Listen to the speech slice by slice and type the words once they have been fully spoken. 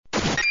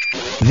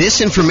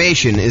This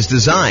information is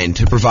designed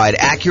to provide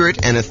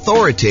accurate and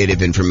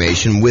authoritative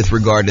information with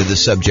regard to the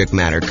subject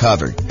matter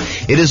covered.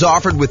 It is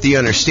offered with the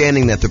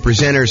understanding that the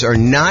presenters are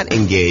not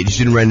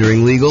engaged in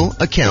rendering legal,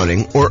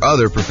 accounting, or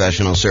other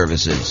professional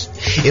services.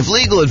 If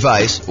legal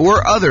advice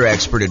or other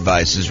expert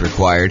advice is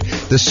required,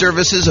 the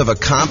services of a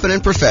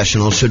competent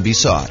professional should be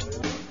sought.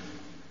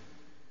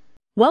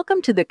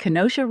 Welcome to the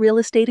Kenosha Real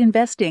Estate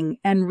Investing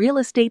and Real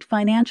Estate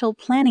Financial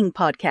Planning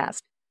Podcast.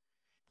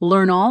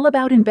 Learn all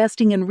about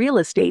investing in real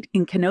estate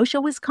in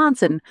Kenosha,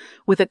 Wisconsin,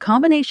 with a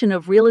combination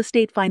of real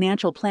estate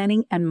financial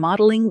planning and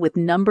modeling with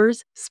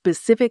numbers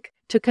specific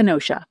to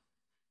Kenosha.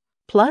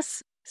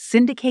 Plus,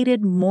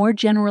 syndicated, more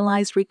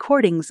generalized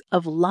recordings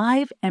of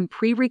live and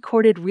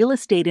pre-recorded real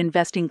estate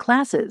investing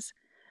classes.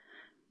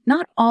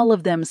 Not all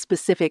of them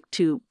specific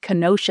to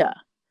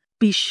Kenosha.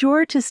 Be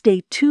sure to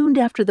stay tuned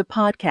after the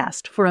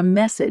podcast for a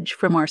message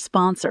from our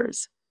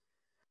sponsors.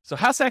 So,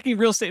 house hacking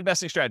real estate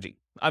investing strategy.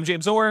 I'm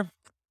James Orr.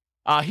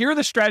 Here are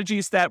the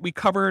strategies that we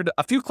covered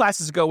a few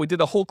classes ago. We did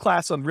a whole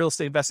class on real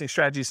estate investing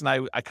strategies, and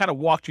I kind of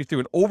walked you through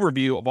an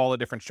overview of all the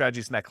different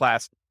strategies in that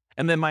class.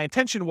 And then my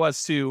intention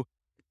was to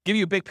give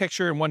you a big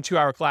picture in 1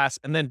 2-hour class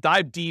and then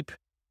dive deep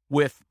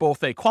with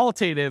both a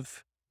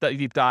qualitative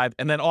deep dive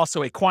and then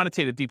also a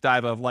quantitative deep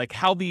dive of like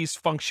how these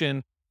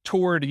function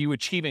toward you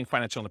achieving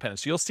financial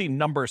independence. So you'll see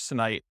numbers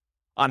tonight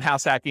on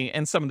house hacking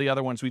and some of the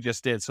other ones we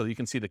just did so you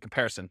can see the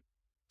comparison.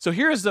 So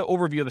here's the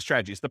overview of the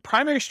strategies. The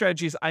primary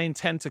strategies I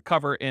intend to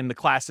cover in the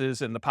classes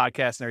and the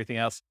podcast and everything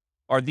else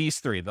are these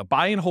three. The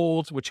buy and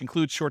hold, which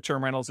includes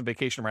short-term rentals and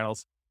vacation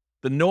rentals.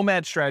 The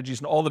nomad strategies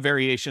and all the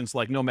variations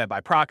like nomad by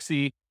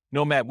proxy,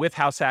 nomad with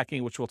house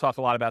hacking, which we'll talk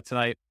a lot about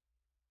tonight.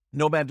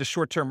 Nomad to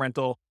short-term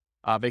rental,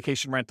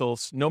 vacation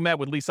rentals, nomad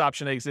with lease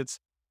option exits,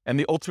 and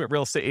the ultimate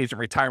real estate agent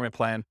retirement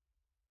plan.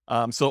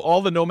 So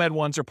all the nomad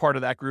ones are part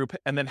of that group.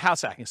 And then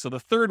house hacking. So the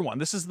third one,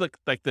 this is the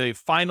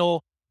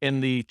final in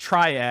the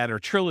triad or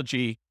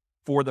trilogy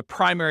for the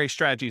primary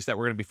strategies that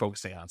we're going to be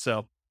focusing on.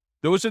 So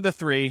those are the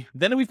three.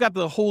 Then we've got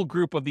the whole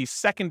group of these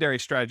secondary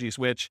strategies,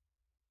 which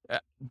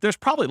there's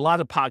probably a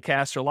lot of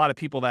podcasts or a lot of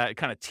people that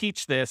kind of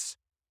teach this,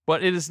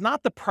 but it is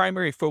not the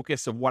primary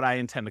focus of what I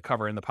intend to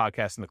cover in the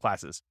podcast and the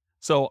classes.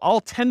 So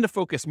I'll tend to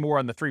focus more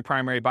on the three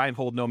primary buy and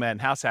hold, nomad,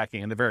 and house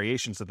hacking and the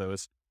variations of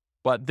those.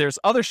 But there's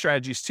other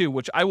strategies too,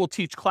 which I will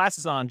teach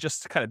classes on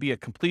just to kind of be a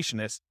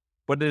completionist.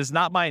 But it is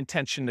not my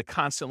intention to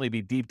constantly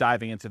be deep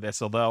diving into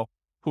this, although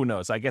who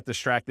knows, I get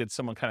distracted.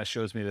 Someone kind of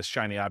shows me this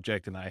shiny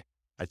object and I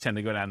tend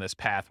to go down this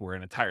path where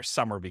an entire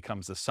summer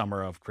becomes the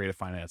summer of creative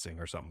financing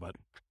or something. But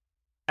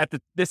at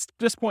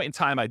this point in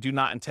time, I do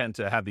not intend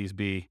to have these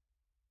be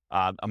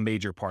a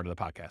major part of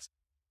the podcast.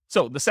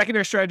 So the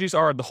secondary strategies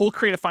are the whole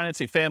creative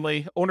financing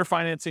family, owner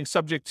financing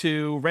subject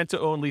to rent to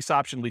own, lease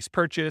option, lease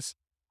purchase,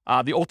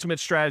 the ultimate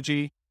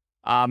strategy,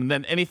 and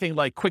then anything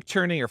like quick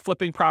turning or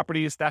flipping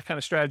properties, that kind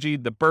of strategy,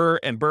 the BRRRR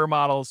and BRRRR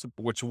models,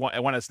 which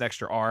one has an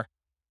extra R,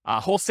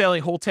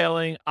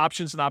 wholetailing,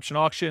 options and option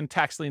auction,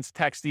 tax liens,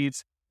 tax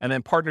deeds, and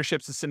then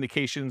partnerships and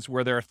syndications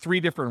where there are three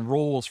different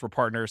roles for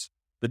partners.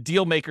 The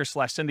deal maker /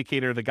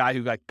 syndicator, the guy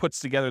who like puts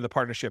together the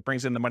partnership,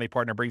 brings in the money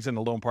partner, brings in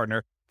the loan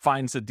partner,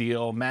 finds the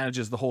deal,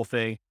 manages the whole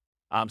thing.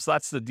 So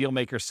that's the deal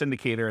maker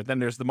syndicator. Then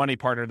there's the money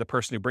partner, the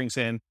person who brings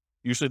in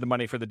usually the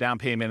money for the down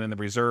payment and the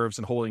reserves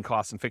and holding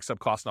costs and fix-up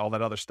costs and all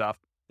that other stuff.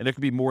 And it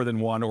could be more than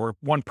one, or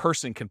one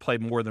person can play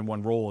more than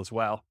one role as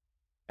well.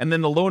 And then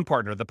the loan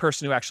partner, the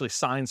person who actually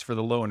signs for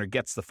the loan or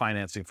gets the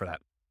financing for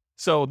that.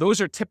 So those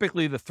are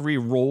typically the three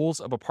roles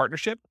of a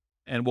partnership,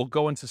 and we'll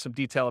go into some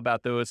detail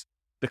about those.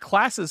 The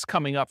classes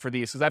coming up for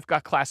these, because I've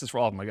got classes for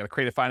all of them. I got a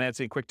creative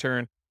financing, quick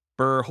turn,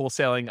 BRRRR,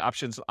 wholesaling,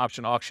 options,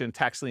 option auction,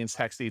 tax liens,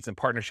 tax deeds, and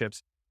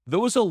partnerships.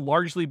 Those will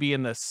largely be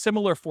in the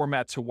similar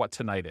format to what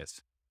tonight is.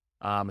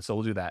 So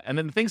we'll do that. And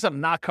then the things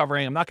I'm not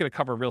covering, I'm not going to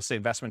cover real estate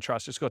investment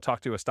trust. Just go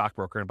talk to a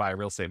stockbroker and buy a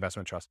real estate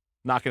investment trust.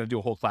 Not going to do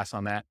a whole class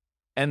on that.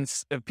 And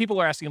if people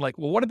are asking like,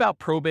 well, what about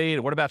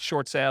probate? What about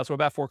short sales? What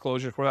about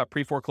foreclosures? What about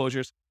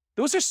pre-foreclosures?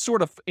 Those are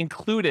sort of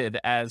included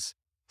as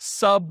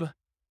sub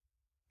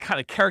kind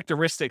of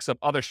characteristics of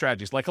other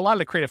strategies. Like a lot of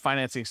the creative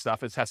financing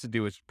stuff, it has to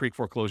do with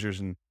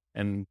pre-foreclosures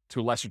and to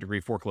a lesser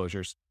degree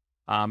foreclosures.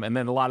 And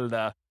then a lot of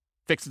the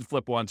fix and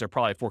flip ones are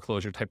probably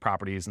foreclosure type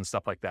properties and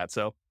stuff like that.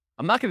 So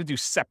I'm not going to do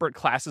separate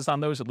classes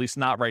on those, at least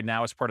not right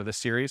now as part of this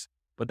series,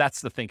 but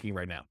that's the thinking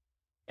right now.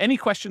 Any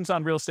questions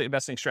on real estate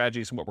investing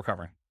strategies and what we're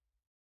covering?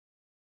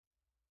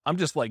 I'm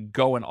just like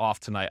going off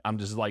tonight. I'm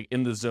just like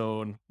in the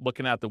zone,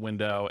 looking out the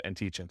window and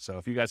teaching. So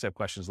if you guys have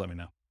questions, let me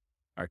know.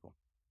 All right, cool.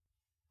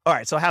 All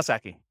right, so house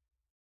hacking.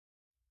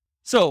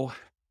 So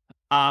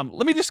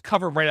let me just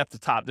cover right at the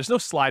top. There's no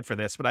slide for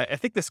this, but I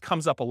think this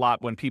comes up a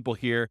lot when people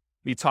hear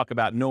me talk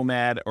about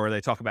nomad or they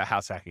talk about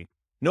house hacking.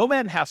 Nomad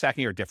and house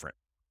hacking are different.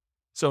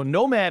 So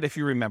nomad, if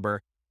you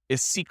remember,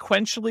 is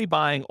sequentially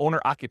buying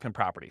owner-occupant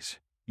properties.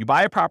 You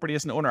buy a property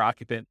as an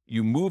owner-occupant,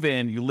 you move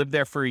in, you live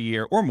there for a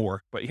year or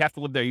more, but you have to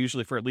live there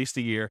usually for at least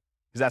a year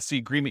because that's the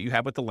agreement you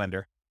have with the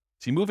lender.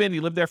 So you move in, you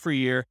live there for a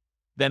year.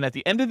 Then at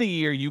the end of the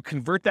year, you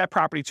convert that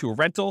property to a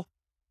rental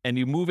and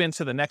you move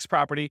into the next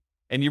property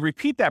And you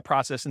repeat that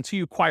process until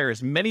you acquire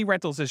as many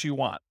rentals as you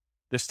want.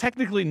 There's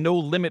technically no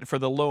limit for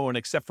the loan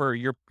except for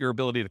your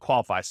ability to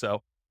qualify.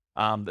 So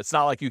it's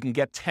not like you can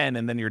get 10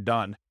 and then you're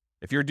done.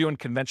 If you're doing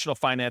conventional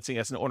financing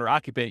as an owner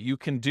occupant, you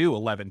can do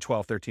 11,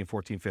 12, 13,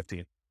 14,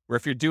 15. Where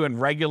if you're doing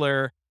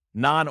regular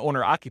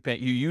non-owner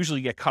occupant, you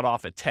usually get cut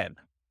off at 10.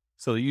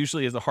 So there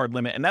usually is a hard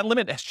limit. And that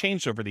limit has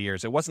changed over the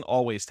years. It wasn't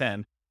always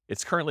 10.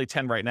 It's currently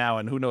 10 right now.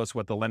 And who knows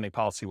what the lending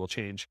policy will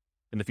change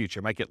in the future.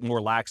 It might get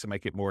more lax. It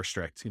might get more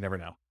strict. You never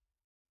know.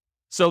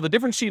 So the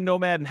difference between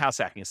Nomad and house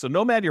hacking. So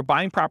Nomad, you're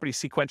buying property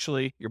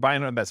sequentially. You're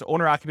buying them as an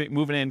owner occupant,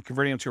 moving in,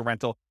 converting them to a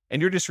rental,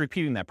 and you're just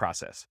repeating that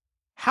process.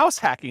 House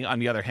hacking, on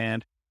the other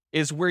hand,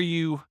 is where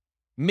you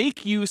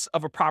make use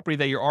of a property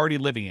that you're already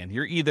living in.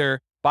 You're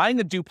either buying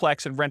a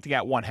duplex and renting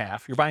out one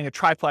half, you're buying a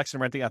triplex and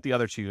renting out the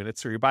other 2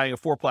 units, or you're buying a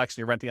fourplex and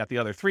you're renting out the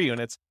other 3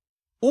 units,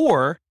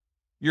 or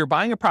you're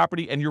buying a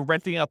property and you're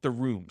renting out the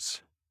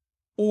rooms,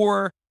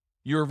 or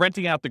you're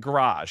renting out the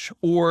garage,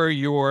 or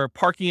you're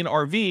parking an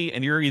RV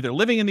and you're either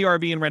living in the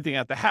RV and renting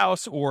out the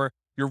house, or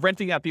you're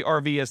renting out the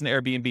RV as an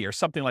Airbnb or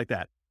something like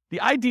that. The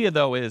idea,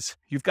 though, is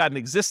you've got an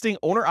existing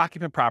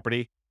owner-occupant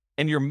property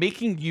and you're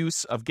making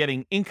use of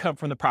getting income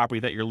from the property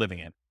that you're living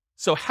in.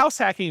 So house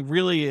hacking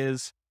really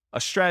is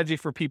a strategy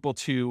for people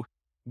to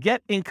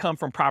get income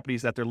from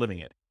properties that they're living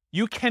in.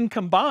 You can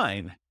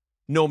combine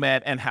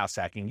Nomad and house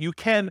hacking. You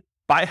can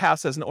buy a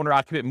house as an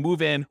owner-occupant,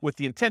 move in with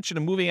the intention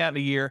of moving out in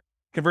a year,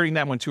 converting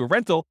that one to a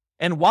rental.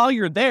 And while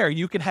you're there,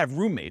 you can have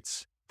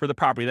roommates for the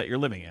property that you're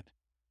living in.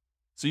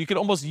 So you can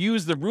almost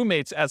use the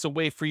roommates as a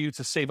way for you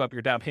to save up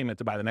your down payment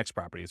to buy the next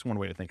property. It's one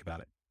way to think about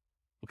it.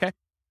 Okay.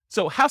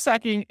 So house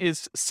hacking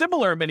is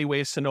similar in many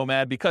ways to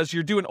Nomad because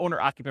you're doing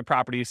owner-occupant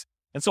properties.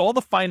 And so all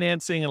the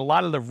financing and a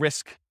lot of the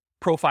risk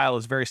profile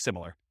is very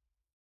similar.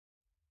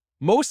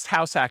 Most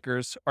house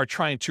hackers are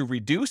trying to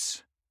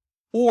reduce,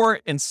 or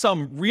in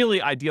some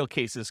really ideal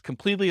cases,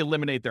 completely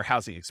eliminate their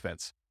housing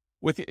expense.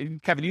 With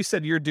Kevin, you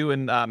said you're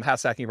doing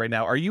house hacking right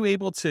now. Are you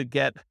able to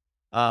get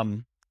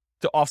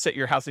to offset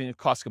your housing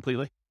costs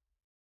completely?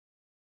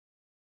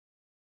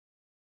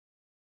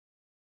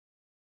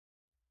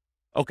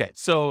 Okay,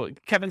 so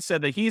Kevin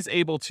said that he's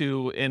able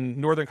to, in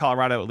Northern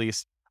Colorado at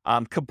least,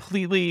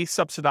 completely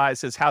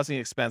subsidize his housing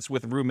expense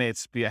with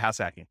roommates via house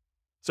hacking.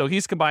 So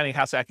he's combining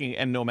house hacking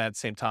and Nomad at the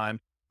same time,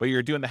 but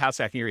you're doing the house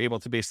hacking, you're able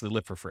to basically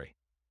live for free,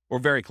 or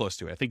very close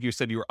to it. I think you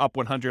said you were up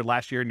 100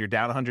 last year and you're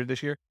down 100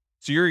 this year.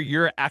 So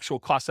your actual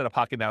cost out of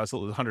pocket now is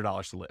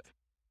 $100 to live.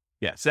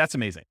 Yeah, so that's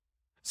amazing.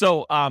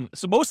 So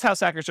most house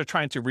hackers are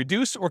trying to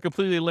reduce or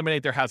completely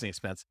eliminate their housing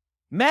expense.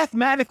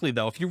 Mathematically,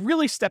 though, if you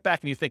really step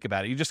back and you think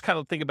about it, you just kind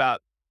of think about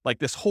like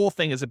this whole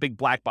thing is a big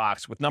black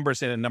box with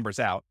numbers in and numbers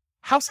out.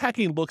 House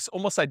hacking looks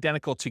almost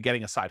identical to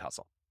getting a side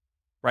hustle,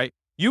 right?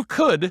 You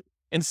could,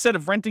 instead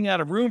of renting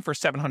out a room for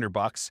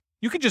 $700,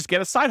 you could just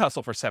get a side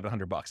hustle for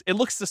 $700. It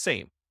looks the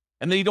same.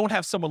 And then you don't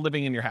have someone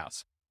living in your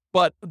house.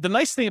 But the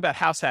nice thing about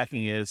house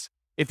hacking is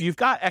if you've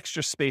got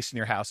extra space in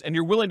your house and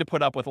you're willing to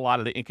put up with a lot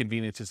of the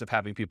inconveniences of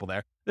having people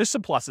there, there's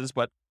some pluses,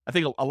 but I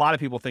think a lot of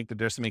people think that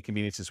there's some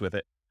inconveniences with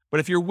it. But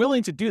if you're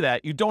willing to do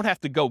that, you don't have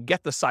to go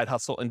get the side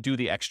hustle and do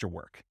the extra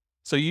work.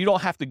 So you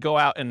don't have to go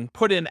out and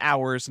put in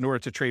hours in order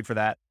to trade for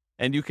that.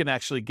 And you can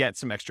actually get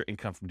some extra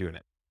income from doing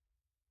it.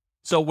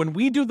 So when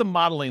we do the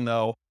modeling,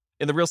 though,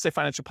 in the Real Estate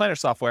Financial Planner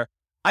software,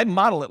 I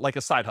model it like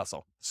a side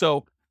hustle.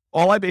 So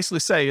all I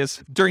basically say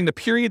is during the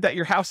period that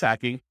you're house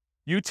hacking,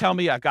 you tell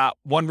me I got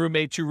 1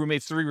 roommate, 2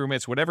 roommates, 3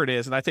 roommates, whatever it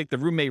is. And I take the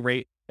roommate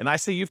rate and I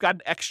say you've got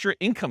an extra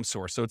income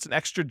source. So it's an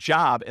extra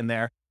job in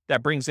there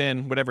that brings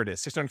in whatever it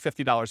is,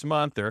 $650 a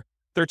month or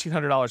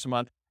 $1,300 a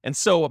month. And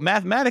so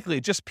mathematically,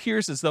 it just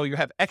appears as though you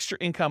have extra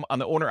income on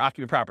the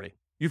owner-occupant property.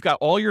 You've got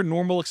all your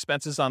normal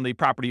expenses on the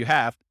property you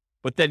have,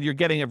 but then you're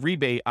getting a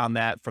rebate on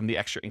that from the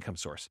extra income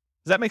source.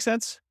 Does that make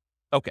sense?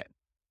 Okay.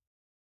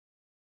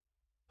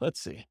 Let's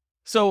see.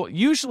 So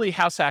usually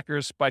house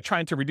hackers, by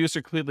trying to reduce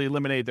or completely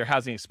eliminate their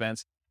housing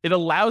expense, it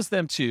allows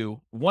them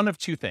to, one of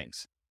two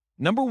things.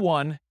 Number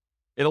one,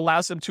 it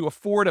allows them to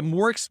afford a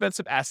more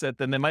expensive asset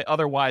than they might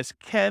otherwise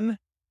can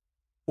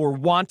or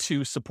want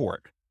to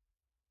support.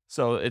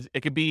 So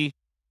it could be,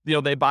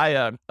 they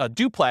buy a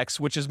duplex,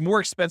 which is more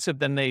expensive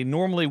than they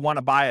normally want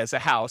to buy as a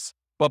house.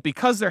 But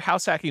because they're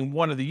house hacking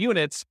one of the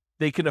units,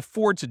 they can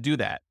afford to do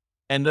that.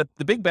 And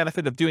the big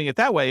benefit of doing it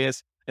that way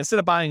is instead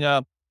of buying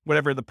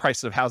whatever the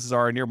prices of houses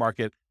are in your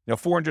market,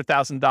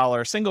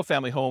 $400,000 single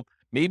family home,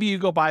 maybe you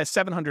go buy a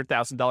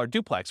 $700,000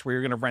 duplex where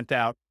you're going to rent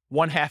out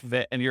one half of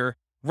it and your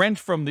rent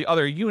from the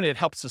other unit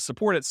helps to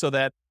support it so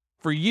that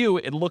for you,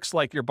 it looks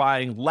like you're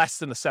buying less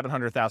than a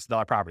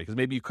 $700,000 property because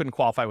maybe you couldn't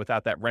qualify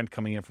without that rent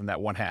coming in from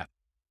that one half.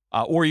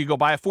 Or you go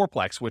buy a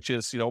fourplex, which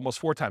is almost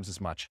 4 times as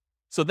much.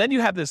 So then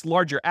you have this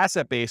larger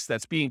asset base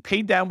that's being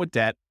paid down with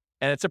debt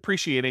and it's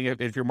appreciating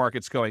if your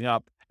market's going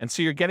up. And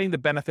so you're getting the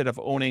benefit of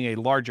owning a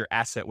larger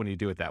asset when you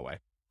do it that way.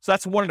 So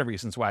that's one of the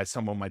reasons why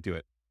someone might do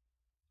it.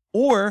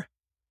 Or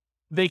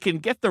they can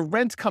get the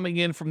rent coming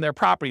in from their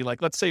property.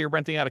 Like let's say you're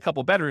renting out a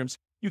couple bedrooms,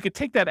 you could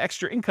take that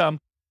extra income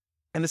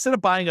and instead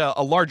of buying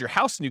a larger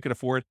house than you can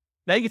afford,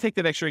 Now you can take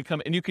that extra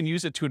income and you can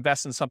use it to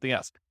invest in something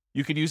else.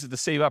 You could use it to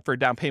save up for a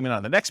down payment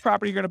on the next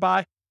property you're going to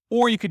buy,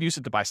 or you could use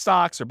it to buy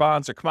stocks or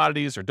bonds or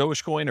commodities or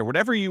Dogecoin or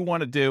whatever you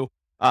want to do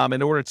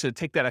in order to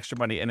take that extra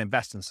money and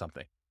invest in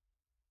something.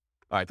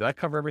 All right, did I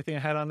cover everything I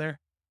had on there?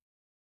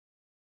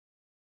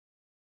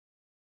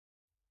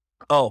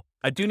 Oh,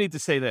 I do need to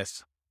say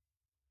this.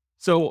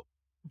 So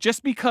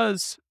just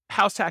because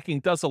house hacking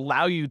does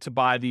allow you to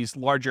buy these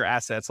larger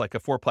assets like a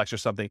fourplex or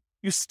something,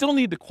 you still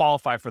need to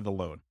qualify for the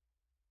loan.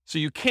 So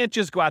you can't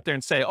just go out there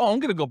and say, oh, I'm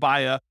going to go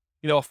buy a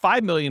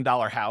 $5 million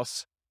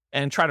house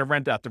and try to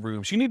rent out the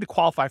rooms. You need to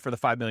qualify for the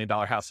 $5 million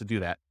house to do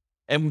that.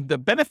 And the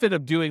benefit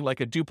of doing like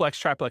a duplex,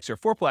 triplex, or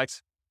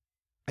fourplex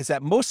is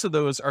that most of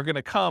those are going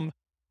to come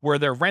where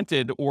they're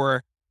rented,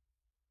 or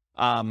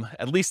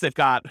at least they've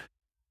got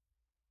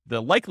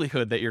the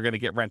likelihood that you're going to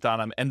get rent on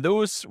them. And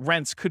those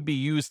rents could be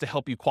used to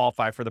help you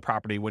qualify for the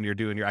property when you're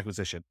doing your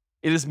acquisition.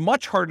 It is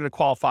much harder to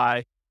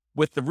qualify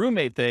with the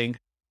roommate thing.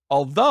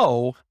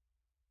 Although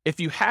if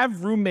you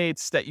have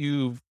roommates that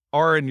you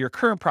are in your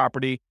current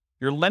property,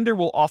 your lender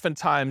will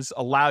oftentimes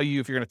allow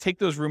you, if you're going to take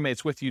those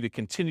roommates with you, to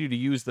continue to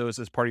use those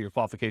as part of your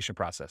qualification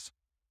process.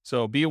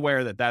 So be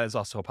aware that that is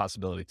also a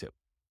possibility too.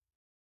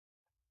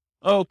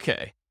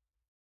 Okay.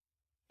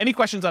 Any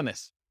questions on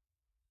this?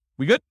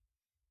 We good?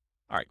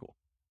 All right, cool.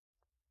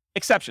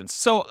 Exceptions.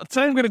 So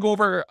today I'm going to go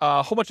over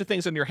a whole bunch of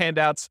things in your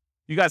handouts.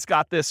 You guys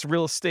got this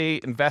real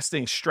estate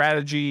investing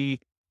strategy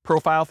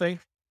profile thing.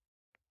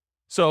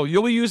 So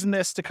you'll be using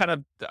this to kind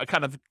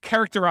of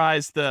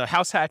characterize the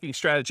house hacking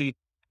strategy.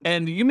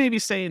 And you may be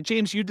saying,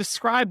 James, you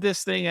described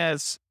this thing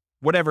as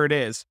whatever it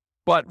is,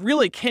 but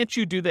really, can't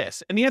you do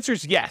this? And the answer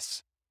is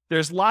yes.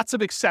 There's lots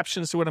of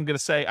exceptions to what I'm going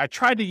to say. I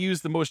tried to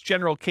use the most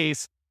general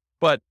case,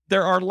 but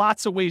there are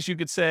lots of ways you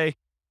could say,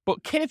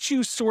 but can't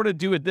you sort of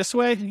do it this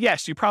way?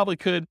 Yes, you probably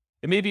could.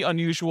 It may be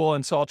unusual,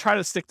 and so I'll try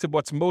to stick to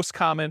what's most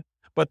common,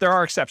 but there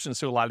are exceptions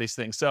to a lot of these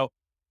things. So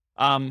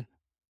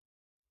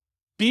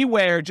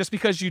beware, just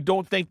because you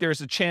don't think there's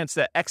a chance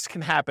that X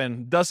can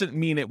happen doesn't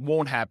mean it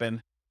won't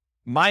happen.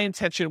 My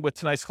intention with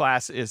tonight's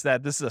class is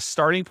that this is a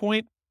starting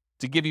point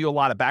to give you a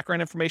lot of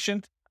background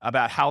information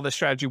about how the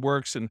strategy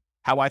works and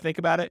how I think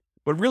about it,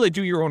 but really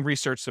do your own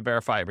research to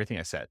verify everything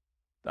I said.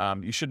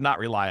 You should not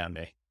rely on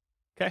me.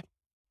 Okay?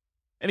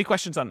 Any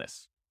questions on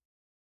this?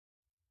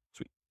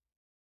 Sweet.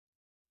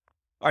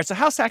 All right, so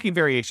house hacking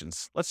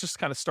variations. Let's just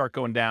kind of start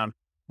going down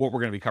what we're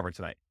going to be covering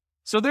tonight.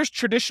 So there's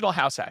traditional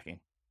house hacking.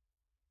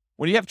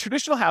 When you have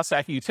traditional house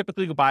hacking, you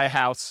typically go buy a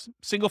house,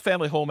 single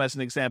family home as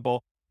an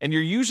example, and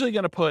you're usually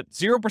going to put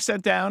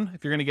 0% down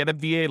if you're going to get a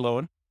VA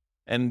loan.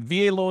 And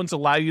VA loans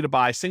allow you to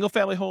buy single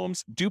family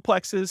homes,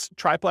 duplexes,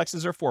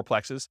 triplexes, or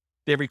fourplexes.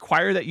 They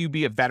require that you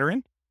be a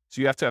veteran.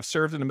 So you have to have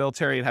served in the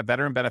military and have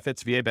veteran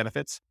benefits, VA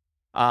benefits.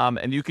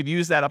 And you could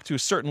use that up to a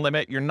certain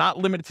limit. You're not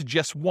limited to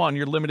just one.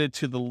 You're limited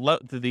to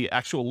the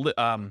actual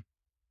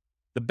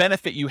the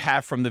benefit you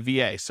have from the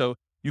VA. So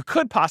you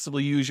could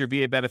possibly use your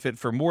VA benefit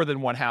for more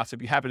than one house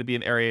if you happen to be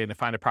in an area and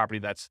find a property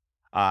that's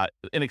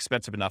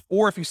inexpensive enough.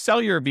 Or if you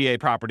sell your VA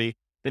property,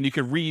 then you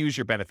can reuse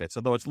your benefits,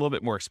 although it's a little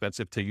bit more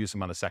expensive to use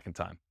them on a second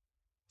time.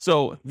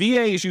 So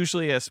VA is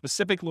usually a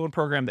specific loan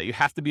program that you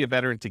have to be a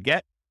veteran to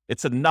get.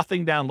 It's a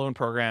nothing down loan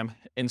program.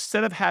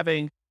 Instead of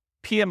having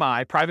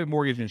PMI, private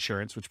mortgage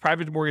insurance, which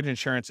private mortgage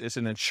insurance is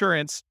an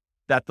insurance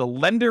that the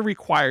lender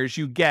requires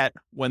you get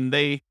when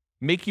they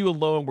make you a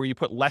loan where you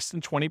put less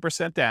than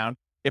 20% down,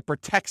 it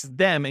protects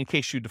them in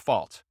case you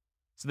default.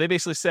 So they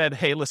basically said,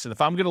 hey, listen,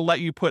 if I'm going to let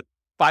you put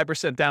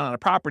 5% down on a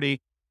property,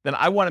 then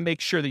I want to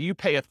make sure that you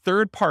pay a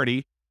third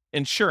party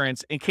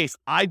insurance in case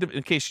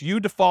you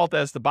default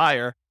as the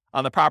buyer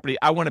on the property.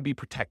 I want to be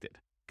protected.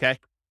 Okay.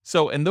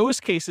 So in those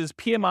cases,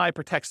 PMI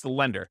protects the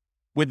lender.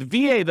 With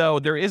VA though,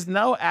 there is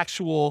no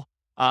actual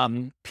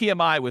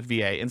PMI with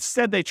VA.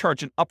 Instead, they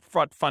charge an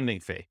upfront funding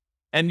fee.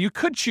 And you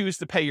could choose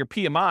to pay your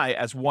PMI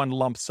as one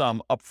lump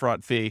sum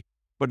upfront fee,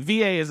 but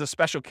VA is a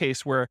special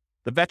case where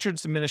the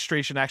Veterans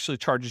Administration actually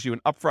charges you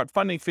an upfront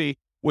funding fee,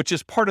 which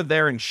is part of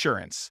their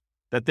insurance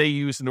that they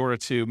use in order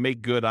to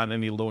make good on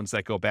any loans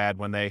that go bad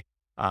when the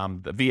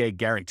VA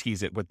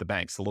guarantees it with the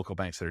banks, the local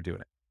banks that are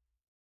doing it.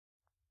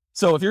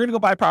 So if you're going to go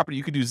buy property,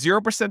 you could do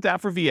 0% down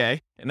for VA,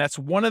 and that's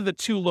one of the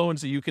two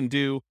loans that you can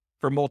do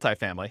for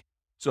multifamily.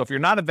 So if you're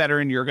not a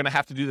veteran, you're going to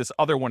have to do this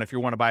other one if you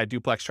want to buy a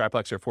duplex,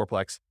 triplex, or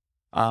fourplex.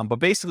 But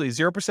basically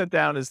 0%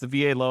 down is the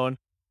VA loan,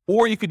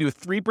 or you could do a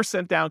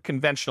 3% down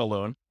conventional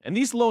loan. And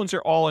these loans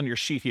are all on your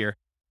sheet here.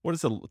 What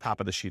does the top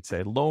of the sheet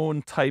say?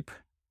 Loan type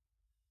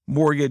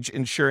mortgage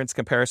insurance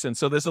comparison.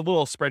 So there's a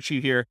little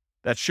spreadsheet here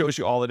that shows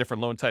you all the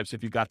different loan types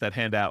if you've got that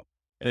handout,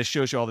 and it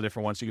shows you all the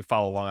different ones. You can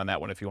follow along on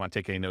that one if you want to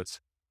take any notes.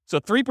 So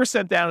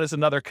 3% down is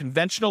another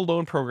conventional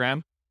loan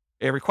program.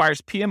 It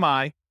requires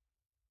PMI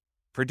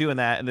for doing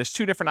that. And there's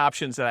two different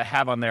options that I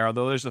have on there,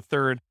 although there's a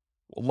third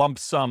lump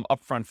sum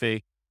upfront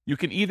fee. You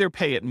can either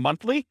pay it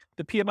monthly,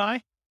 the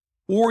PMI,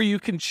 or you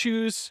can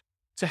choose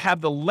to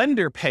have the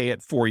lender pay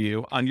it for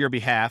you on your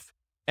behalf,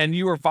 and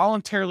you are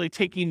voluntarily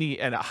taking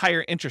at a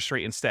higher interest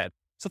rate instead.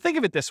 So think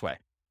of it this way.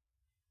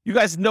 You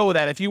guys know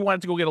that if you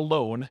wanted to go get a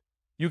loan,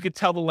 you could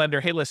tell the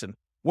lender, hey, listen,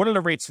 what are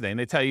the rates today? And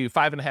they tell you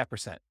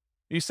 5.5%.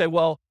 You say,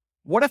 well,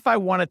 what if I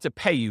wanted to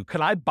pay you?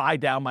 Could I buy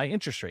down my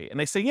interest rate? And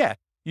they say, yeah,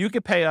 you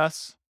could pay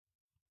us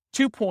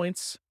 2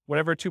 points,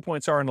 whatever 2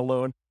 points are in the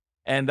loan,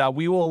 and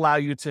we will allow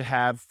you to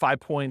have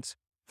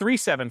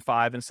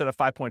 5.375 instead of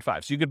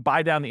 5.5. So you could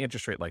buy down the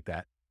interest rate like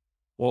that.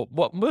 Well,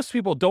 what most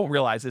people don't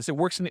realize is it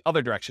works in the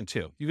other direction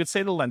too. You could say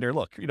to the lender,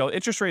 look,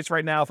 interest rates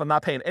right now, if I'm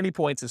not paying any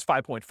points, is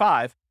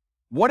 5.5.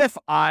 What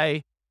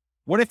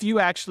if you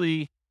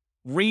actually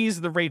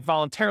raise the rate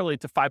voluntarily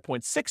to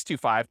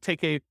 5.625,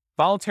 take a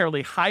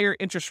voluntarily higher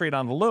interest rate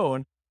on the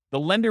loan? The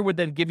lender would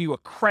then give you a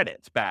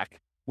credit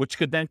back, which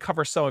could then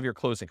cover some of your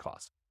closing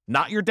costs,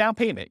 not your down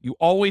payment. You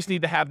always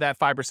need to have that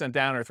 5%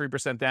 down or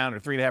 3% down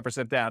or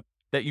 3.5% down,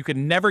 that you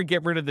can never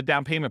get rid of the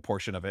down payment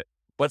portion of it.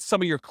 But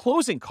some of your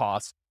closing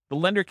costs, the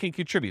lender can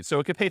contribute. So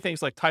it could pay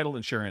things like title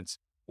insurance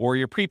or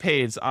your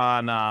prepaids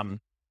on,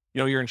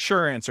 your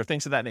insurance or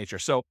things of that nature.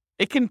 So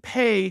it can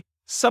pay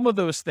some of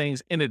those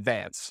things in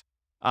advance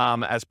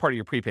as part of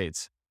your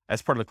prepaids,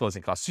 as part of the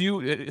closing costs.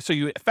 So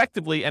you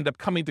effectively end up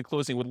coming to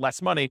closing with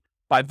less money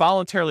by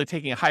voluntarily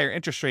taking a higher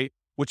interest rate,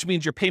 which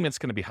means your payment's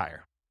going to be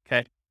higher.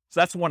 Okay, so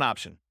that's one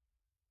option.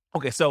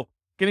 Okay, so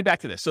getting back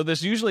to this, so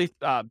there's usually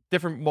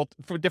different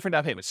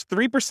down payments.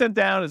 3%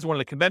 down is one of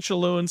the conventional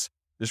loans.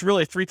 There's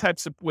really 3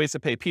 types of ways to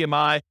pay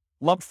PMI: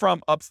 lump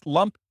sum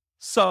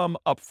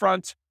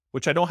upfront,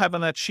 which I don't have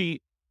on that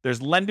sheet.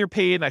 There's lender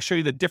paid, and I show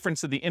you the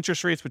difference of the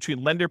interest rates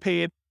between lender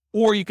paid,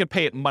 or you can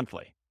pay it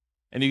monthly.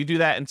 And you can do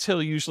that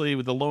until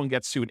usually the loan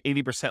gets to an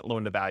 80%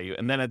 loan to value.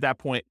 And then at that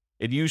point,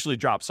 it usually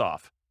drops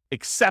off,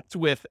 except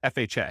with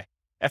FHA.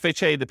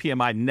 FHA, the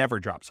PMI never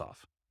drops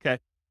off. Okay.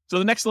 So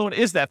the next loan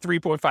is that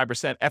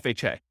 3.5%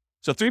 FHA.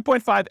 So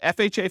 3.5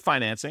 FHA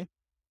financing.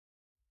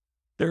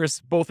 There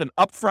is both an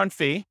upfront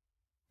fee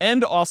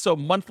and also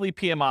monthly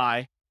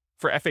PMI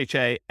for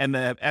FHA, and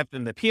the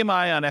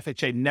PMI on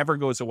FHA never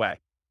goes away.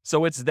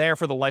 So it's there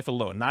for the life of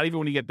the loan. Not even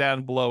when you get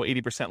down below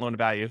 80% loan to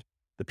value,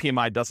 the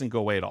PMI doesn't go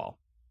away at all.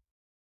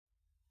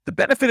 The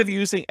benefit of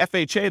using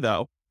FHA,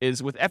 though,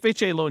 is with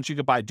FHA loans, you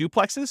could buy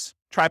duplexes,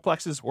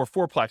 triplexes, or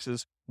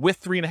fourplexes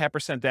with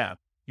 3.5% down.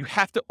 You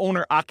have to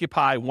owner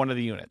occupy one of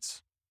the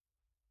units.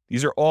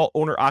 These are all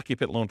owner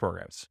occupant loan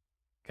programs.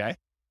 Okay.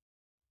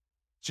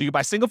 So you can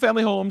buy single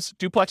family homes,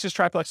 duplexes,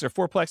 triplexes, or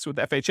fourplexes with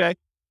FHA,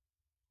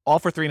 all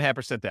for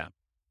 3.5% down,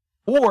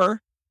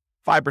 or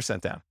 5%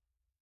 down.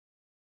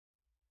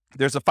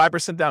 There's a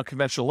 5% down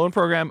conventional loan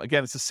program.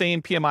 Again, it's the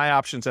same PMI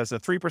options as a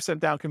 3%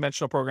 down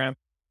conventional program.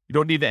 You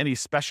don't need any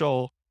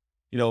special,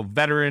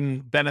 veteran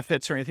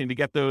benefits or anything to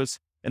get those.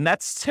 And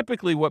that's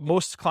typically what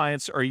most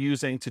clients are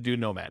using to do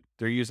Nomad.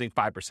 They're using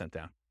 5%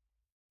 down.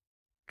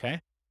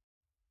 Okay.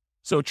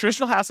 So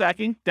traditional house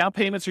hacking, down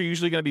payments are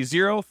usually going to be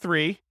 0,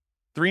 3,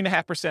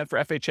 3.5% for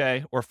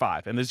FHA, or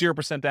 5. And the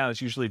 0% down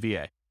is usually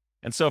VA.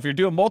 And so if you're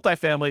doing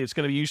multifamily, it's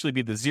going to usually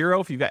be the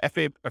 0 if you've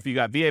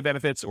got VA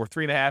benefits, or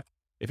 3.5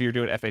 if you're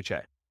doing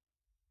FHA.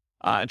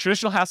 In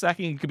traditional house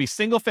hacking, it could be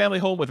single family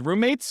home with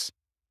roommates,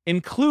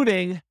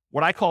 including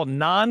what I call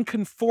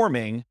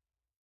non-conforming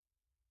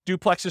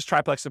duplexes,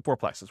 triplexes, and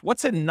fourplexes.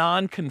 What's a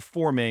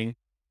non-conforming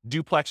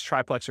duplex,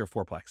 triplex, or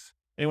fourplex?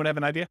 Anyone have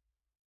an idea?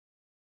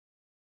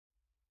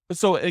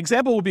 So an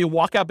example would be a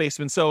walkout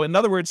basement. So in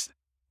other words,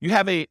 you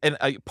have a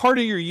part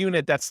of your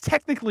unit that's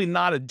technically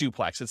not a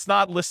duplex. It's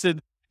not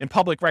listed in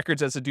public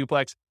records as a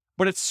duplex,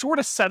 but it's sort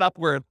of set up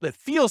where it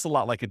feels a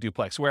lot like a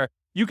duplex, where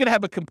you can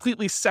have a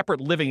completely separate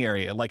living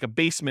area, like a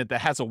basement that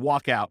has a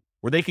walkout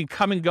where they can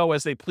come and go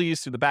as they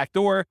please through the back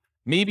door.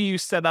 Maybe you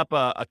set up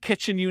a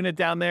kitchen unit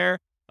down there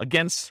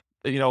against,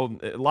 a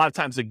lot of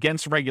times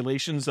against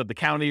regulations of the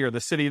county or the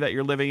city that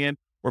you're living in.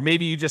 Or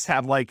maybe you just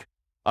have like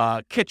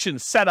a kitchen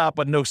set up,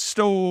 but no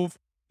stove.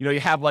 You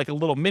have like a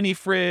little mini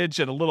fridge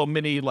and a little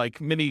mini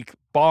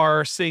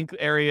bar sink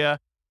area.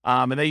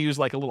 And they use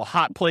like a little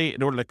hot plate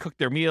in order to cook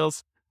their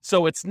meals.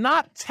 So it's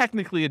not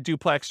technically a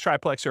duplex,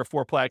 triplex, or a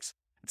fourplex.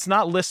 It's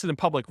not listed in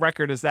public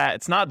record as that.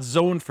 It's not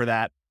zoned for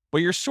that, but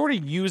you're sort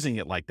of using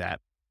it like that.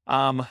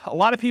 A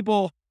lot of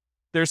people,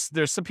 there's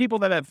some people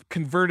that have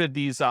converted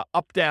these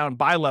up-down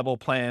bi-level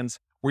plans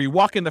where you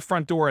walk in the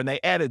front door and they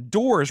added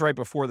doors right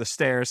before the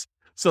stairs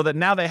so that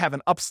now they have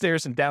an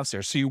upstairs and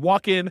downstairs. So you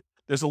walk in,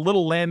 there's a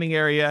little landing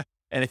area,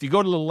 and if you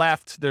go to the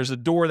left, there's a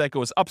door that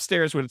goes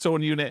upstairs with its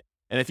own unit.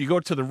 And if you go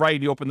to the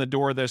right, you open the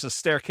door, there's a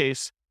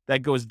staircase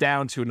that goes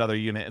down to another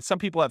unit. And some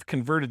people have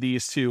converted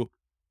these to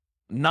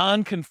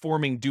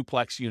non-conforming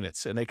duplex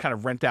units, and they kind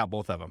of rent out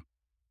both of them.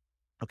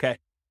 Okay.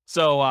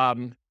 So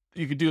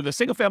you could do the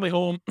single family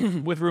home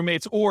with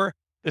roommates, or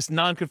this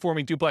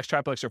non-conforming duplex,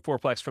 triplex, or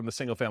fourplex from the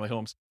single family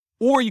homes.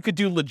 Or you could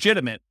do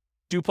legitimate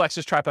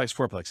duplexes, triplexes,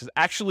 fourplexes,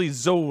 actually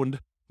zoned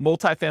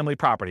multifamily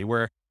property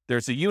where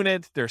there's a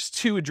unit, there's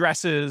 2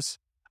 addresses,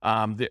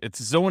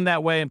 it's zoned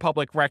that way in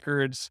public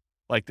records.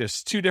 Like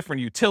there's 2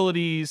 different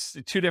utilities,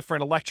 2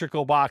 different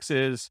electrical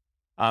boxes,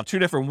 2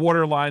 different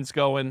water lines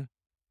going,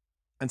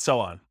 and so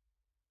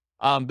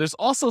on. There's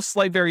also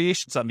slight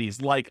variations on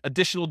these, like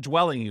additional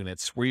dwelling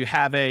units, where you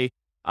have a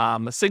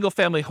single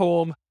family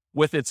home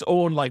with its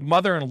own like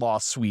mother-in-law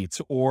suite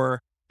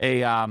or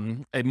a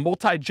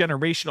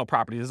multi-generational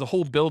property. There's a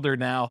whole builder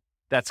now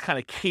that's kind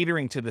of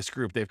catering to this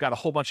group. They've got a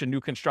whole bunch of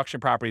new construction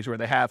properties where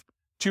they have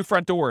 2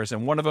 front doors,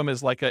 and one of them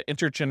is like an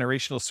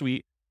intergenerational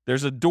suite.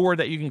 There's a door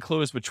that you can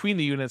close between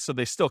the units so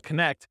they still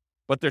connect,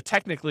 but they're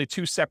technically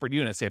 2 separate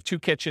units. They have 2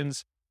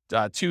 kitchens,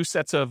 2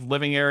 sets of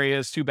living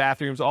areas, 2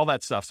 bathrooms, all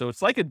that stuff. So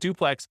it's like a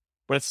duplex,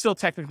 but it's still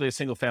technically a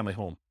single family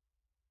home,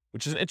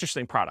 which is an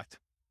interesting product.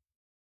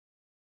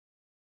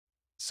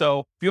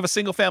 So if you have a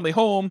single family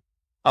home,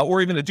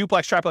 or even a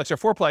duplex, triplex, or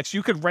fourplex,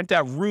 you could rent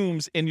out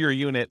rooms in your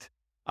unit,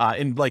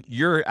 in like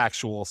your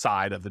actual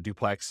side of the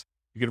duplex.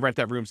 You could rent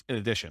out rooms in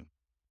addition.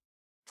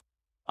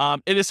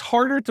 It is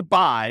harder to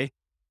buy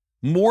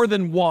more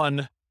than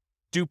one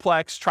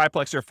duplex,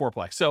 triplex, or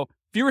fourplex. So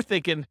if you were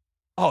thinking,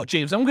 oh,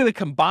 James, I'm going to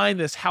combine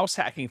this house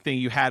hacking thing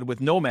you had with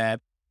Nomad,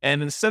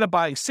 and instead of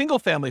buying single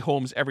family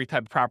homes every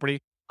type of property,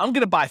 I'm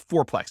going to buy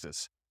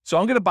fourplexes. So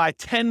I'm going to buy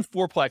 10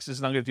 fourplexes,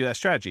 and I'm going to do that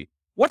strategy.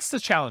 What's the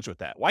challenge with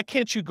that? Why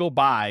can't you go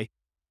buy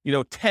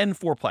 10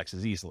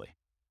 fourplexes easily?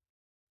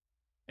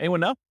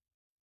 Anyone know?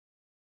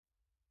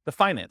 The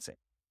financing.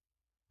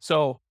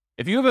 So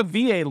if you have a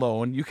VA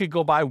loan, you could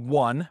go buy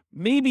 1,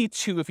 maybe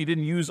 2 if you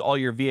didn't use all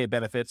your VA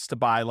benefits to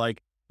buy 2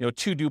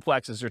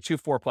 duplexes or 2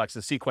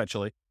 fourplexes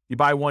sequentially. You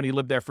buy 1, you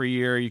live there for a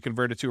year, you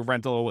convert it to a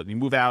rental, you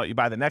move out, you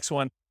buy the next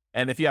one.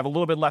 And if you have a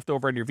little bit left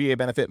over in your VA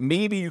benefit,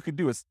 maybe you could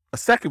do a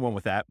second one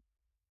with that.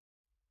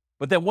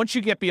 But then once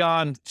you get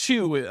beyond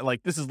 2,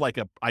 this is like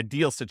an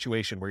ideal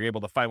situation where you're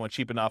able to find one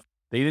cheap enough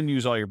that you didn't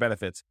use all your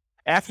benefits.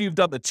 After you've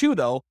done the 2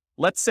 though,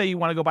 let's say you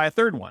want to go buy a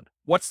third one.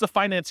 What's the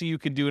financing you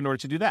can do in order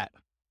to do that?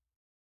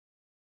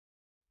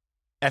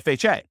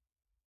 FHA.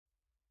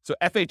 So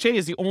FHA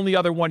is the only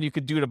other one you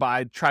could do to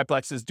buy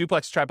triplexes,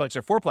 duplex, triplex,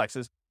 or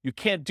fourplexes. You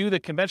can't do the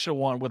conventional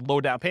one with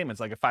low down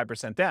payments, like a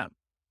 5% down.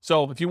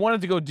 So if you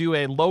wanted to go do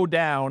a low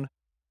down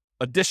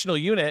additional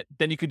unit,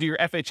 then you could do your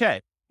FHA.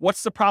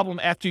 What's the problem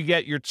after you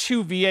get your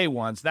 2 VA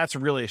ones? That's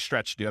really a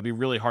stretch to do. It'd be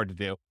really hard to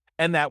do.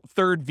 And that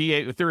third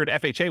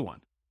FHA one.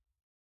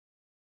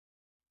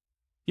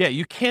 Yeah,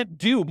 you can't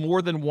do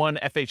more than 1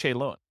 FHA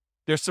loan.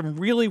 There's some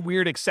really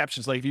weird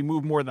exceptions. Like if you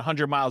move more than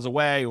 100 miles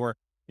away, or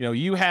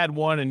you had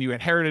one and you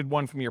inherited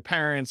one from your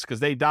parents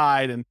because they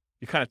died and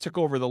you kind of took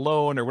over the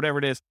loan or whatever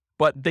it is.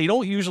 But they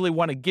don't usually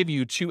want to give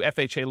you 2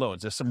 FHA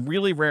loans. There's some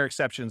really rare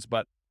exceptions,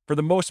 but for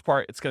the most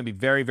part, it's going to be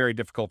very, very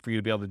difficult for you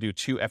to be able to do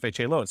 2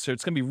 FHA loans. So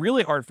it's going to be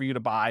really hard for you to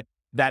buy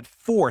that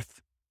 4th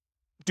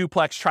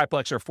duplex,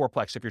 triplex, or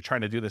fourplex if you're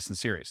trying to do this in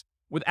series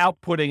without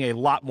putting a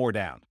lot more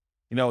down.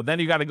 Then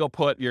you got to go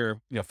put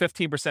your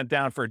 15%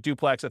 down for a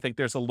duplex. I think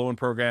there's a loan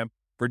program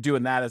for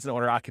doing that as an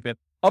owner occupant.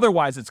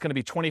 Otherwise, it's going to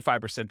be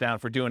 25% down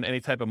for doing any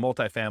type of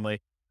multifamily.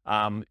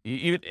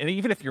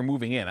 Even if you're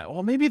moving in,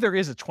 well, maybe there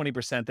is a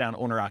 20% down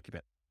owner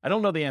occupant. I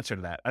don't know the answer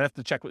to that. I'd have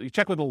to check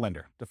with a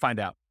lender to find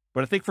out.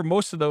 But I think for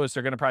most of those,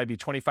 they're going to probably be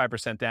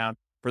 25% down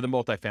for the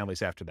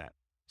multifamilies after that.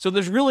 So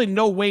there's really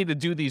no way to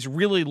do these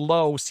really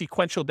low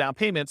sequential down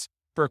payments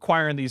for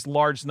acquiring these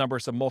large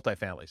numbers of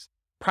multifamilies.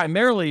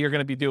 Primarily, you're going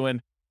to be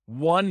doing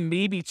 1,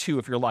 maybe 2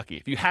 if you're lucky.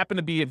 If you happen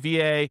to be a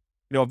VA,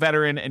 a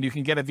veteran, and you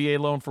can get a VA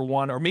loan for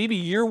 1, or maybe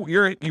you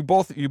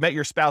met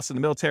your spouse in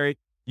the military,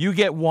 you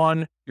get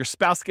 1, your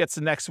spouse gets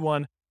the next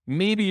one.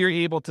 Maybe you're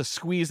able to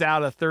squeeze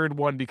out a third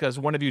one because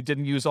one of you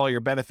didn't use all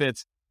your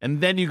benefits. And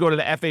then you go to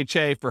the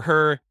FHA for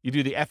her, you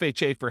do the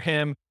FHA for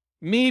him.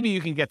 Maybe you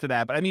can get to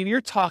that. But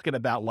you're talking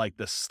about like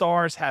the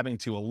stars having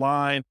to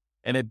align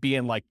and it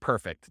being like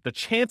perfect. The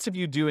chance of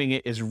you doing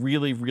it is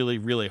really, really,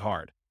 really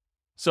hard.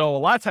 So a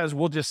lot of times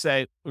we'll just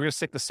say, we're going to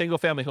stick to single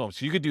family homes.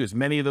 So you could do as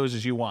many of those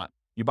as you want.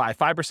 You buy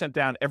 5%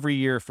 down every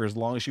year for as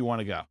long as you want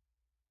to go.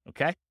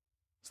 Okay.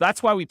 So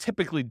that's why we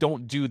typically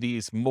don't do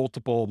these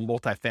multiple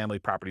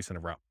multifamily properties in a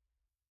row.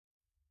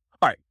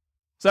 All right.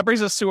 So that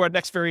brings us to our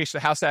next variation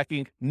of house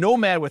hacking,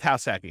 Nomad with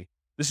house hacking.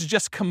 This is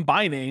just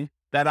combining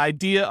that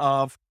idea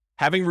of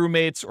having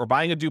roommates or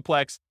buying a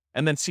duplex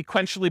and then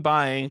sequentially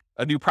buying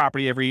a new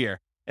property every year.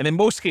 And in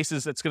most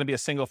cases, it's going to be a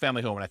single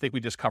family home. And I think we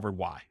just covered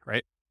why,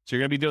 right? So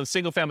you're going to be doing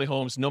single family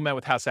homes, Nomad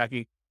with house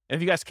hacking. And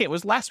if you guys can't, it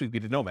was last week we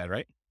did Nomad,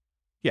 right?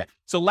 Yeah.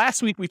 So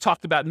last week we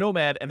talked about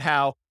Nomad and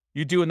how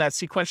you're doing that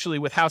sequentially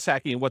with house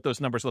hacking and what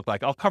those numbers look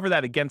like. I'll cover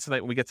that again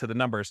tonight when we get to the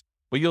numbers,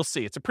 but you'll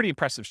see it's a pretty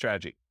impressive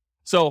strategy.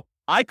 So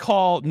I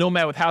call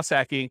Nomad with house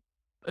hacking,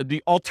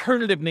 the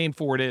alternative name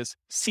for it is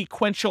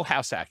sequential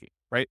house hacking,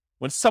 right?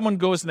 When someone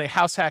goes and they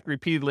house hack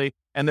repeatedly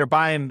and they're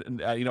buying,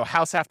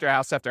 house after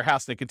house after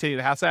house, and they continue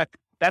to house hack,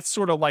 that's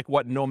sort of like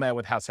what Nomad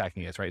with house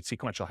hacking is, right?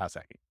 Sequential house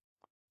hacking.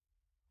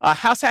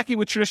 House hacking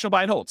with traditional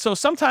buy and hold. So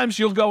sometimes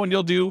you'll go and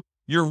you'll do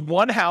your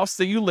one house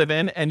that you live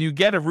in and you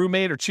get a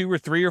roommate or 2 or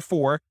 3 or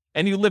 4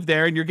 and you live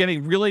there and you're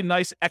getting really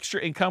nice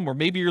extra income, or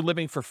maybe you're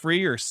living for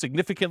free or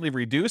significantly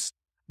reduced.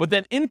 But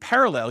then in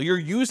parallel, you're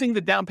using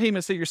the down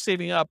payments that you're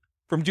saving up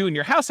from doing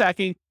your house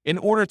hacking in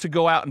order to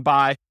go out and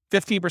buy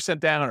 15%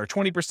 down or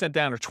 20%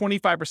 down or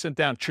 25%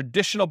 down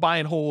traditional buy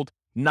and hold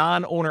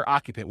non-owner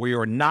occupant where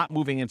you're not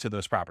moving into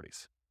those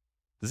properties.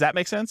 Does that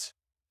make sense?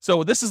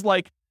 So this is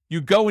like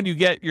you go and you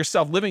get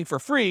yourself living for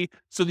free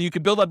so that you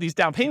can build up these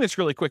down payments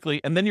really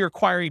quickly. And then you're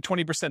acquiring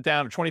 20%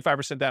 down or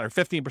 25% down or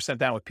 15%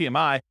 down with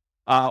PMI,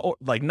 or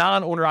like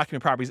non-owner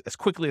occupant properties as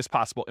quickly as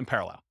possible in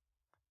parallel.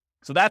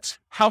 So that's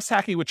house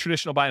hacking with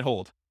traditional buy and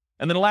hold.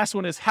 And then the last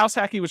one is house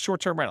hacking with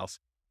short-term rentals.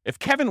 If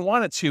Kevin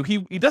wanted to, he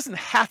doesn't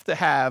have to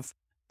have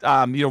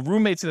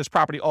roommates in his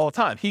property all the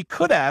time. He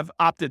could have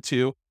opted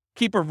to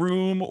keep a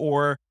room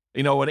or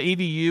an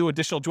ADU,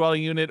 additional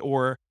dwelling unit,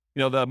 or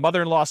the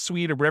mother-in-law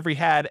suite or whatever he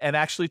had, and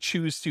actually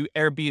choose to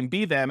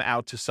Airbnb them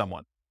out to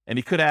someone. And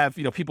he could have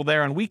people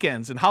there on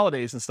weekends and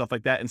holidays and stuff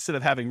like that instead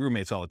of having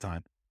roommates all the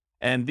time.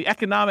 And the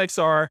economics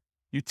are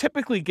you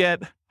typically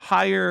get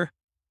higher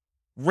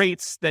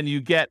rates than you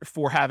get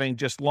for having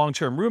just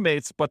long-term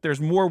roommates, but there's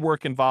more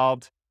work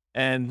involved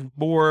and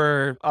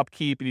more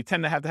upkeep, and you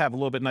tend to have a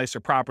little bit nicer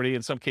property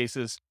in some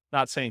cases.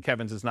 Not saying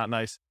Kevin's is not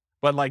nice,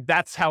 but like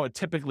that's how it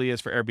typically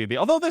is for Airbnb.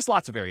 Although there's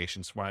lots of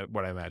variations,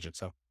 what I imagine.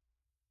 So,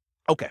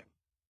 okay.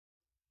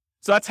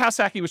 So that's house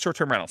hacking with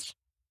short-term rentals.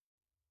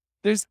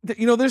 There's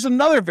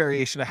another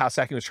variation of house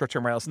hacking with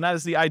short-term rentals, and that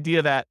is the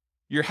idea that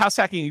you're house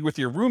hacking with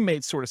your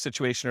roommate sort of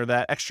situation or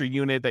that extra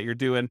unit that you're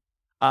doing.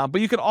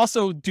 But you could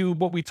also do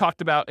what we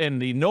talked about in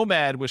the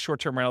nomad with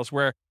short-term rentals,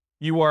 where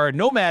you are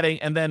nomading,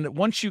 and then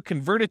once you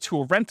convert it to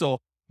a rental,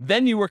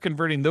 then you are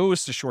converting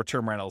those to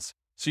short-term rentals.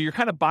 So you're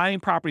kind of buying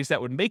properties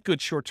that would make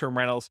good short-term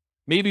rentals.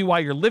 Maybe while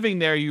you're living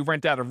there, you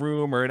rent out a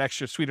room or an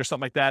extra suite or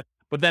something like that.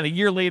 But then a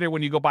year later,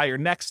 when you go buy your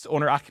next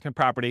owner-occupant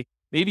property,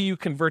 maybe you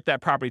convert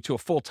that property to a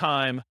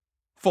full-time,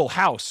 full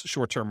house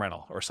short-term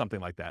rental or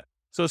something like that.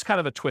 So it's kind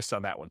of a twist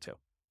on that one too.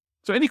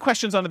 So any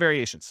questions on the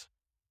variations?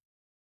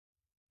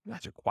 You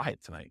guys are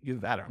quiet tonight. Either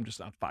that or I'm just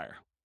on fire.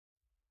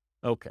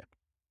 Okay.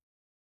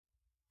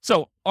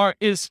 So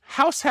is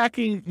house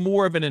hacking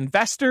more of an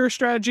investor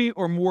strategy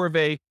or more of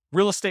a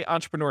real estate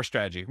entrepreneur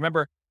strategy?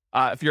 Remember,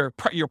 if you're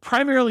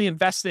primarily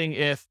investing,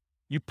 if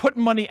you put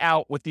money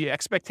out with the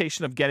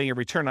expectation of getting a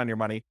return on your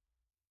money,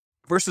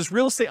 versus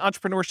real estate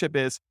entrepreneurship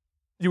is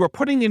you are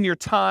putting in your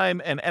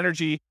time and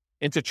energy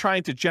into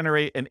trying to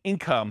generate an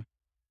income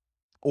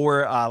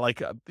or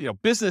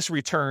business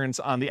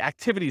returns on the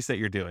activities that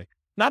you're doing.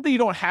 Not that you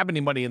don't have any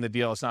money in the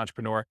deal as an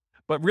entrepreneur,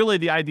 but really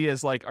the idea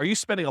is like, are you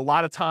spending a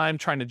lot of time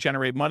trying to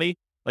generate money?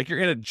 Like you're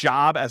in a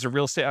job as a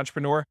real estate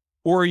entrepreneur,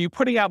 or are you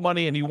putting out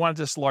money and you want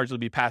it to largely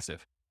be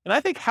passive? And I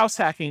think house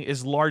hacking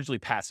is largely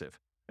passive.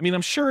 I mean,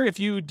 I'm sure if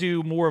you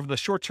do more of the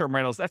short-term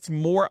rentals, that's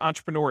more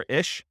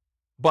entrepreneur-ish,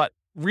 but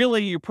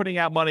really you're putting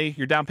out money,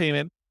 your down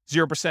payment,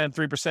 0%, 3%,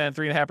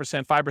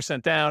 3.5%,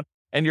 5% down,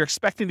 and you're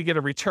expecting to get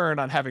a return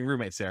on having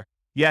roommates there.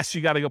 Yes,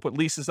 you got to go put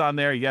leases on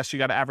there. Yes, you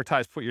got to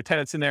advertise, put your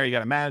tenants in there. You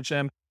got to manage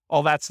them,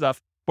 all that stuff.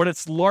 But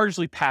it's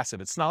largely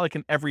passive. It's not like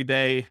an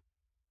everyday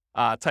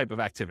type of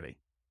activity.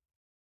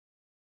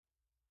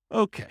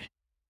 Okay.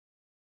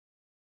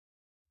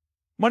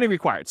 Money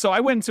required. So I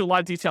went into a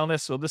lot of detail on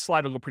this, so this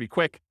slide will go pretty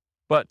quick.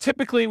 But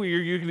typically,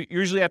 you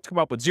usually have to come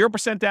up with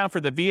 0% down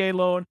for the VA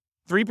loan,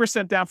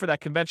 3% down for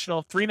that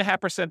conventional,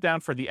 3.5%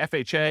 down for the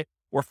FHA,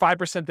 or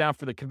 5% down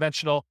for the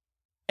conventional,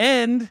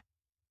 and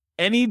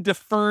any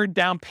deferred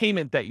down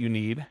payment that you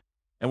need.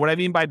 And what I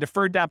mean by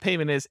deferred down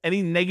payment is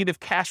any negative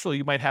cash flow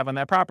you might have on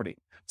that property.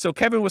 So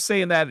Kevin was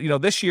saying that,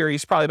 this year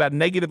he's probably about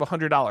negative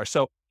 $100.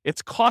 So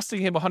it's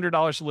costing him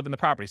 $100 to live in the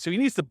property. So he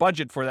needs to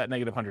budget for that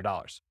negative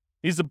 $100.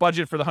 He needs to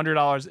budget for the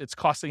 $100 it's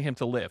costing him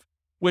to live,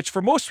 which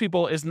for most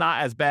people is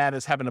not as bad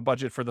as having a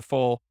budget for the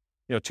full,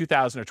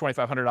 $2,000 or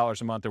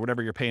 $2,500 a month or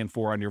whatever you're paying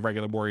for on your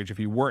regular mortgage if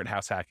you weren't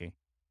house hacking.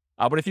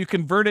 But if you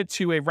convert it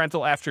to a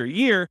rental after a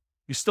year,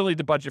 you still need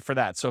to budget for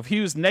that. So if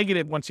he was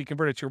negative once he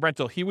converted to a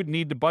rental, he would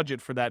need to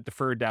budget for that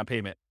deferred down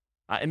payment,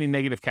 any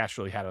negative cash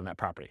flow he had on that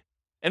property.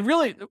 And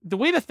really, the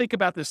way to think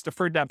about this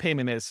deferred down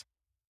payment is,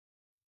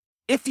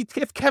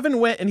 if Kevin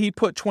went and he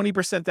put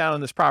 20% down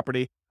on this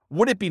property,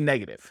 would it be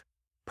negative?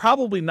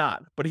 Probably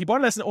not. But he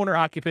bought it as an owner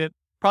occupant,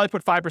 probably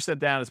put 5%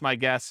 down is my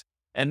guess.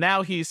 And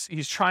now he's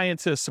trying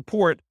to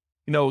support,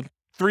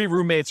 3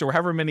 roommates or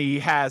however many he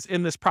has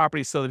in this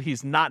property so that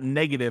he's not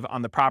negative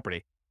on the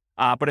property.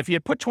 But if he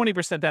had put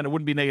 20% down, it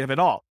wouldn't be negative at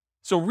all.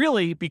 So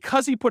really,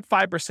 because he put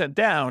 5%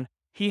 down,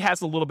 he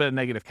has a little bit of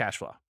negative cash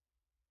flow.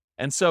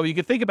 And so you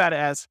can think about it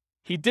as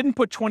he didn't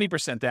put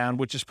 20% down,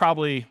 which is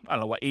probably,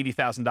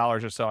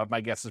 $80,000 or so.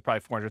 My guess is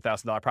probably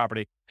 $400,000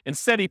 property.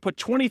 Instead, he put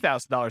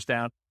 $20,000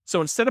 down.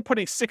 So instead of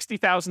putting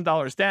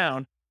 $60,000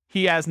 down,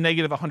 he has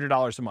negative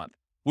 $100 a month.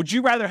 Would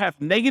you rather have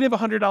negative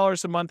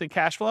 $100 a month in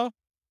cash flow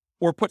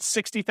or put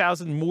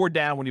 $60,000 more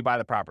down when you buy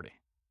the property?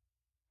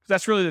 Because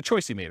that's really the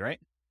choice he made, right?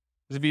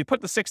 Because if you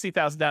put the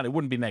 $60,000 down, it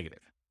wouldn't be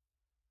negative.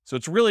 So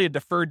it's really a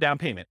deferred down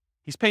payment.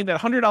 He's paying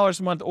that $100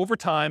 a month over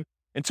time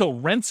until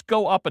rents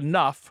go up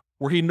enough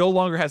where he no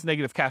longer has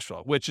negative cash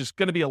flow, which is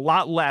going to be a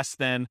lot less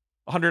than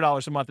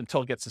 $100 a month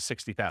until it gets to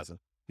 $60,000.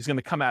 He's going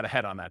to come out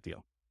ahead on that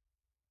deal.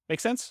 Make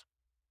sense?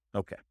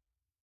 Okay.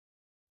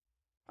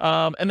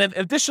 And then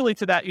additionally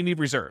to that, you need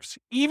reserves.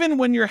 Even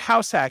when you're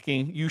house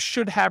hacking, you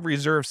should have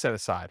reserves set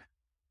aside.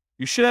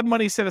 You should have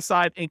money set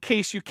aside in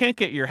case you can't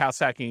get your house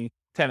hacking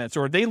tenants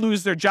or they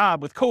lose their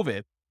job with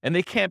COVID. and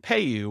they can't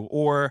pay you,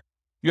 or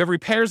you have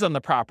repairs on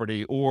the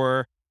property,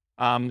 or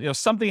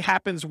something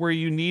happens where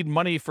you need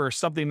money for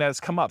something that has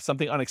come up,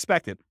 something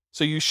unexpected.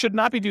 So you should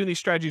not be doing these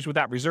strategies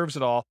without reserves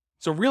at all.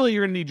 So really,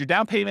 you're going to need your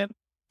down payment,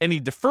 any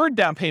deferred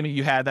down payment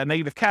you had, that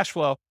negative cash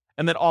flow,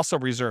 and then also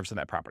reserves in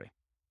that property.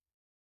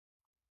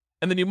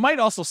 And then you might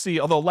also see,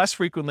 although less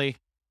frequently,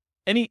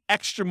 any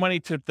extra money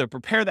to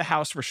prepare the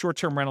house for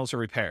short-term rentals or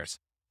repairs.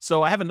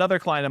 So I have another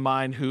client of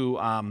mine who,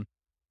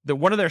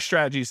 one of their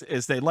strategies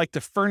is they like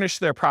to furnish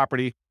their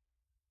property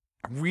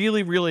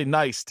really, really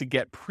nice to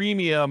get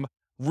premium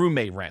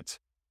roommate rent.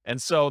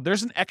 And so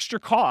there's an extra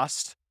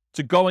cost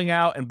to going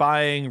out and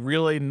buying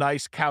really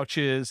nice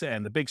couches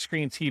and the big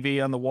screen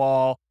TV on the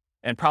wall,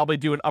 and probably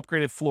doing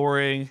upgraded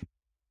flooring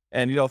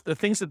and, the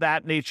things of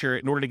that nature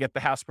in order to get the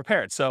house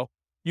prepared. So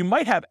you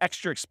might have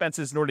extra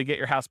expenses in order to get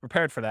your house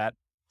prepared for that.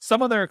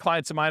 Some other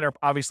clients of mine are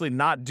obviously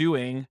not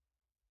doing,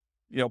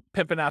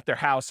 pimping out their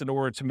house in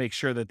order to make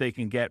sure that they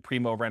can get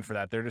primo rent for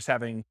that. They're just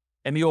having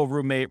any old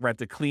roommate rent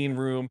a clean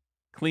room,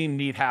 clean,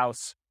 neat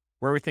house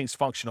where everything's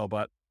functional,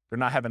 but they're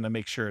not having to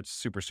make sure it's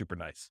super, super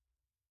nice.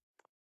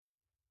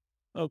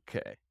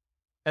 Okay.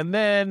 And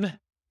then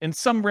in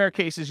some rare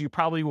cases, you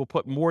probably will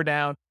put more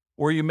down,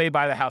 or you may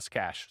buy the house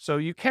cash. So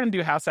you can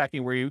do house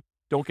hacking where you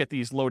don't get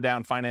these low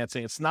down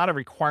financing. It's not a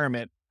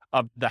requirement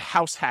of the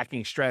house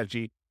hacking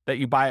strategy that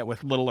you buy it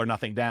with little or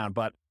nothing down.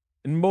 But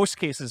in most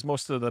cases,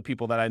 most of the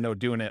people that I know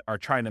doing it are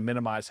trying to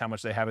minimize how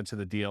much they have into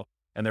the deal,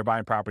 and they're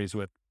buying properties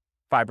with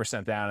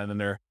 5% down, and then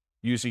they're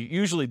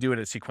usually doing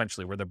it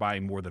sequentially where they're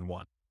buying more than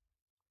one.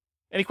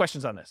 Any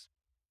questions on this?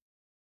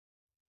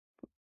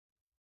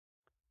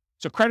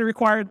 So credit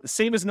required, the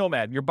same as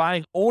Nomad. You're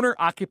buying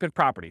owner-occupant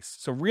properties.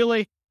 So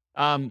really,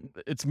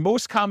 it's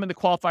most common to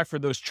qualify for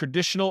those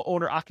traditional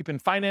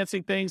owner-occupant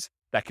financing things,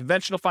 that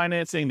conventional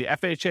financing, the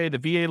FHA, the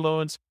VA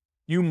loans.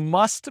 You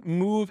must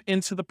move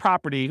into the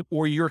property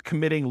or you're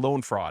committing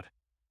loan fraud.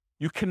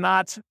 You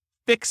cannot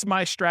fix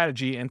my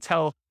strategy and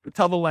tell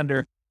the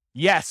lender,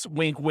 yes,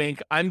 wink,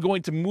 wink, I'm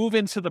going to move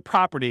into the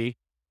property,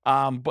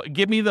 but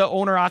give me the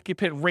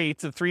owner-occupant rate,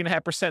 the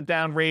 3.5%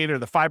 down rate or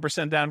the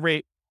 5% down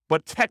rate.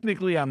 But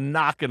technically, I'm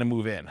not going to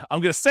move in. I'm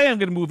going to say I'm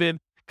going to move in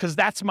because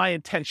that's my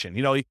intention.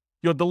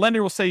 The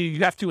lender will say you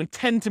have to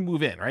intend to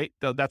move in, right?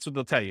 That's what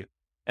they'll tell you.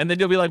 And then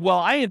you'll be like, well,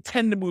 I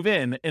intend to move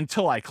in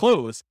until I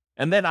close,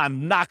 and then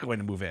I'm not going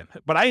to move in.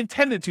 But I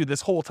intended to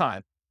this whole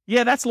time.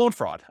 Yeah, that's loan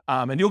fraud.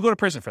 And you'll go to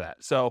prison for that.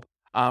 So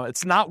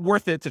it's not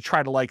worth it to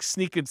try to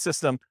sneak in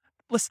system.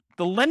 Listen,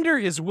 the lender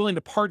is willing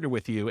to partner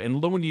with you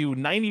and loan you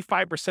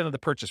 95% of the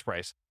purchase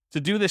price to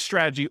do this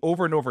strategy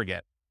over and over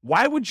again.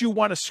 Why would you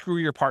want to screw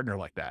your partner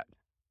like that?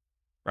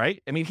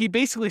 Right? I mean, he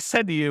basically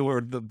said to you,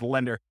 or the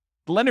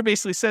lender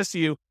basically says to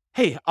you,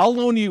 hey, I'll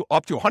loan you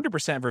up to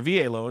 100% for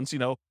VA loans,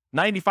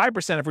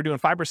 95% if we're doing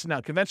 5% now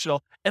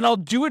conventional, and I'll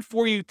do it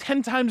for you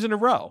 10 times in a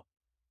row.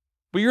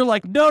 But you're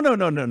like,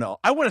 no.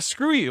 I want to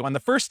screw you on the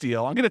first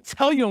deal. I'm going to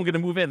tell you I'm going to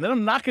move in, then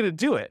I'm not going to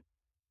do it.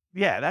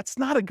 Yeah, that's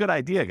not a good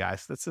idea,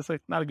 guys. That's just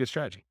not a good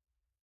strategy.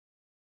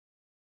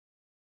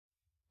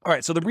 All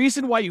right, so the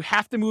reason why you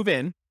have to move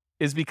in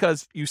is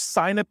because you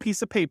sign a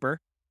piece of paper,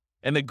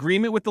 an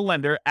agreement with the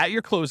lender at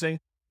your closing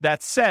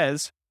that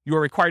says you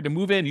are required to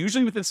move in,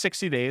 usually within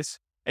 60 days,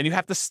 and you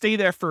have to stay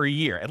there for a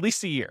year, at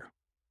least a year.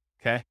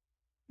 Okay.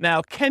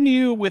 Now, can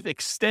you, with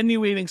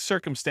extenuating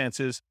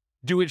circumstances,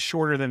 do it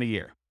shorter than a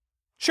year?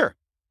 Sure.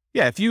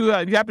 Yeah. If you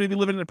happen to be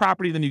living in a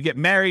property, then you get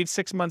married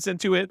 6 months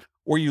into it,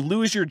 or you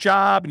lose your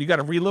job and you got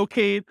to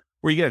relocate,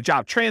 or you get a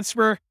job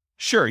transfer.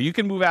 Sure. You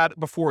can move out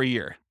before a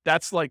year.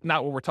 That's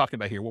not what we're talking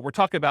about here. What we're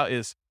talking about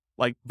is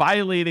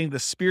violating the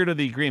spirit of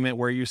the agreement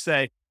where you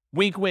say,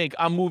 wink, wink,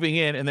 I'm moving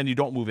in, and then you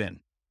don't move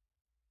in.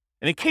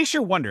 And in case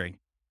you're wondering,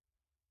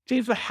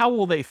 James, but how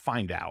will they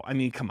find out? I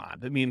mean, come on.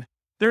 I mean,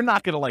 they're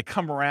not going to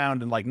come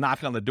around and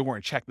knock on the door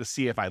and check to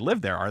see if I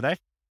live there, are they?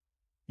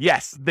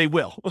 Yes, they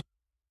will.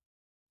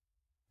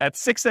 At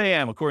 6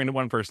 a.m., according to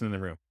one person in the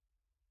room.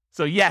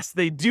 So yes,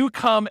 they do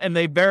come and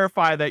they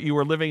verify that you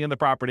are living in the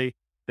property.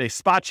 They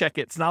spot check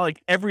it. It's not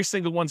like every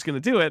single one's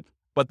going to do it,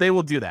 but they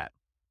will do that.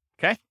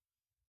 Okay.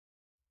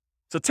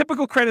 So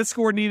typical credit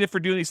score needed for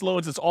doing these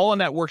loans is all on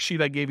that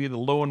worksheet I gave you, the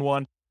loan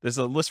one. There's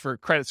a list for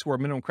credit score,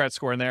 minimum credit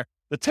score in there.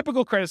 The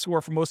typical credit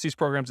score for most of these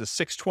programs is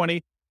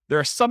 620. There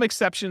are some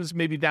exceptions,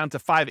 maybe down to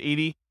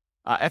 580,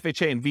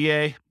 FHA and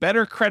VA.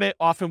 Better credit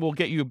often will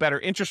get you a better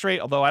interest rate,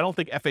 although I don't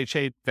think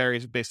FHA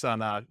varies based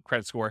on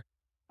credit score,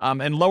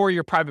 and lower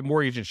your private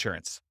mortgage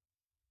insurance.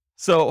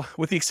 So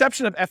with the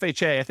exception of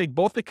FHA, I think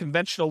both the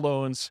conventional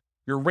loans,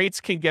 your rates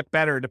can get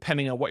better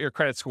depending on what your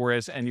credit score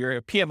is, and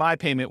your PMI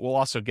payment will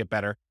also get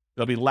better.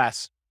 It'll be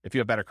less if you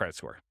have better credit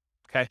score.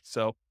 Okay.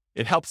 So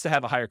it helps to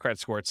have a higher credit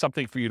score. It's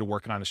something for you to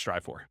work on and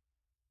strive for.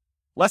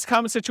 Less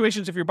common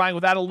situations, if you're buying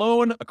without a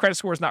loan, a credit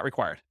score is not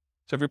required.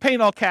 So if you're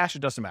paying all cash, it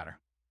doesn't matter.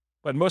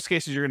 But in most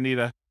cases, you're going to need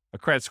a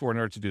credit score in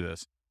order to do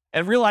this.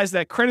 And realize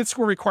that credit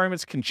score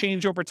requirements can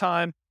change over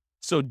time.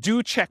 So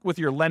do check with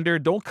your lender.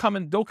 Don't come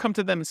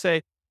to them and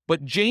say,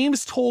 but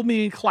James told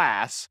me in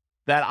class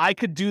that I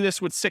could do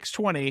this with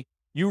 620.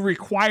 you're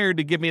required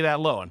to give me that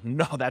loan.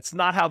 No, that's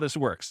not how this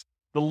works.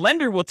 The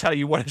lender will tell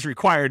you what is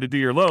required to do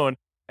your loan,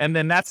 and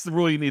then that's the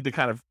rule you need to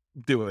kind of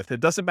do it with. It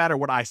doesn't matter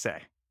what I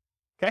say.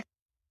 Okay?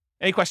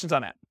 Any questions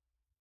on that?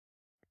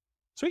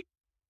 Sweet.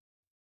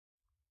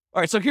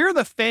 All right, so here are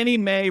the Fannie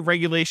Mae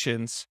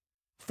regulations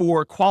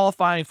for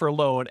qualifying for a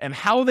loan and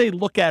how they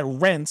look at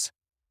rents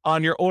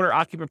on your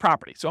owner-occupant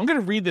property. So I'm going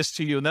to read this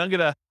to you, and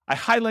then I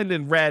highlighted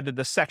in red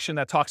the section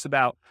that talks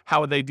about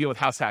how they deal with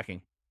house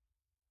hacking.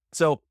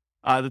 So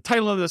the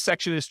title of the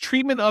section is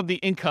Treatment of the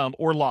Income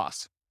or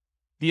Loss.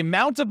 The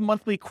amount of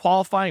monthly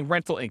qualifying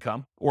rental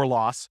income or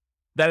loss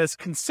that is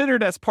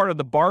considered as part of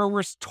the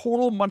borrower's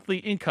total monthly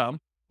income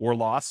or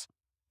loss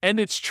and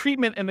its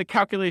treatment in the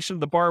calculation of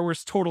the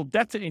borrower's total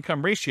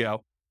debt-to-income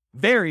ratio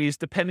varies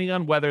depending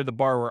on whether the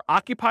borrower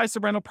occupies the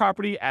rental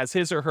property as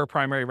his or her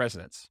primary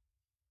residence.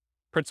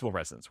 Principal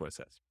residence, what it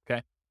says,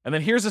 okay? And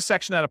then here's a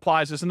section that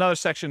applies. There's another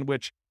section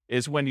which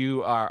is when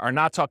you are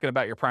not talking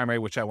about your primary,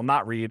 which I will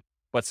not read.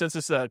 But since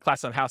it's a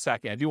class on house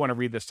hacking, I do want to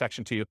read this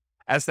section to you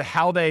as to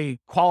how they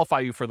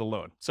qualify you for the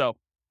loan. So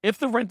if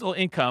the rental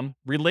income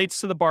relates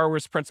to the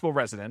borrower's principal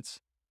residence,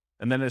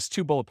 and then there's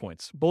 2 bullet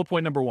points. Bullet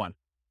point number 1,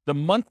 the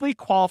monthly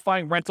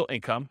qualifying rental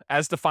income,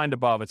 as defined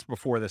above, it's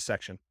before this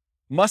section,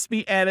 must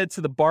be added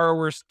to the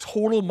borrower's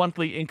total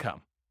monthly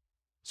income.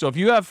 So if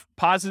you have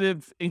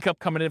positive income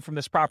coming in from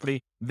this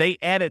property, they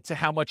add it to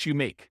how much you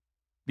make.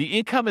 The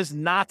income is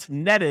not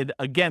netted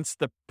against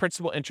the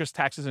principal, interest,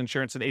 taxes,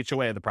 insurance, and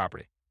HOA of the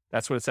property.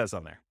 That's what it says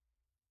on there.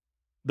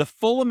 The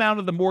full amount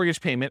of the mortgage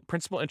payment,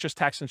 principal, interest,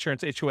 tax,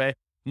 insurance, HOA,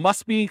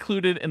 must be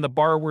included in the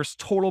borrower's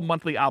total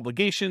monthly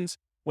obligations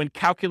when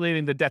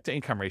calculating the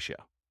debt-to-income ratio.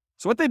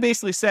 So what they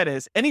basically said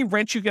is any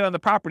rent you get on the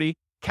property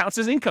counts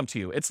as income to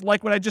you. It's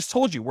like what I just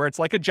told you, where it's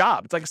like a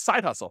job. It's like a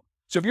side hustle.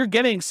 So if you're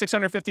getting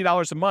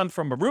 $650 a month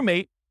from a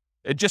roommate,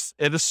 it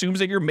assumes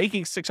that you're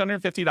making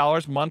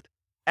 $650 a month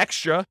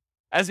extra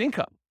as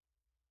income.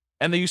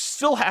 And then you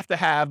still have to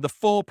have the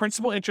full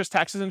principal, interest,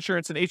 taxes,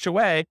 insurance, and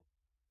HOA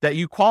that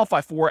you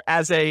qualify for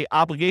as a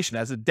obligation,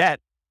 as a debt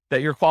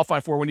that you're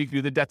qualifying for when you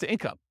do the debt to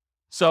income.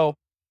 So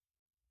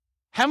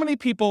how many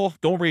people,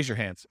 don't raise your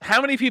hands,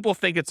 how many people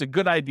think it's a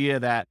good idea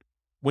that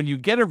when you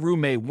get a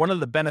roommate, one of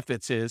the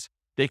benefits is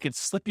they could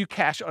slip you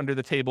cash under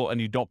the table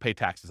and you don't pay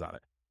taxes on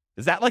it?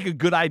 Is that like a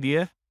good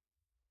idea?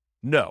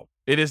 No,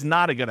 it is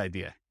not a good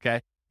idea,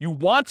 okay? You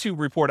want to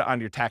report it on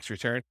your tax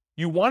return.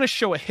 You want to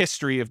show a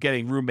history of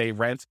getting roommate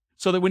rent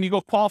so that when you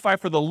go qualify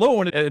for the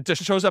loan, it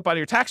just shows up on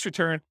your tax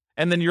return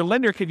and then your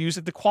lender can use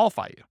it to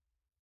qualify you.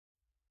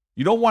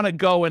 You don't want to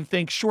go and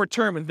think short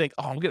term and think,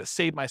 oh, I'm going to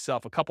save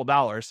myself a couple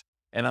dollars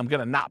and I'm going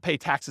to not pay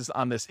taxes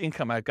on this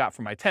income I've got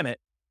from my tenant.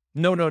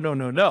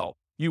 No.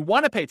 You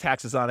want to pay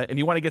taxes on it and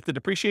you want to get the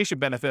depreciation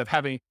benefit of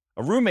having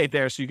a roommate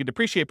there so you can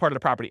depreciate part of the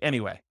property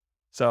anyway.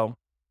 So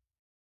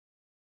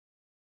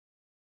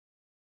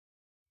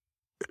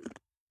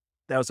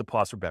that was a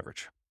pause for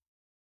beverage.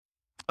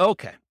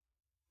 Okay.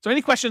 So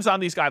any questions on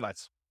these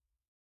guidelines?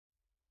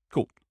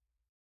 Cool.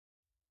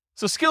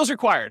 So skills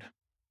required.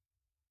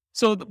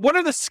 So what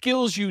are the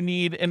skills you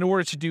need in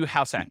order to do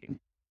house hacking?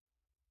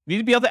 You need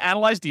to be able to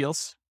analyze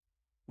deals,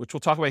 which we'll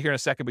talk about here in a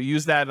second, but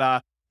use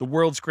that the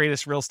world's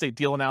greatest real estate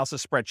deal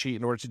analysis spreadsheet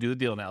in order to do the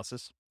deal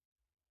analysis.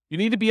 You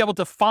need to be able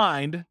to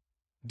find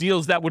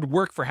deals that would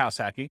work for house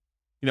hacking.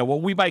 You know,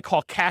 what we might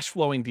call cash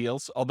flowing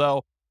deals,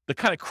 although the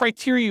kind of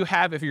criteria you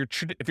have if you're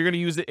going to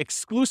use it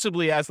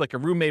exclusively as like a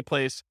roommate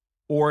place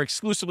or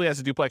exclusively as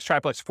a duplex,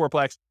 triplex,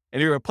 fourplex,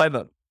 and you're going to plan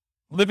on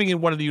living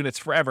in one of the units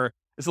forever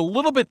is a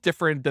little bit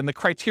different than the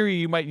criteria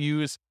you might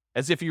use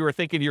as if you were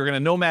thinking you're going to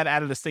nomad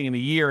out of this thing in a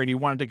year and you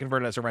wanted to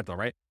convert it as a rental,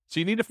 right? So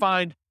you need to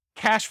find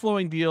cash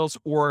flowing deals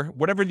or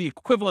whatever the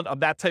equivalent of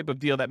that type of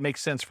deal that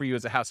makes sense for you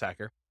as a house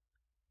hacker.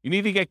 You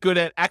need to get good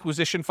at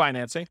acquisition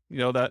financing,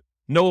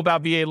 know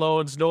about VA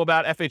loans, know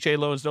about FHA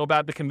loans, know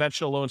about the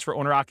conventional loans for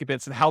owner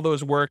occupants and how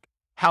those work,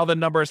 how the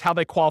numbers, how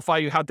they qualify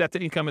you, how debt to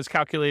income is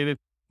calculated,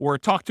 or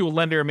talk to a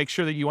lender and make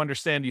sure that you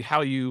understand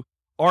how you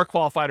are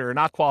qualified or are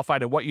not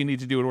qualified and what you need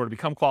to do in order to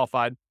become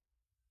qualified.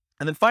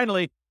 And then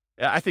finally,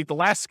 I think the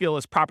last skill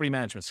is property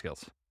management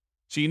skills.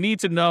 So you need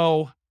to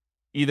know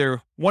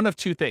either one of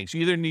two things.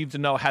 You either need to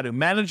know how to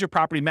manage your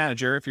property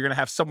manager if you're going to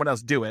have someone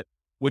else do it,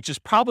 which is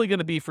probably going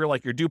to be for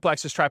like your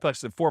duplexes,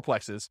 triplexes, and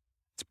fourplexes.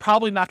 It's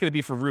probably not going to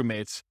be for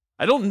roommates.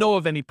 I don't know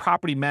of any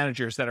property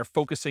managers that are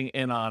focusing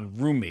in on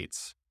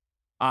roommates.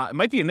 It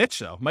might be a niche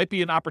though. It might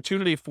be an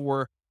opportunity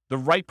for the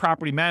right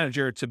property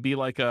manager to be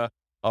like a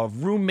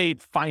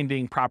roommate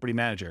finding property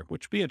manager,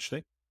 which would be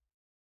interesting.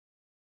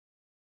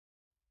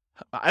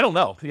 I don't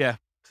know. Yeah.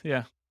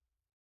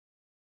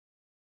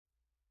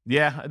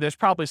 There's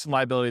probably some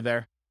liability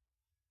there.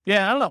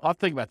 Yeah, I don't know. I'll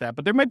think about that,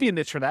 but there might be a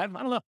niche for that.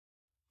 I don't know.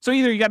 So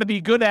either you got to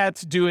be good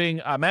at doing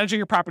managing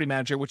your property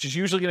manager, which is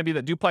usually going to be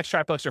the duplex,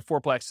 triplex, or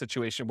fourplex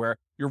situation where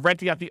you're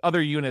renting out the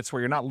other units where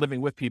you're not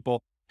living with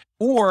people,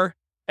 or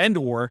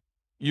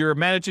you're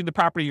managing the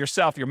property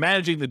yourself. You're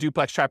managing the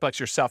duplex, triplex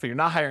yourself, and you're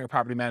not hiring a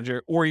property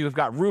manager, or you've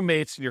got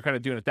roommates and you're kind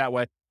of doing it that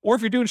way. Or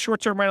if you're doing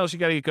short-term rentals, you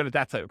got to get good at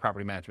that type of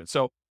property management.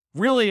 So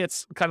Really,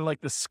 it's kind of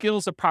like the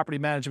skills of property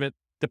management,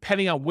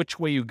 depending on which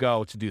way you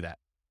go to do that.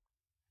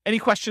 Any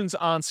questions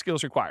on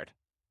skills required?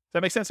 Does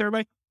that make sense,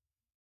 everybody?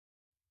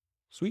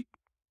 Sweet.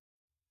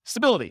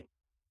 Stability.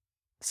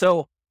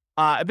 So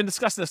I've been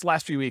discussing this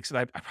last few weeks, and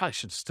I probably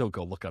should still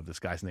go look up this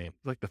guy's name.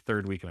 It's like the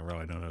third week in a row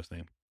I don't know his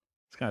name.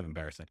 It's kind of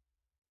embarrassing.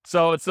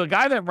 So it's the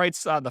guy that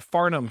writes the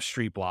Farnham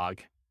Street blog.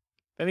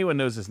 If anyone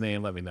knows his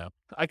name, let me know.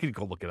 I could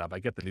go look it up. I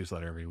get the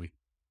newsletter every week.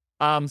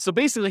 So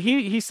basically,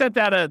 he sent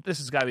out this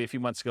has got to be a few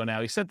months ago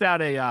now. He sent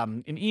out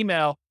an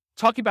email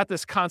talking about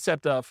this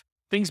concept of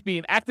things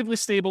being actively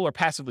stable or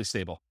passively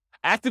stable.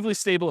 Actively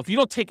stable, if you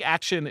don't take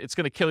action, it's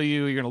going to kill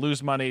you. You're going to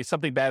lose money.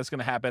 Something bad is going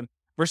to happen.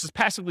 Versus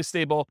passively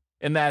stable,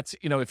 in that,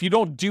 if you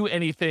don't do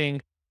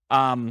anything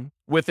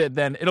with it,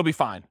 then it'll be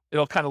fine.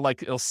 It'll kind of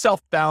it'll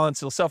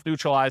self-balance, it'll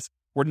self-neutralize,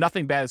 where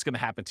nothing bad is going to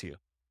happen to you.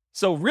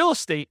 So real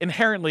estate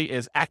inherently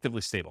is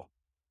actively stable.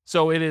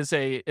 So it's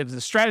a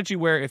strategy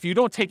where if you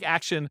don't take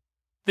action,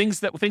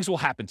 things will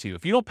happen to you.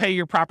 If you don't pay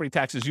your property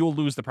taxes, you'll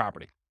lose the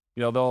property.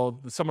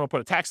 Someone will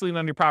put a tax lien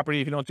on your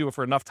property. If you don't do it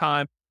for enough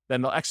time,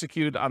 then they'll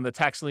execute on the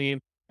tax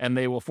lien and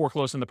they will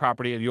foreclose on the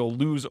property and you'll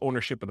lose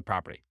ownership of the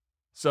property.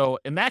 So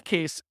in that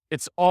case,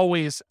 it's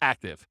always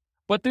active.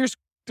 But there's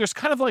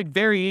kind of like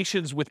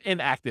variations within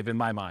active in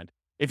my mind.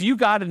 If you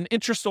got an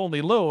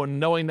interest-only loan,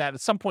 knowing that at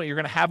some point you're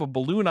going to have a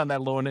balloon on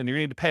that loan and you're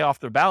going to pay off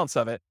the balance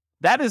of it,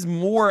 that is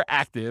more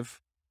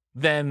active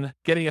than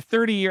getting a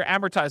 30-year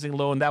amortizing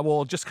loan that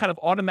will just kind of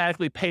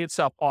automatically pay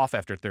itself off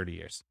after 30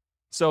 years.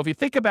 So if you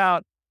think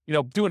about,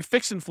 doing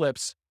fix and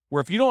flips,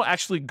 where if you don't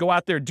actually go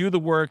out there, do the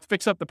work,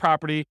 fix up the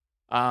property,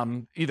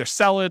 either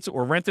sell it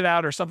or rent it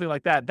out or something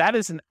like that, that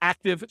is an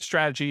active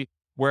strategy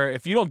where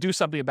if you don't do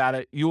something about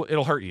it,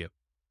 it'll hurt you.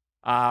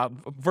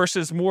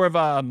 Versus more of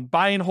a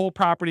buy and hold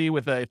property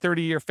with a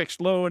 30-year fixed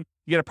loan,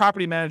 you get a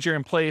property manager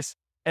in place,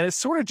 and it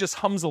sort of just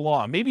hums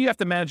along. Maybe you have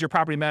to manage your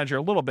property manager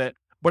a little bit,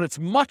 but it's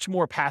much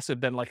more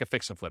passive than like a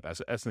fix and flip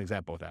as an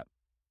example of that.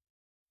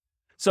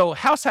 So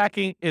house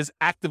hacking is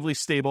actively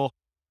stable.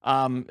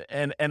 And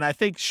I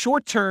think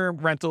short-term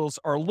rentals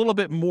are a little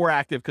bit more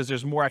active because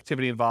there's more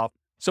activity involved.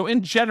 So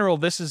in general,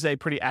 this is a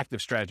pretty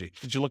active strategy.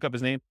 Did you look up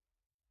his name?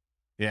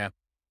 Yeah,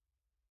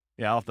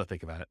 I'll have to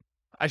think about it.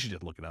 I should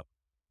just look it up.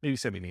 Maybe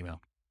send me an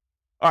email.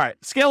 All right,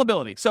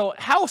 scalability. So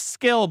how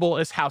scalable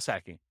is house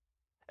hacking?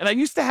 And I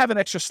used to have an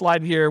extra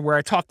slide here where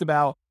I talked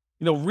about,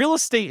 real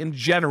estate in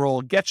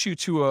general gets you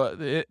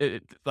to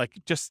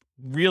just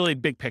really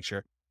big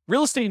picture.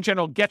 Real estate in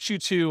general gets you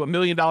to $1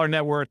 million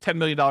net worth, $10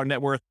 million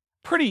net worth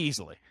pretty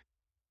easily.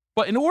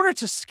 But in order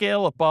to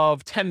scale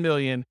above 10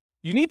 million,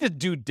 you need to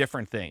do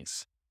different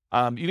things.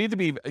 You need to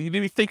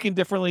be thinking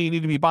differently. You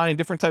need to be buying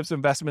different types of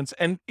investments.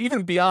 And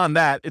even beyond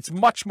that, it's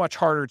much, much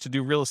harder to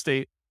do real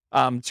estate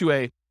to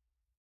a,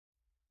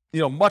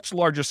 much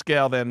larger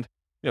scale than,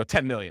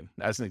 10 million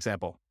as an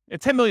example. And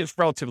 10 million is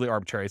relatively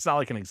arbitrary. It's not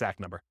like an exact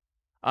number.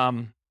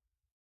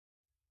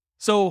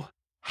 So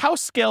how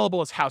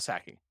scalable is house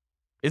hacking?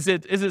 Is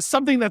it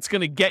something that's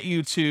going to get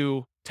you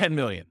to 10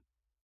 million?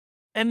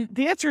 And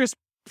the answer is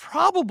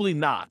probably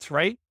not,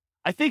 right?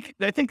 I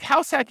think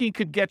house hacking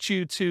could get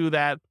you to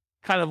that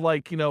kind of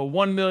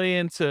 1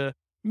 million to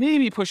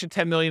maybe pushing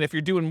 10 million if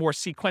you're doing more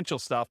sequential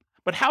stuff.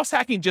 But house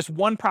hacking just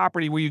one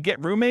property where you get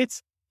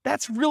roommates,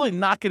 that's really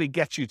not going to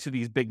get you to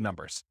these big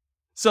numbers.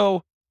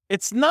 So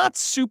it's not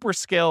super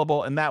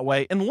scalable in that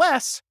way,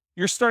 unless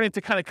you're starting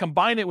to kind of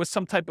combine it with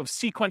some type of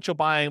sequential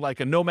buying, like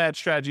a nomad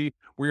strategy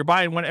where you're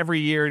buying one every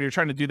year and you're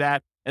trying to do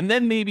that. And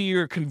then maybe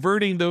you're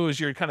converting those,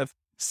 you're kind of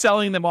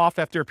selling them off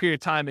after a period of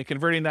time and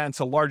converting that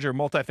into larger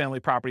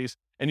multifamily properties.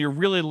 And you're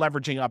really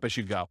leveraging up as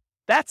you go.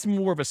 That's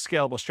more of a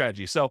scalable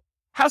strategy. So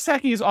house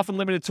hacking is often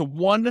limited to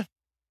one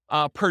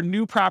per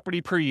new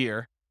property per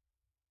year.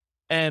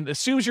 And as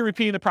soon as you're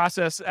repeating the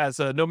process as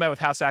a nomad with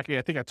house hacking,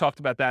 I think I talked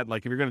about that,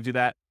 like if you're going to do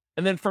that.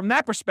 And then from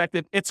that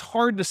perspective, it's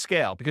hard to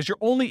scale because you're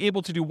only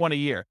able to do one a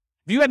year.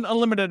 If you had an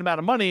unlimited amount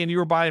of money and you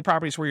were buying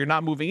properties where you're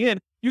not moving in,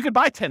 you could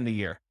buy 10 a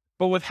year.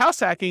 But with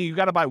house hacking, you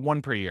got to buy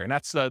one per year. And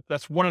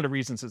that's one of the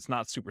reasons it's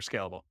not super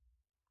scalable.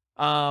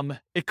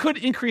 It could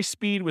increase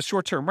speed with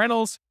short-term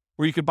rentals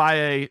where you could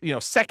buy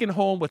a second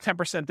home with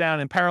 10%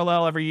 down in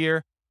parallel every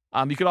year.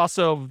 You could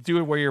also do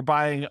it where you're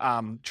buying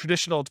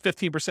traditional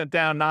 15%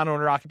 down,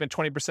 non-owner occupant,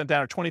 20%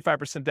 down, or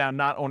 25% down,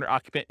 non-owner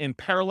occupant in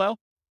parallel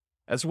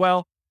as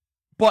well.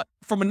 But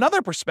from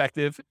another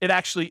perspective, it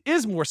actually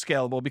is more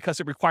scalable because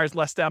it requires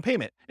less down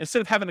payment.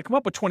 Instead of having to come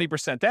up with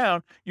 20%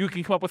 down, you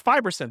can come up with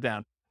 5%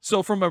 down.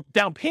 So from a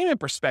down payment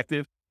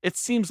perspective, it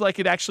seems like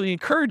it actually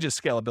encourages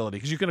scalability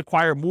because you can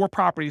acquire more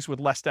properties with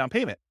less down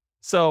payment.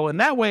 So in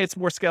that way, it's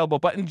more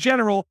scalable. But in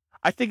general,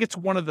 I think it's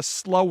one of the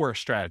slower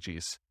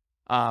strategies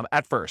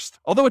at first,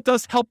 although it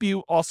does help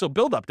you also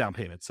build up down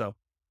payment. So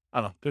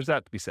I don't know, there's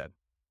that to be said.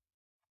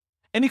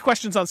 Any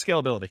questions on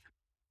scalability?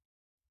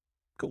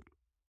 Cool.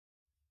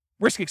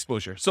 Risk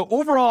exposure. So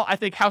overall, I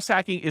think house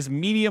hacking is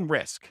medium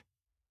risk,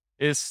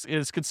 is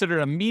considered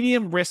a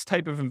medium risk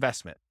type of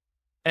investment.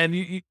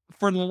 And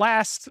for the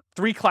last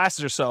 3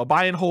 classes or so,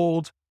 buy and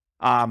hold,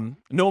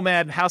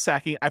 Nomad, and house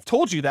hacking, I've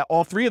told you that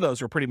all three of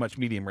those are pretty much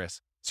medium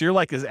risk. So you're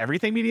like, is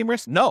everything medium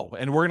risk? No.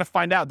 And we're going to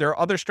find out. There are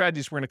other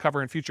strategies we're going to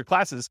cover in future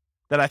classes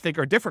that I think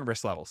are different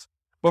risk levels.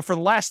 But for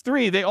the last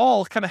three, they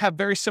all kind of have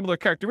very similar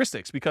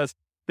characteristics because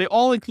they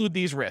all include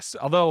these risks.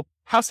 Although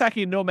house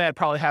hacking and Nomad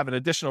probably have an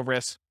additional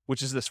risk,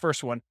 which is this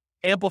first one,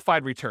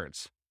 amplified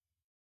returns.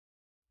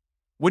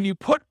 When you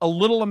put a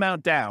little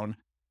amount down,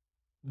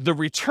 the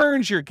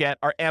returns you get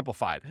are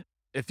amplified.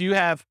 If you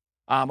have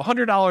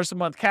 $100 a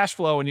month cash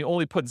flow and you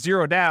only put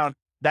 $0 down,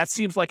 that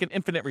seems like an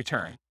infinite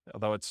return,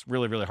 although it's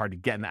really, really hard to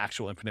get an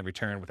actual infinite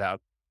return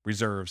without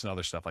reserves and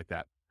other stuff like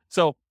that.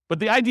 So, but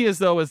the idea is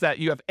that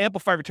you have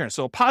amplified returns.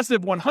 So a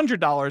positive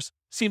 $100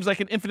 seems like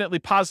an infinitely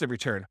positive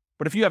return.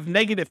 But if you have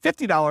negative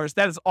 $50,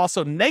 that is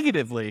also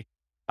negatively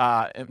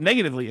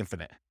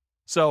infinite.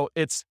 So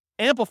it's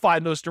amplified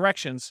in those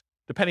directions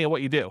depending on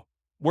what you do.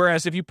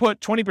 Whereas if you put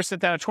 20%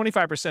 down or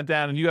 25%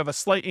 down and you have a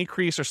slight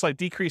increase or slight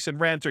decrease in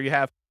rent, or you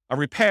have a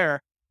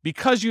repair,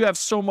 because you have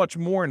so much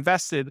more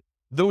invested,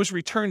 those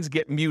returns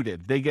get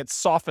muted. They get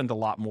softened a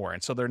lot more.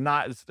 And so they're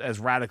not as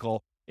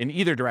radical in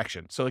either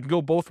direction. So it can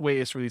go both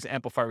ways for these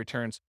amplified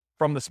returns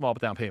from the small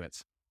down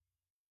payments.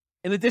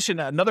 In addition,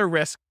 another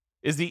risk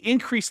is the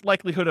increased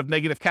likelihood of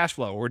negative cash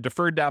flow or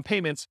deferred down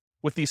payments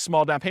with these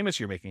small down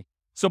payments you're making.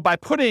 So by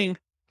putting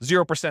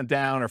 0%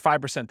 down or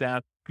 5%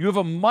 down, you have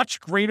a much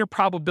greater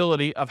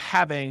probability of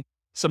having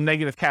some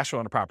negative cash flow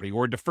on a property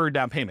or deferred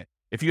down payment.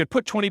 If you had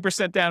put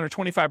 20% down or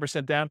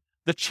 25% down,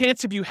 the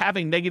chance of you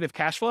having negative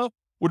cash flow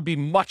would be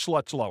much,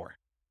 much lower.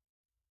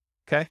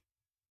 Okay.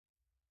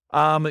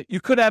 You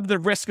could have the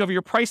risk of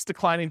your price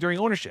declining during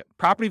ownership.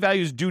 Property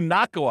values do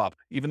not go up,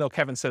 even though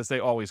Kevin says they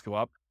always go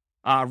up.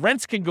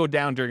 Rents can go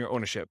down during your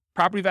ownership.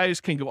 Property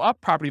values can go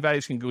up, property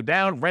values can go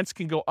down, rents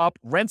can go up,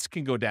 rents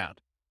can go down.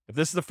 If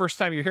this is the first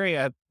time you're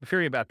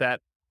hearing about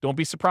that, don't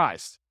be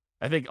surprised.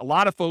 I think a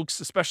lot of folks,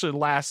 especially the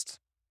last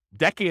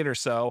decade or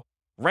so,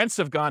 rents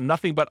have gone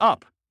nothing but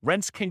up.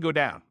 Rents can go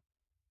down.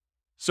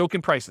 So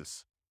can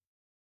prices.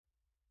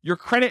 Your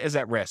credit is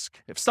at risk.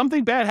 If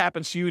something bad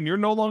happens to you and you're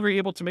no longer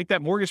able to make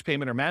that mortgage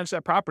payment or manage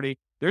that property,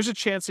 there's a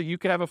chance that you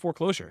could have a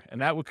foreclosure, and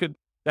that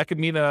could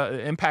mean an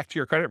impact to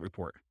your credit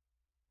report.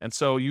 And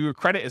so your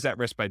credit is at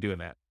risk by doing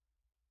that.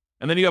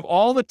 And then you have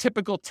all the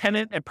typical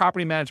tenant and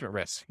property management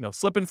risks,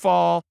 slip and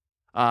fall,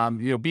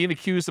 being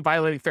accused of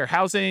violating fair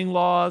housing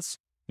laws,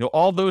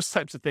 all those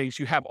types of things.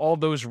 You have all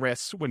those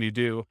risks when you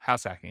do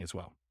house hacking as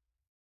well.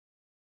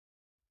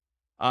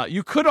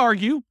 You could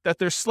argue that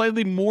there's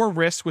slightly more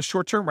risk with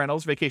short-term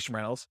rentals, vacation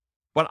rentals,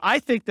 but I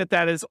think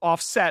that is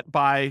offset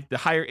by the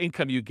higher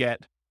income you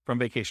get from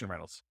vacation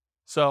rentals.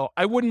 So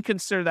I wouldn't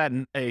consider that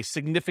a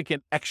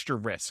significant extra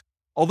risk.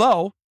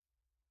 Although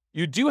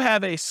you do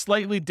have a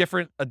slightly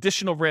different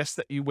additional risk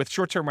that you with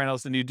short-term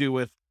rentals than you do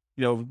with,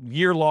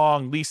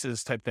 year-long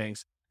leases type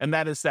things. And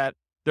that is that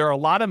there are a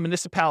lot of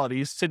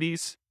municipalities,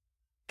 cities,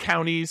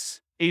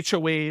 counties,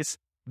 HOAs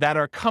that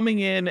are coming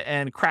in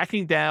and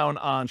cracking down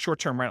on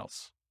short-term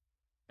rentals.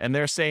 And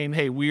they're saying,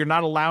 hey, we are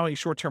not allowing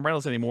short-term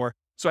rentals anymore.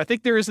 So I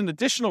think there is an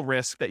additional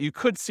risk that you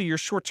could see your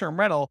short-term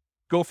rental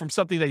go from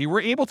something that you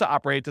were able to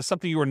operate to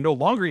something you are no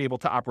longer able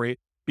to operate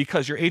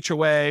because your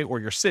HOA or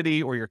your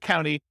city or your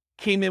county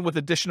came in with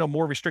additional,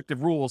 more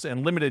restrictive rules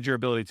and limited your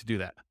ability to do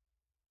that.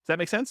 Does that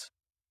make sense?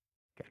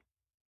 Okay.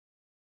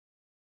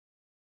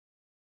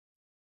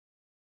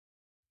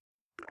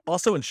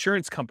 Also,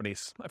 insurance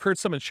companies. I've heard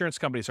some insurance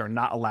companies are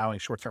not allowing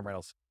short-term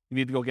rentals. You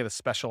need to go get a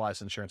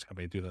specialized insurance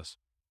company to do this.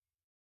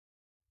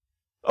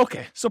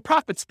 Okay, so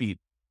profit speed.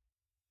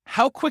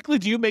 How quickly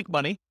do you make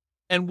money?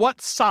 And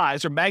what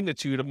size or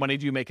magnitude of money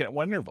do you make at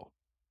one interval?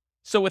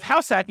 So with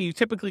house hacking, you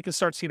typically can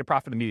start seeing a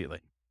profit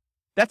immediately.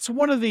 That's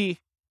one of the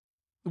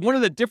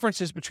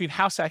differences between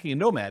house hacking and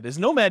Nomad. Is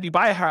Nomad, you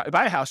buy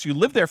a house, you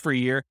live there for a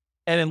year,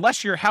 and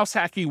unless you're house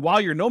hacking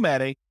while you're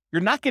nomading,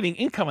 you're not getting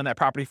income on that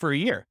property for a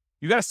year.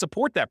 You got to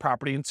support that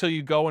property until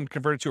you go and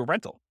convert it to a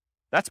rental.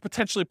 That's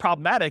potentially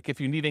problematic if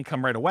you need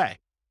income right away.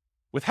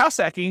 With house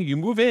hacking, you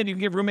move in, you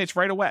can get roommates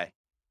right away.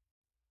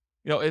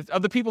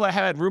 Of the people that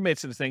had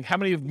roommates in this thing, how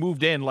many have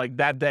moved in like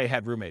that day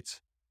had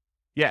roommates?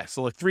 Yeah,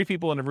 so like 3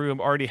 people in a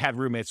room already had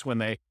roommates when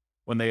they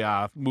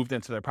moved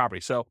into their property.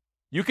 So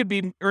you could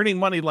be earning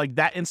money like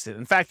that instant.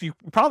 In fact, you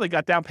probably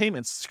got down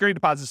payments, security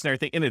deposits, and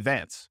everything in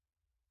advance.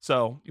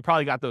 So you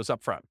probably got those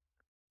up front.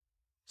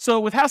 So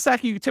with house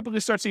hacking, you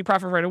typically start seeing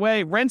profit right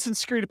away. Rents and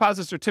security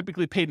deposits are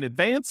typically paid in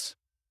advance.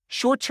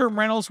 Short-term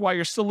rentals while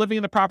you're still living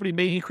in the property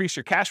may increase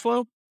your cash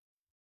flow.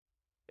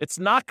 It's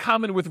not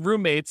common with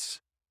roommates,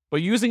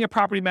 but using a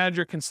property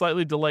manager can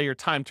slightly delay your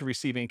time to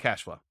receiving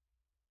cash flow.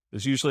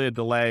 There's usually a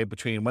delay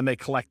between when they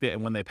collect it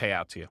and when they pay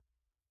out to you.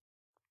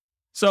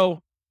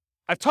 So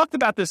I've talked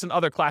about this in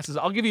other classes.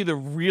 I'll give you the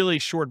really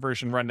short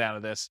version rundown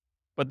of this,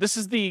 but this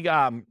is the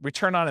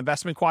return on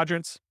investment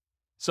quadrants.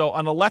 So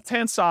on the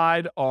left-hand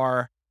side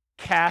are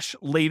cash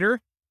later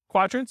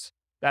quadrants.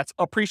 That's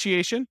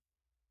appreciation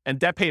and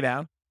debt pay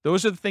down.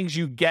 Those are the things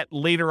you get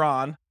later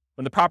on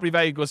when the property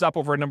value goes up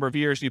over a number of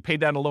years. You pay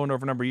down a loan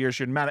over a number of years.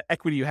 Your amount of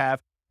equity you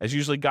have has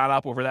usually gone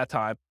up over that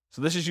time.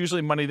 So this is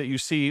usually money that you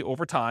see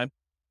over time.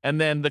 And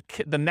then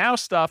the now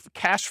stuff,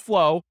 cash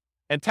flow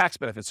and tax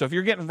benefits. So if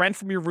you're getting rent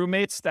from your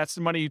roommates, that's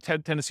the money you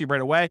tend to see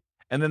right away.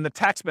 And then the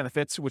tax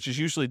benefits, which is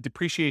usually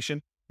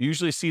depreciation. You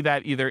usually see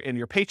that either in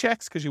your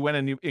paychecks because you went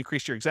and you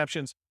increased your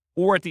exemptions,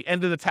 or at the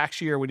end of the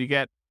tax year when you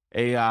get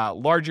a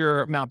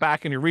larger amount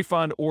back in your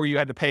refund, or you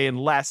had to pay in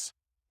less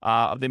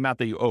of the amount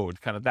that you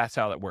owed. Kind of that's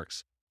how that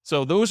works.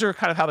 So those are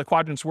kind of how the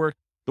quadrants work.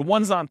 The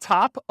ones on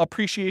top,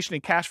 appreciation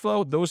and cash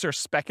flow, those are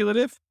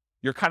speculative.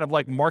 You're kind of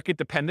like market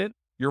dependent.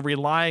 You're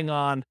relying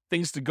on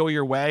things to go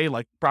your way,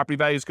 like property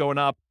values going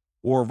up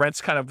or rents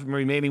kind of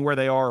remaining where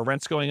they are or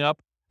rents going up.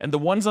 And the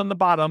ones on the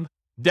bottom,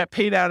 debt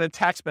pay down and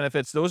tax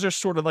benefits, those are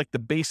sort of like the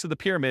base of the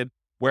pyramid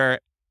where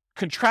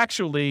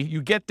contractually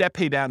you get debt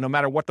pay down no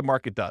matter what the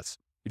market does.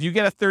 If you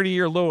get a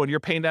 30-year loan, you're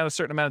paying down a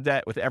certain amount of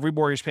debt with every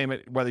mortgage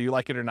payment, whether you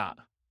like it or not.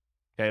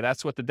 Okay,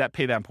 that's what the debt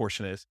pay down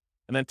portion is.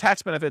 And then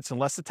tax benefits,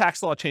 unless the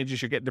tax law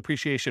changes, you're getting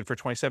depreciation for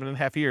 27 and a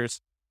half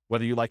years,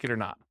 whether you like it or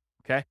not.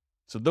 Okay,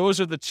 so those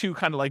are the two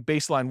kind of like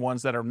baseline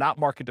ones that are not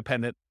market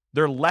dependent.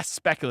 They're less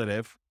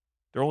speculative.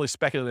 They're only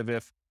speculative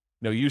if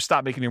you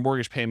stop making your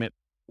mortgage payment,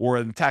 or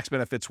in tax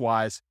benefits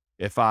wise,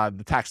 if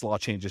the tax law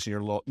changes and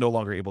you're no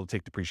longer able to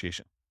take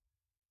depreciation.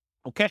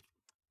 Okay,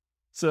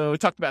 so we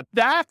talked about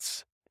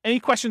that. Any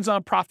questions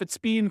on profit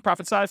speed and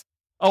profit size?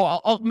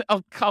 Oh,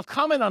 I'll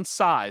comment on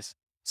size.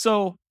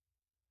 So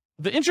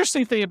the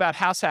interesting thing about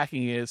house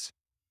hacking is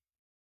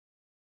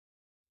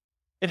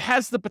it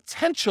has the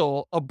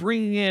potential of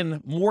bringing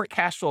in more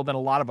cash flow than a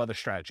lot of other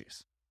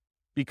strategies.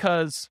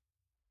 Because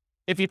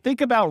if you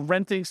think about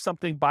renting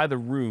something by the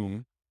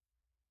room,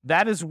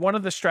 that is one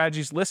of the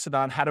strategies listed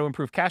on how to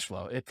improve cash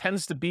flow. It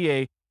tends to be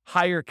a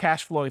higher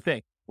cash flowing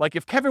thing. Like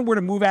if Kevin were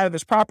to move out of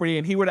this property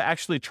and he were to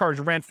actually charge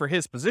rent for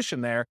his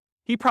position there,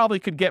 he probably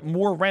could get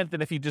more rent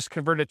than if he just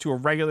converted it to a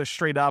regular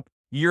straight up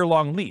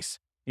year-long lease.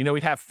 He'd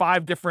have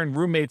 5 different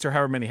roommates or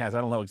however many he has.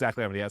 I don't know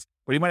exactly how many he has,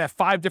 but he might have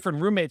 5 different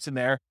roommates in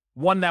there.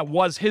 One that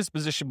was his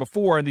position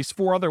before, and these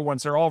 4 other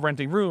ones are all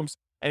renting rooms,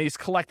 and he's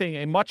collecting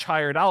a much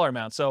higher dollar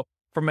amount. So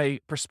from a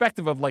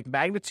perspective of like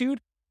magnitude,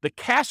 the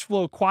cash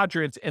flow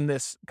quadrant in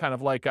this kind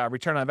of like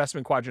return on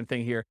investment quadrant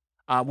thing here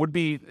would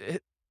be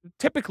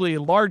typically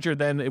larger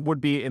than it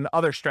would be in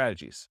other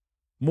strategies,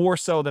 more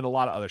so than a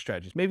lot of other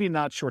strategies. Maybe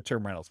not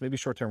short-term rentals. Maybe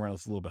short-term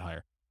rentals is a little bit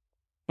higher.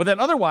 But then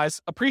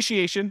otherwise,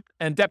 appreciation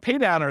and debt pay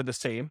down are the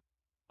same.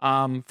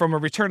 From a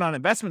return on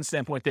investment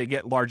standpoint, they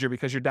get larger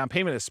because your down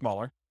payment is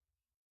smaller.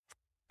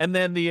 And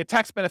then the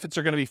tax benefits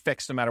are going to be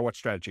fixed no matter what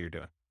strategy you're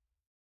doing.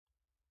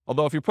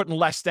 Although if you're putting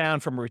less down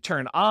from a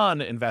return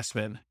on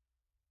investment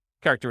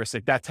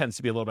characteristic, that tends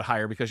to be a little bit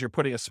higher because you're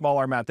putting a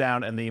smaller amount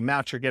down and the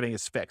amount you're getting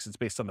is fixed. It's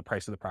based on the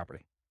price of the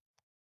property.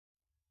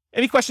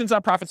 Any questions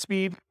on profit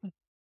speed? All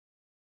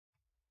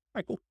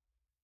right, cool.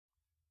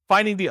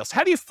 Finding deals.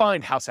 How do you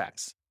find house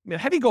hacks?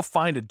 How do you go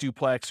find a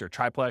duplex or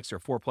triplex or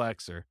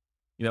fourplex or,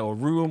 a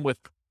room with,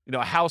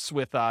 a house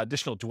with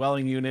additional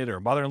dwelling unit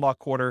or mother-in-law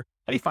quarter?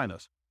 How do you find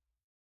those?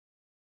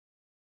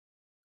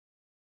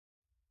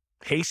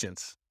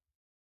 Patience.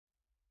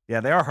 Yeah,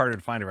 they are harder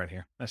to find around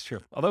here. That's true.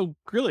 Although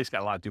Greeley's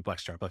got a lot of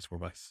duplex, triplex,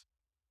 fourplex.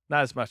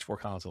 Not as much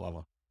Fort Collins or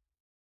Loveland.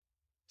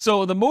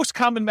 So the most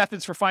common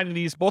methods for finding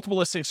these, multiple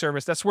listing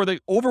service, that's where the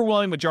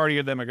overwhelming majority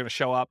of them are going to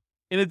show up.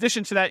 In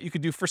addition to that, you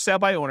could do for sale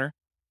by owner.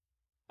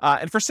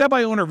 And for sale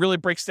by owner really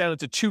breaks down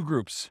into 2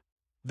 groups.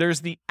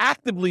 There's the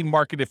actively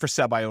marketed for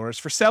sale by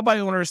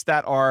owners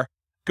that are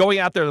going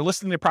out there, they're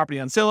listing their property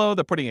on Zillow,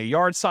 they're putting a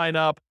yard sign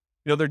up,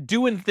 they're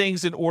doing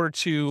things in order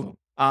to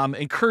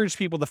encourage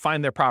people to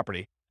find their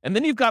property. And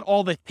then you've got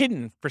all the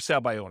hidden for sale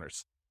by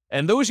owners.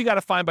 And those you got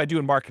to find by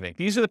doing marketing.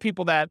 These are the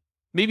people that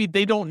maybe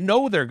they don't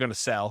know they're going to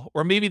sell,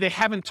 or maybe they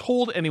haven't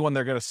told anyone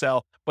they're going to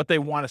sell, but they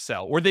want to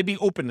sell, or they'd be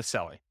open to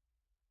selling.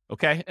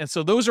 Okay. And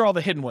so those are all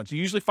the hidden ones. You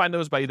usually find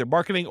those by either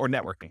marketing or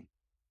networking.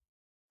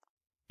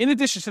 In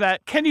addition to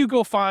that, can you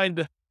go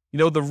find,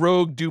 the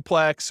rogue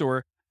duplex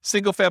or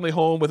single family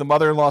home with a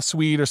mother-in-law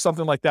suite or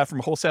something like that from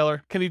a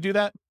wholesaler? Can you do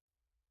that?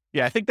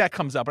 Yeah, I think that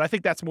comes up, but I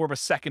think that's more of a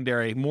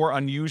secondary, more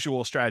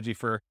unusual strategy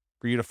for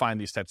you to find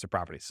these types of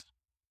properties.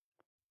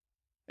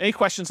 Any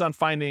questions on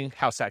finding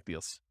house hack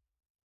deals?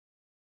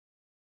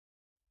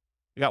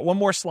 We got one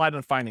more slide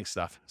on finding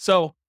stuff.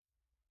 So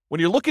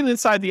when you're looking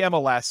inside the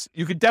MLS,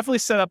 you could definitely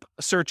set up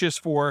searches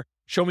for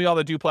show me all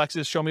the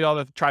duplexes, show me all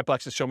the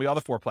triplexes, show me all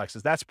the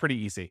fourplexes. That's pretty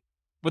easy.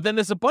 But then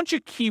there's a bunch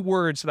of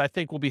keywords that I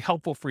think will be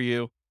helpful for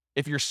you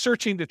if you're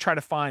searching to try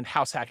to find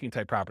house hacking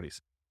type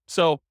properties.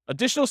 So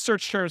additional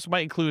search terms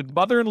might include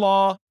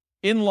mother-in-law,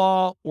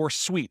 in-law, or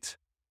suite.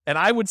 And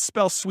I would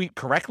spell suite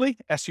correctly,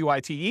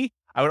 S-U-I-T-E.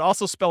 I would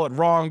also spell it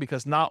wrong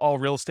because not all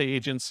real estate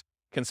agents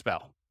can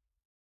spell.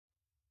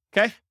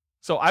 Okay?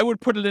 So I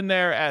would put it in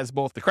there as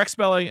both the correct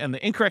spelling and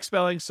the incorrect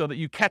spelling so that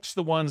you catch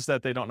the ones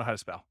that they don't know how to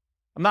spell.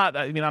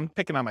 I'm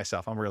picking on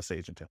myself. I'm a real estate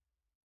agent too.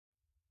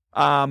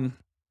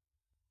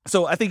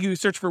 So I think you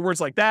search for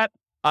words like that.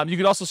 You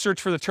could also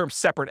search for the term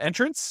separate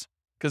entrance,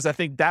 because I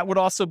think that would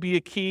also be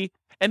a key.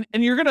 And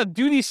you're going to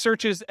do these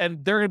searches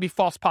and there are going to be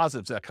false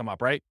positives that come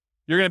up, right?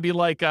 You're going to be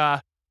like,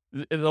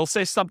 It'll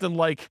say something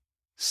like,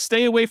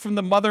 stay away from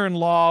the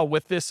mother-in-law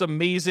with this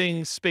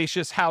amazing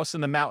spacious house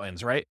in the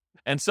mountains, right?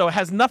 And so it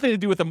has nothing to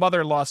do with the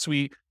mother-in-law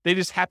suite. They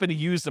just happen to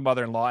use the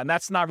mother-in-law, and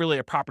that's not really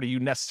a property you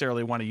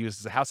necessarily want to use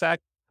as a house hack.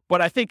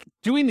 But I think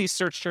doing these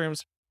search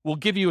terms will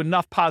give you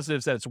enough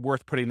positives that it's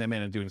worth putting them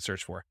in and doing a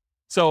search for.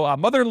 So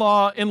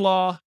mother-in-law,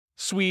 in-law,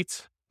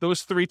 suite,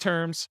 those 3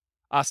 terms.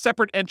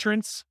 Separate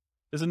entrance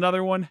is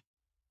another one.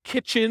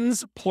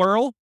 Kitchens,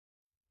 plural.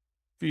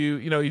 If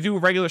you do a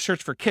regular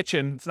search for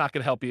kitchen, it's not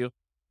going to help you.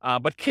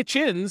 But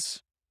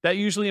kitchens, that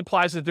usually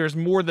implies that there's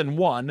more than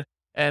one,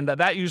 and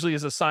that usually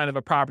is a sign of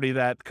a property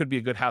that could be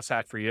a good house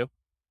hack for you.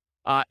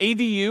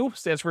 ADU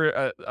stands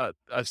for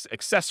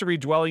accessory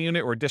dwelling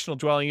unit or additional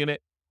dwelling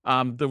unit.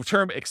 The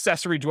term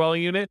accessory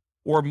dwelling unit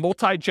or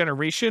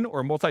multi-generation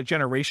or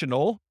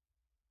multi-generational,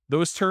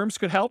 those terms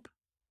could help.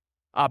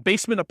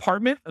 Basement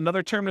apartment,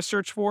 another term to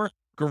search for.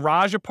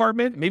 Garage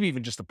apartment, maybe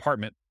even just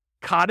apartment.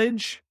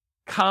 Cottage,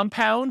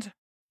 compound,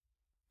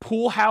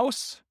 pool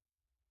house,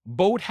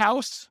 boat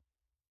house,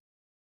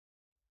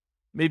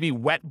 maybe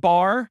wet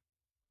bar.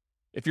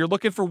 If you're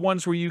looking for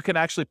ones where you can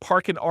actually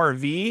park an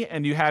RV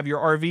and you have your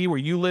RV where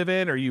you live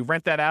in, or you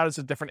rent that out as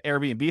a different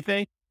Airbnb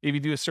thing, maybe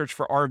do a search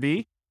for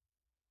RV.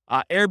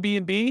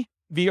 Airbnb,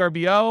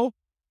 VRBO,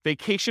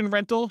 vacation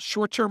rental,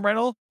 short-term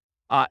rental,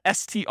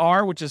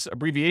 STR, which is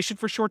abbreviation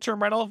for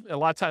short-term rental. A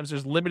lot of times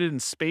there's limited in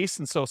space,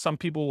 and so some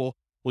people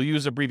will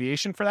use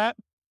abbreviation for that.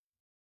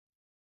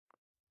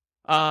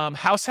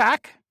 House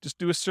hack, just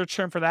do a search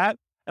term for that.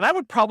 And I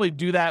would probably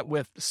do that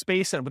with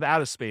space and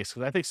without a space,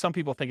 because I think some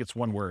people think it's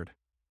one word.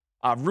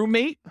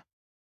 Roommate,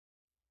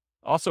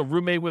 also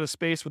roommate with a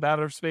space, without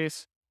a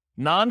space.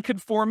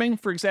 Non-conforming,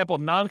 for example,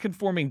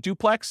 non-conforming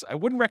duplex. I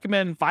wouldn't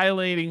recommend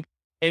violating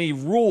any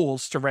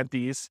rules to rent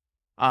these,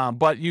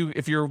 but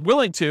if you're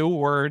willing to,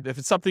 or if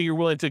it's something you're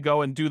willing to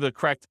go and do the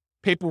correct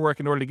paperwork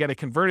in order to get it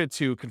converted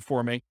to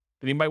conforming,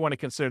 then you might want to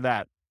consider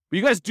that. But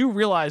you guys do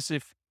realize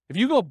if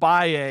you go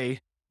buy a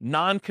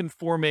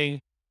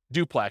non-conforming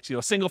duplex,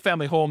 a single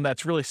family home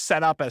that's really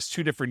set up as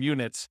 2 different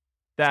units,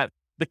 that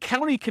the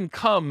county can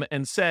come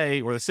and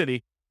say, or the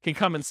city can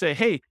come and say,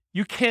 hey,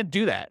 you can't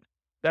do that.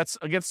 That's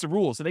against the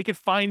rules. And they could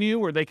fine you,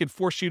 or they could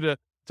force you to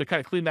kind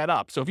of clean that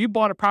up. So if you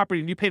bought a property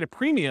and you paid a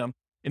premium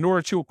in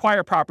order to acquire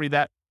a property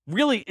that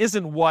really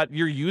isn't what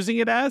you're using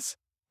it as,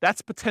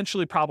 that's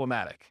potentially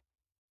problematic,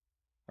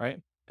 right?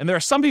 And there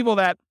are some people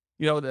that,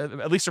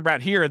 at least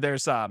around here,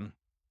 there's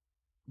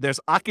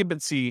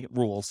occupancy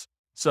rules.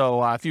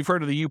 So if you've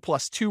heard of the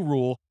U+2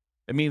 rule,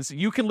 it means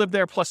you can live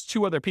there plus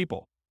 2 other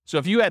people. So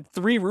if you had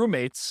 3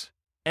 roommates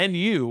and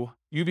you'd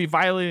be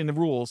violating the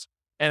rules.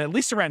 And at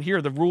least around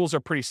here, the rules are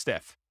pretty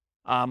stiff.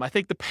 I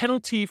think the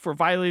penalty for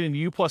violating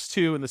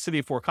U+2 in the city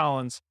of Fort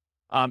Collins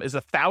is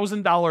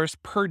 $1,000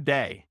 per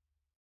day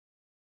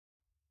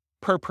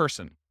per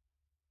person.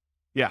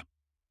 Yeah.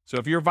 So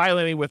if you're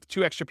violating with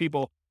 2 extra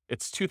people,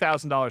 it's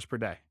 $2,000 per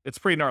day. It's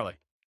pretty gnarly.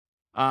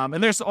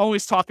 And there's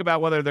always talk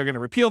about whether they're going to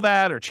repeal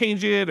that or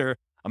change it or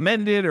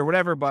amend it or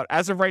whatever. But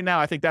as of right now,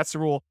 I think that's the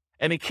rule.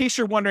 And in case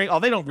you're wondering,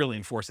 they don't really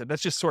enforce it.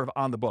 That's just sort of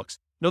on the books.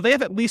 No, they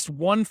have at least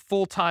 1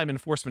 full-time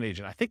enforcement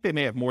agent. I think they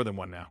may have more than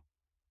 1 now,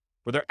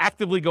 where they're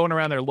actively going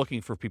around there looking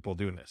for people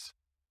doing this.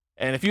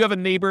 And if you have a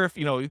neighbor, if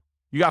you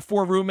got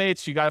 4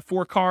 roommates, you got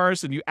 4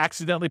 cars, and you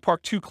accidentally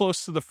park too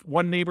close to the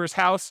one neighbor's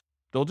house,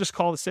 they'll just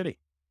call the city.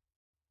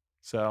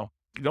 So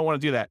you don't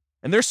want to do that.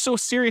 And they're so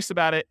serious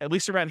about it, at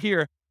least around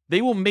here,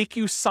 they will make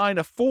you sign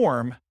a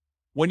form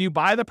when you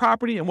buy the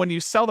property and when you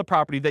sell the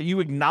property that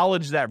you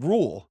acknowledge that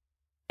rule.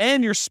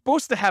 And you're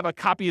supposed to have a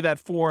copy of that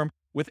form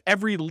with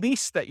every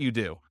lease that you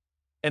do.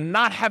 And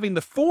not having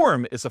the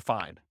form is a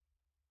fine.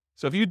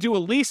 So if you do a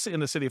lease in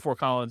the city of Fort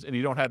Collins and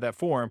you don't have that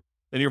form,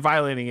 then you're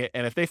violating it.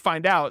 And if they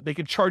find out, they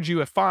can charge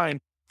you a fine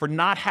for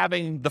not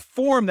having the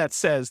form that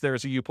says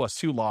there's a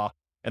U+2 law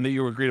and that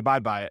you agree to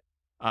abide by it,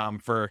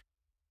 for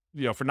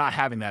not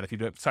having that if you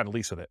don't sign a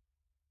lease with it.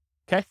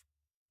 Okay?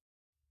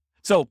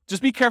 So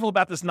just be careful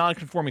about this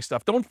non-conforming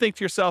stuff. Don't think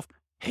to yourself,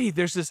 hey,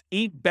 there's this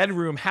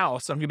 8-bedroom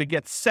house. I'm going to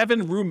get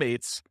 7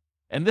 roommates,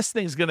 and this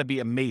thing's going to be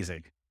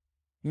amazing.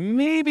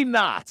 Maybe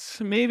not.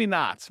 Maybe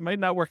not. Might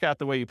not work out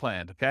the way you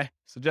planned, okay?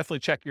 So definitely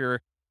check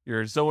your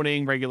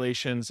zoning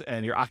regulations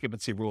and your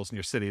occupancy rules in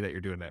your city that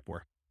you're doing that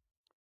for.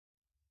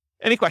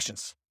 Any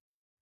questions?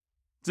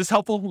 Is this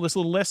helpful, this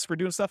little list for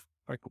doing stuff?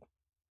 All right, cool.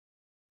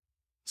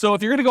 So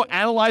if you're going to go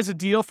analyze a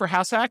deal for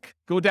House Hack,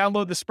 go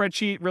download the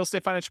spreadsheet,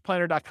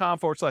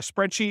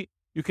 realestateFinancialPlanner.com/spreadsheet.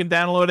 You can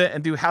download it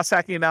and do house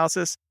hacking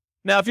analysis.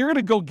 Now, if you're going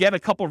to go get a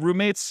couple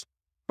roommates,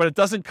 but it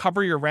doesn't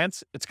cover your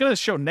rent, it's going to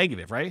show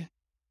negative, right?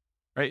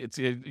 Right?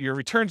 Your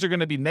returns are going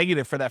to be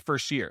negative for that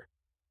first year.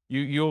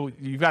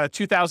 You've got a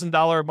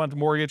 $2,000 a month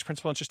mortgage,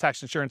 principal, interest,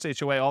 tax, insurance,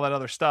 HOA, all that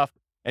other stuff,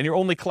 and you're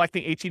only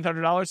collecting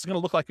 $1,800. It's going to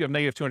look like you have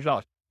negative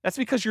 $200. That's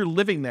because you're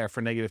living there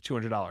for negative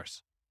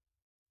 $200.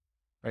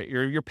 Right?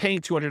 You're paying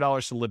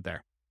 $200 to live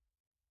there.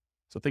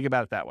 So think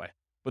about it that way.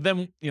 But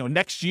then,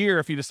 next year,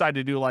 if you decide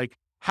to do like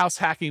house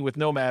hacking with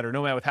Nomad or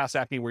Nomad with house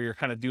hacking, where you're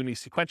kind of doing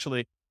these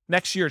sequentially,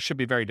 next year it should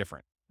be very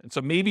different. And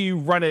so maybe you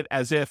run it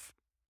as if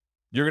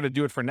you're going to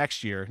do it for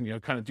next year,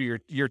 kind of do your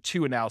year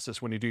 2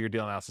 analysis when you do your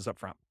deal analysis up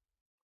front.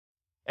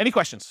 Any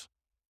questions?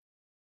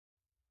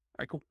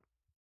 All right, cool.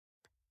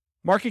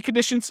 Market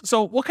conditions.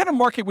 So what kind of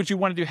market would you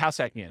want to do house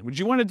hacking in? Would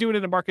you want to do it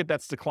in a market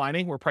that's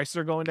declining, where prices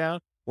are going down,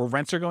 or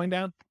rents are going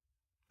down?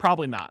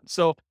 Probably not.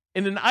 So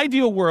in an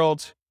ideal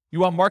world, you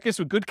want markets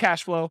with good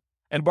cash flow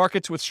and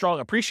markets with strong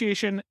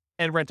appreciation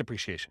and rent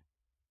appreciation.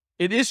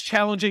 It is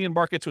challenging in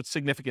markets with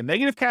significant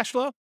negative cash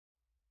flow,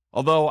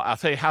 although I'll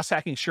tell you, house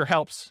hacking sure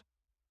helps.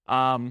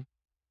 And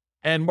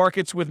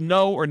markets with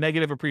no or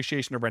negative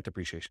appreciation or rent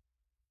appreciation.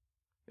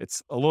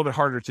 It's a little bit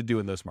harder to do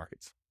in those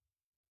markets.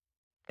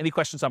 Any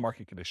questions on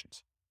market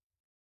conditions?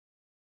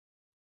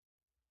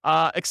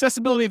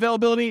 Accessibility,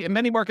 availability. In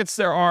many markets,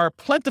 there are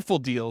plentiful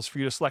deals for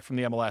you to select from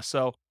the MLS.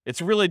 So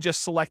it's really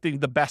just selecting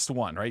the best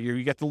one, right?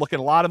 You get to look at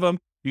a lot of them.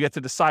 You get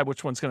to decide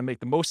which one's going to make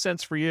the most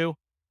sense for you.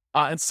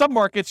 In some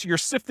markets, you're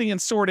sifting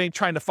and sorting,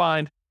 trying to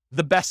find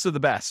the best of the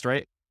best,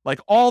 right? Like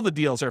all the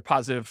deals are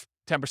positive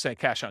 10%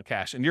 cash on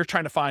cash, and you're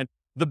trying to find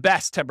the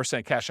best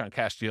 10% cash on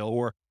cash deal,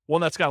 or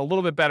one that's got a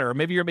little bit better. Or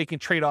maybe you're making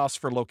trade-offs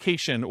for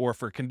location or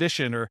for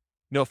condition, or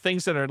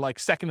things that are like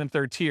second and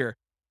third tier.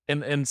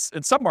 In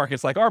some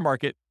markets, like our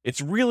market,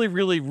 it's really,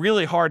 really,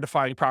 really hard to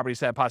find properties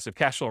that have positive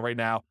cash flow right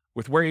now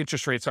with where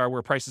interest rates are,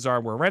 where prices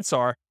are, where rents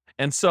are.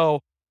 And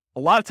so a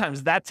lot of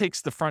times that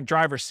takes the front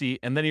driver's seat,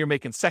 and then you're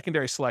making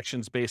secondary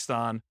selections based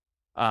on,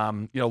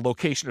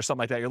 location or something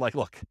like that. You're like,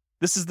 look,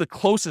 this is the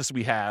closest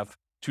we have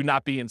to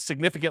not being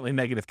significantly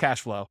negative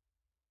cash flow.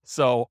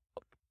 So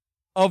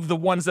of the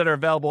ones that are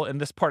available in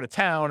this part of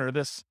town or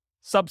this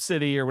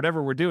sub-city or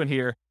whatever we're doing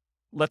here,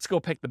 let's go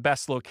pick the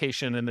best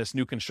location in this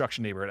new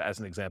construction neighborhood as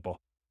an example.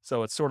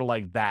 So it's sort of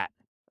like that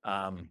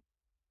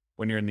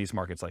when you're in these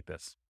markets like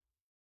this.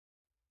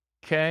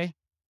 Okay.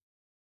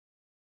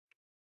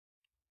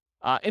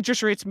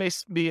 Interest rates may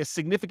be a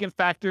significant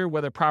factor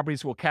whether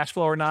properties will cash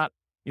flow or not.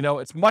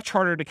 It's much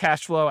harder to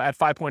cash flow at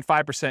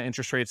 5.5%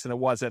 interest rates than it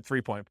was at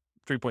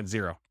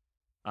 3.0.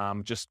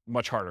 Just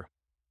much harder.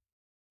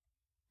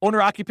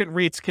 Owner-occupant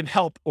REITs can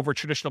help over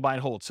traditional buy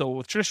and hold. So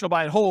with traditional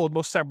buy and hold,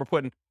 most of the time we're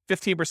putting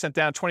 15%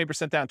 down,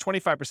 20% down,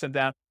 25%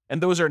 down,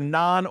 and those are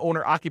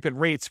non-owner occupant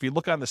rates. If you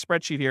look on the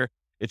spreadsheet here,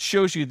 it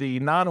shows you the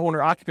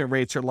non-owner occupant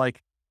rates are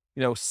like,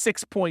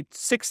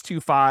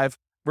 6.625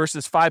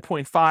 versus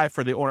 5.5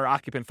 for the owner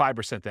occupant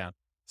 5% down.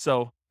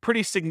 So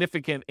pretty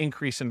significant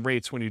increase in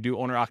rates when you do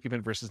owner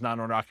occupant versus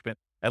non-owner occupant,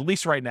 at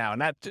least right now.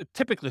 And that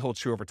typically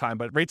holds true over time,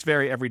 but rates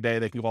vary every day.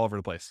 They can go all over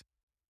the place.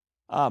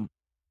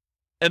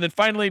 And then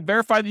finally,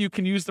 verify that you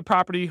can use the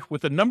property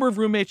with the number of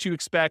roommates you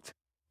expect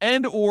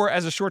and or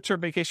as a short-term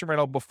vacation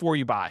rental before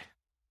you buy.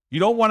 You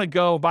don't want to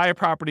go buy a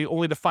property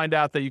only to find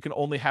out that you can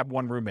only have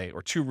one roommate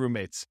or two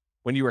roommates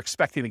when you were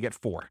expecting to get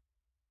 4.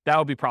 That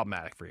would be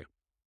problematic for you.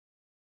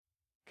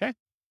 Okay?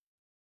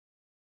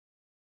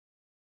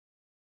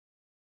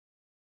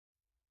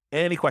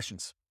 Any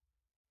questions?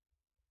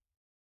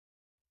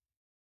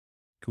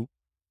 Cool.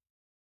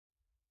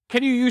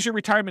 Can you use your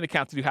retirement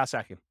account to do house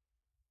hacking?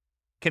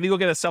 Can you go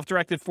get a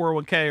self-directed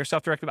 401k or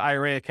self-directed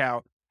IRA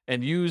account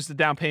and use the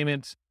down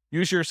payments,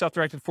 use your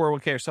self-directed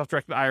 401k or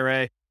self-directed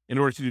IRA in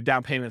order to do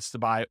down payments to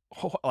buy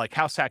like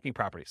house hacking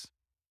properties?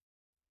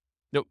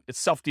 No, it's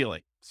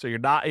self-dealing. So you're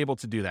not able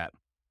to do that.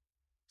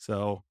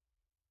 So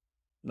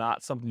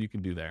not something you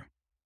can do there.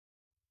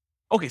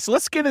 Okay, so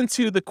let's get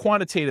into the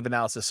quantitative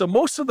analysis. So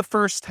most of the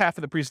first half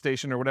of the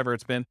presentation or whatever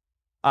it's been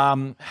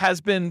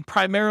has been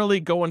primarily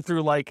going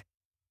through like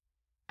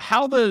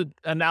how the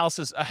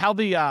analysis, how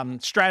the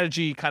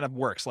strategy kind of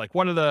works. Like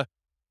one of the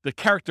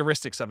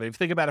characteristics of it, if you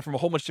think about it from a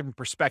whole bunch of different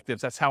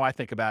perspectives, that's how I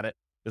think about it.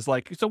 Is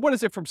like, so what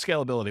is it from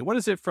scalability? What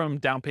is it from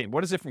down payment?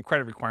 What is it from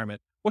credit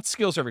requirement? What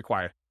skills are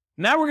required?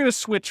 Now we're going to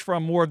switch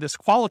from more of this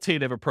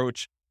qualitative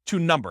approach to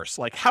numbers.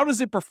 Like how does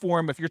it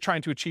perform if you're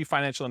trying to achieve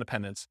financial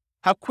independence?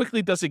 How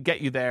quickly does it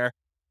get you there?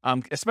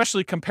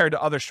 Especially compared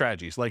to other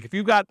strategies. Like if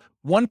you've got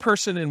one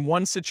person in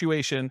one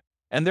situation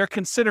and they're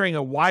considering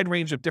a wide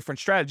range of different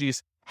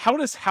strategies, how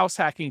does house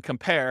hacking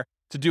compare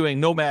to doing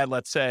Nomad,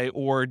 let's say,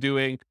 or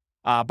doing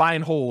buy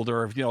and hold,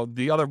 or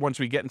the other ones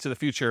we get into the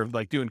future,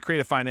 like doing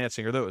creative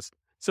financing or those?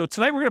 So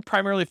tonight we're going to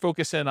primarily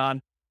focus in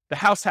on the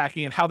house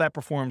hacking and how that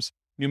performs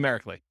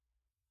numerically.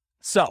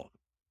 So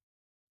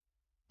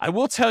I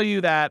will tell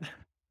you that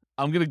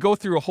I'm going to go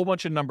through a whole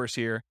bunch of numbers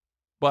here,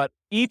 but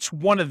each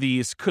one of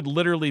these could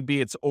literally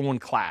be its own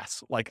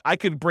class. Like I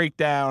could break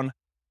down,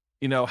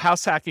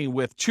 house hacking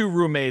with 2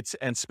 roommates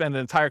and spend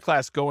an entire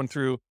class going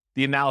through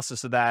the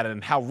analysis of that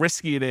and how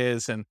risky it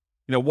is and,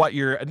 what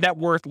your net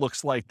worth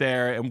looks like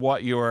there and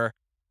what your,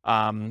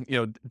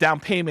 down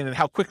payment and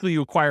how quickly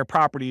you acquire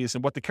properties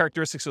and what the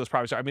characteristics of those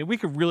properties are. I mean, we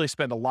could really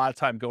spend a lot of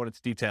time going into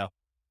detail.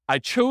 I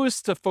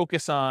chose to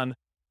focus on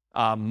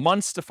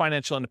months to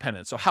financial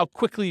independence. So how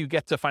quickly you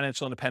get to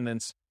financial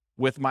independence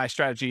with my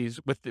strategies,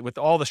 with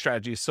all the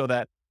strategies, so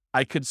that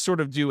I could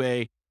sort of do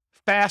a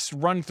fast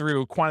run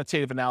through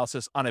quantitative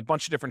analysis on a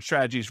bunch of different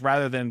strategies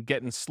rather than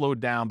getting slowed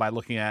down by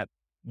looking at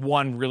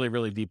one really,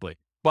 really deeply.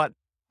 But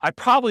I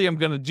probably am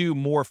going to do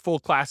more full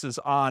classes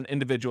on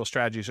individual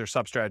strategies or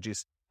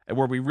sub-strategies and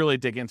where we really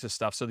dig into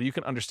stuff so that you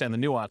can understand the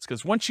nuance.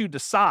 Because once you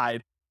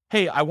decide,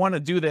 hey, I want to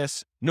do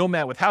this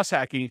nomad with house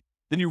hacking,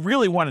 then you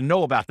really want to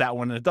know about that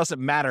one. And it doesn't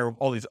matter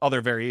all these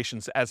other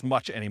variations as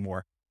much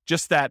anymore.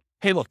 Just that,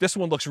 hey, look, this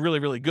one looks really,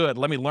 really good.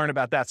 Let me learn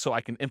about that so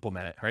I can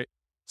implement it, right?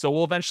 So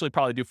we'll eventually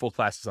probably do full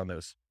classes on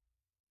those.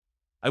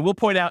 I will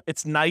point out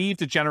it's naive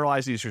to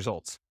generalize these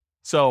results.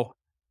 So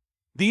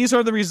these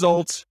are the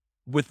results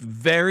with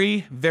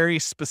very, very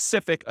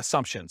specific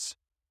assumptions.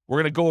 We're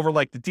going to go over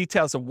like the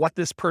details of what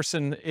this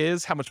person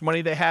is, how much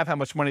money they have, how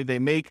much money they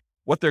make,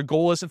 what their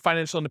goal is in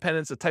financial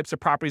independence, the types of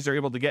properties they're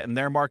able to get in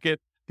their market,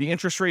 the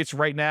interest rates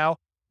right now.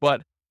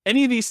 But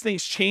any of these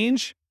things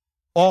change,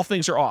 all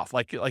things are off.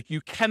 Like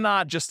you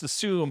cannot just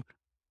assume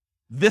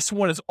this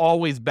one is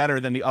always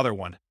better than the other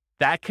one.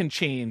 That can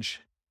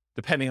change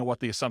depending on what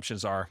the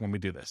assumptions are when we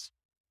do this.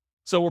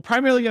 So we're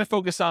primarily going to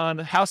focus on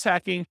house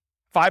hacking,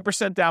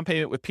 5% down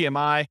payment with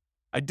PMI.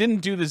 I didn't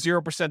do the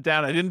 0%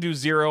 down. I didn't do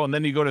 0, and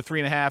then you go to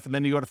 3.5, and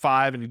then you go to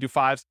 5, and you do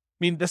 5s. I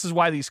mean, this is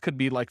why these could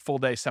be like full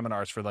day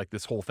seminars for like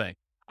this whole thing.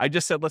 I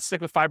just said, let's stick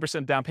with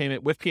 5% down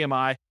payment with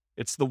PMI.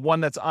 It's the one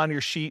that's on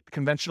your sheet,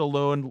 conventional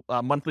loan,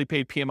 monthly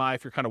paid PMI,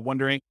 if you're kind of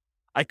wondering.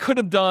 I could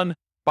have done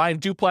buying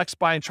duplex,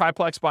 buying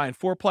triplex, buying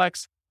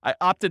fourplex. I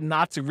opted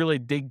not to really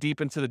dig deep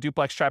into the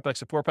duplex,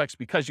 triplex, and fourplex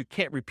because you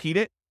can't repeat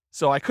it.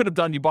 So I could have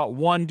done, you bought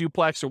one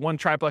duplex or one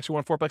triplex or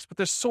one fourplex, but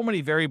there's so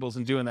many variables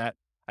in doing that.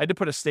 I had to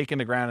put a stake in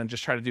the ground and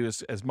just try to do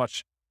as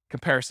much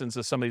comparisons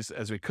of some of these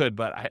as we could,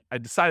 but I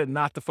decided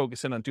not to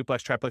focus in on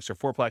duplex, triplex, or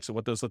fourplex and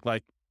what those look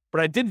like.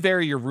 But I did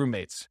vary your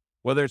roommates,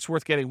 whether it's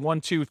worth getting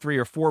 1, 2, 3,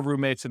 or 4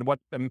 roommates and what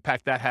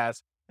impact that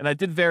has. And I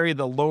did vary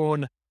the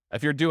loan.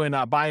 If you're doing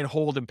buy and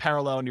hold in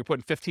parallel and you're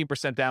putting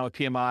 15% down with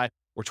PMI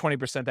or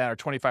 20% down or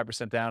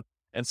 25% down.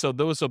 And so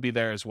those will be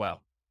there as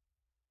well.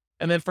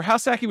 And then for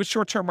house hacking with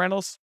short-term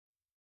rentals,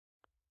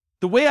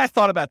 the way I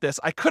thought about this,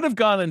 I could have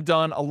gone and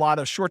done a lot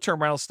of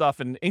short-term rental stuff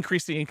and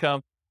increased the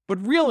income.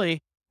 But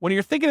really, when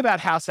you're thinking about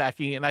house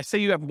hacking, and I say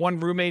you have one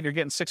roommate, you're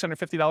getting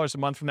 $650 a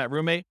month from that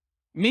roommate,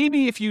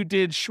 maybe if you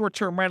did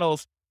short-term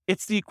rentals,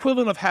 it's the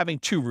equivalent of having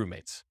 2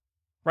 roommates,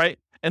 right?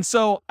 And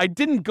so I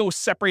didn't go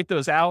separate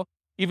those out,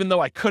 even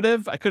though I could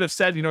have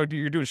said, you're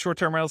doing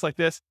short-term rentals like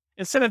this.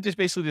 Instead, I've just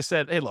basically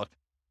said, hey, look,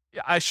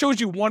 I showed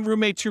you 1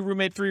 roommate, 2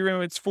 roommates, 3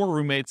 roommates, 4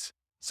 roommates.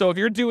 So if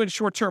you're doing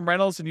short-term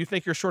rentals and you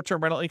think your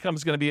short-term rental income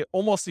is going to be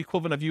almost the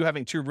equivalent of you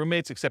having 2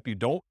 roommates, except you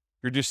don't,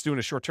 you're just doing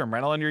a short-term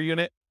rental in your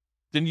unit,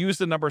 then use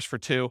the numbers for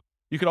 2.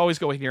 You could always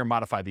go in here and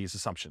modify these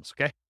assumptions,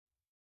 okay?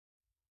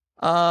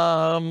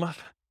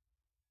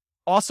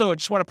 Also, I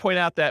just want to point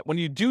out that when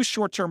you do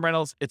short-term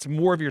rentals, it's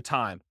more of your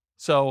time.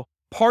 So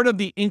part of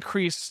the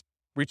increased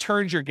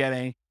returns you're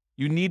getting,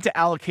 you need to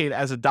allocate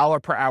as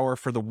 $1 per hour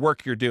for the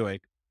work you're doing.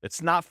 It's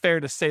not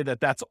fair to say that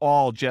that's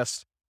all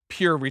just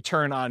pure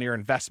return on your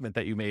investment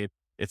that you made.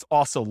 It's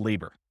also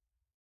labor.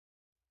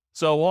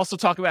 So we'll also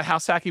talk about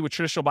house hacking with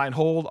traditional buy and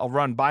hold. I'll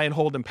run buy and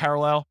hold in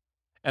parallel,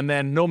 and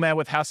then nomad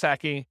with house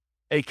hacking,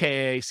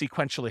 AKA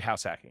sequentially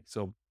house hacking.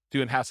 So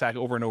doing house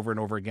hacking over and over and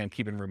over again,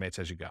 keeping roommates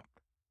as you go.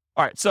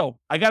 All right. So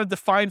I got to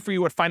define for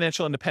you what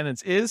financial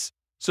independence is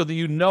so that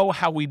you know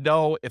how we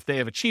know if they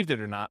have achieved it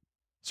or not.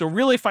 So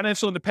really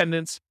financial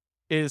independence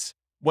is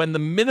when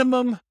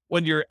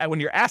your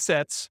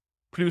assets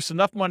produce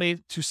enough money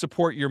to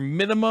support your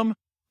minimum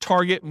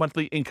target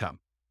monthly income.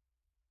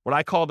 What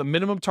I call the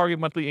minimum target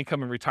monthly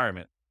income in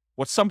retirement.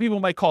 What some people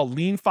might call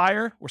lean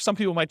fire, or some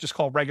people might just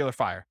call regular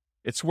fire.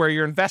 It's where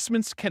your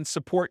investments can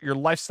support your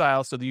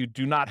lifestyle so that you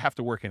do not have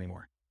to work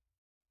anymore.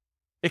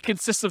 It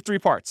consists of 3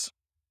 parts.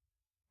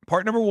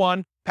 Part number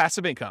 1,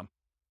 passive income.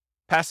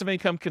 Passive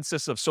income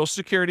consists of Social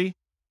Security,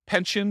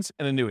 pensions,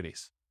 and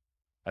annuities.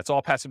 That's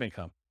all passive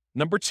income.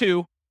 Number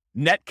 2,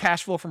 net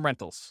cash flow from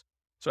rentals.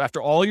 So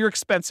after all your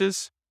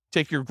expenses,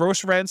 take your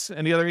gross rents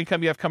and the other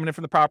income you have coming in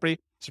from the property,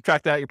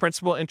 subtract out your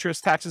principal,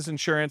 interest, taxes,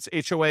 insurance,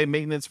 HOA,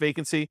 maintenance,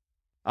 vacancy,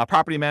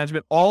 property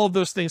management, all of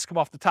those things come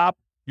off the top.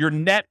 Your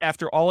net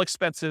after all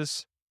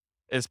expenses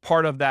is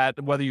part of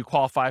that, whether you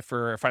qualify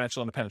for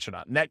financial independence or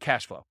not, net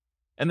cash flow.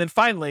 And then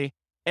finally,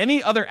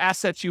 any other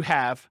assets you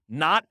have,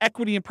 not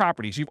equity in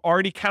properties, you've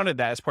already counted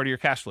that as part of your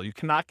cash flow. You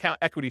cannot count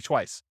equity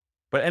twice.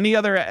 But any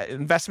other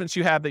investments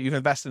you have that you've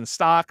invested in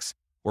stocks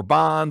or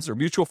bonds or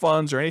mutual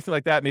funds or anything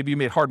like that, maybe you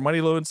made hard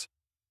money loans,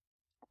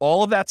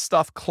 all of that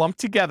stuff clumped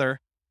together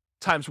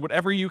times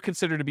whatever you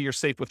consider to be your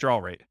safe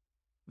withdrawal rate.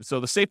 So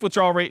the safe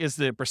withdrawal rate is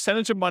the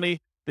percentage of money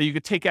that you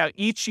could take out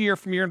each year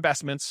from your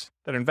investments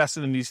that are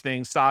invested in these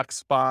things,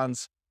 stocks,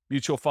 bonds,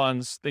 mutual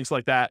funds, things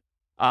like that,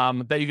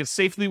 that you can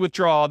safely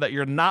withdraw that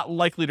you're not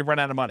likely to run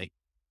out of money.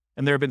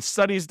 And there have been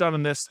studies done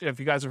on this. If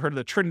you guys have heard of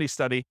the Trinity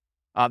study,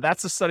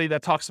 that's a study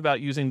that talks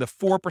about using the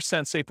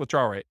 4% safe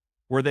withdrawal rate,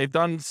 where they've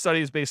done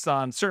studies based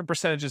on certain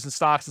percentages in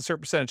stocks and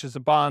certain percentages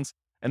in bonds,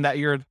 and that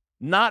you're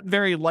not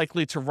very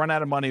likely to run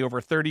out of money over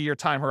a 30-year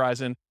time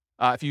horizon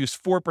if you use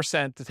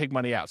 4% to take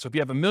money out. So if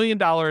you have $1 million,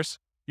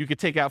 you could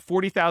take out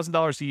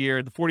 $40,000 a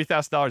year. The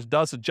 $40,000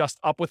 does adjust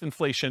up with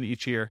inflation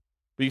each year,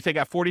 but you take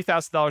out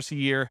 $40,000 a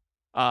year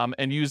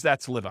and use that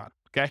to live on,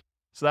 okay?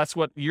 So that's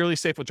what yearly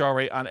safe withdrawal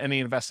rate on any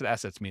invested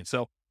assets means.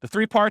 So the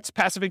three parts: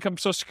 passive income,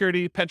 Social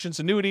Security, pensions,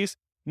 annuities,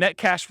 net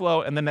cash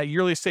flow, and then that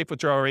yearly safe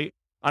withdrawal rate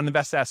on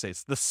invested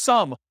assets. The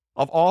sum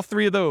of all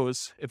three of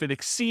those, if it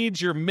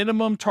exceeds your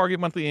minimum target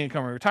monthly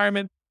income in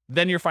retirement,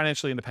 then you're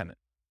financially independent.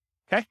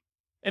 Okay?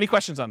 Any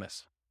questions on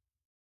this?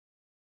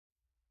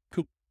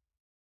 Cool.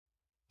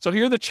 So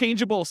here are the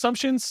changeable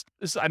assumptions.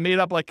 I made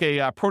up like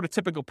a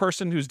prototypical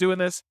person who's doing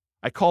this.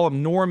 I call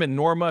them Norm and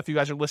Norma if you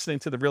guys are listening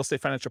to the Real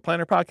Estate Financial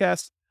Planner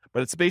podcast,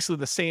 but it's basically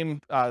the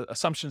same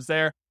assumptions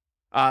there.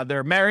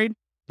 They're married.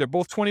 They're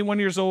both 21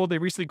 years old. They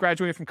recently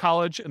graduated from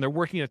college, and they're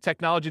working in a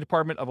technology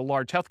department of a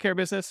large healthcare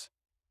business.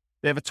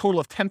 They have a total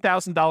of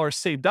 $10,000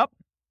 saved up.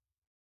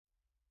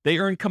 They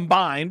earn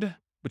combined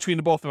between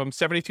the both of them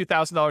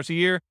 $72,000 a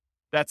year.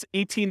 That's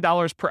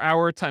 $18 per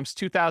hour times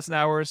 2,000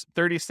 hours,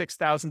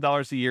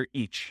 $36,000 a year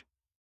each.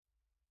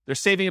 They're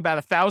saving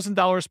about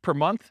 $1,000 per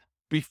month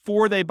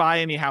before they buy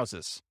any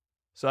houses.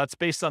 So that's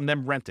based on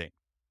them renting.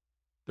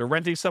 They're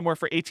renting somewhere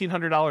for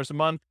 $1,800 a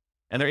month,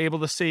 and they're able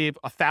to save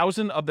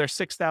 $1,000 of their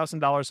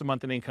 $6,000 a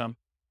month in income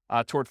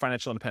toward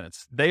financial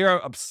independence. They are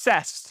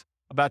obsessed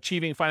about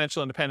achieving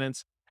financial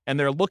independence, and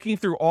they're looking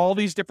through all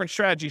these different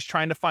strategies,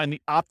 trying to find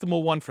the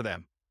optimal one for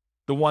them,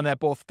 the one that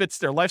both fits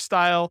their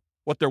lifestyle,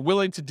 what they're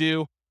willing to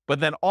do, but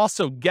then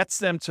also gets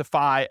them to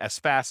FI as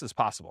fast as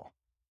possible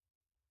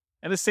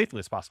and as safely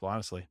as possible,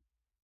 honestly.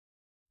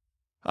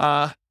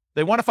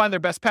 They want to find their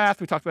best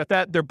path. We talked about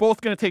that. They're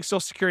both going to take Social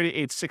Security at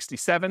age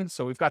 67,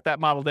 so we've got that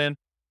modeled in.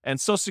 And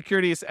Social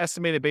Security is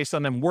estimated based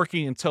on them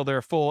working until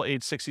they're full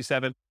age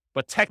 67.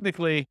 But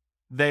technically,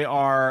 they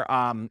are,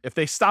 if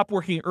they stop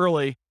working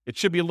early, it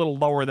should be a little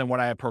lower than what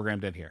I have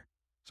programmed in here.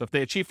 So if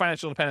they achieve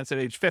financial independence at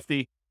age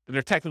 50, then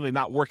they're technically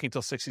not working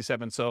until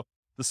 67. So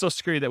the Social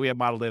Security that we have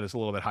modeled in is a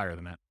little bit higher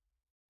than that.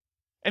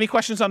 Any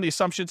questions on the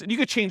assumptions? And you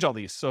could change all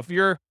these. So if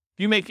you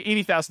make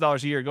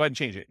 $80,000 a year, go ahead and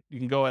change it. You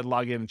can go ahead and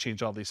log in and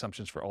change all the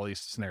assumptions for all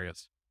these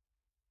scenarios.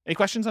 Any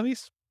questions on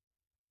these?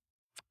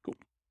 Cool.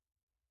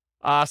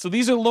 So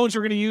these are the loans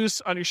we're going to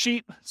use on your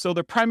sheet. So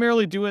they're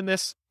primarily doing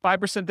this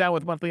 5% down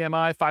with monthly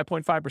MI,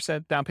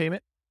 5.5% down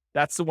payment.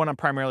 That's the one I'm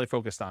primarily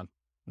focused on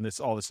in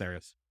all the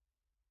scenarios.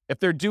 If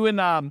they're doing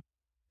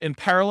in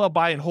parallel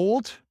buy and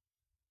hold,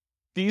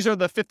 these are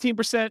the 15%,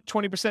 20%,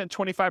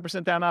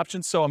 25% down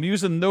options. So I'm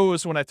using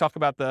those when I talk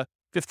about the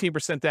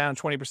 15% down,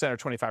 20% or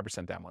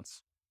 25% down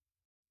ones.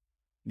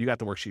 You got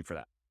the worksheet for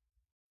that.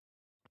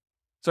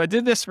 So I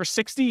did this for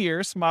 60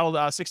 years, modeled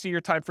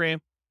 60-year time frame.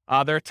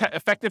 Their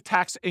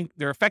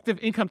effective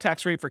income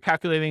tax rate for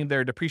calculating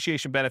their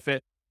depreciation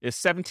benefit is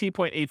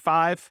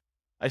 17.85.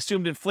 I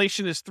assumed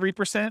inflation is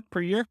 3% per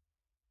year.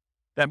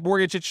 That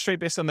mortgage interest rate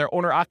based on their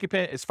owner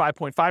occupant is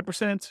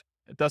 5.5%.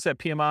 It does have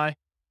PMI.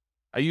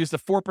 I used the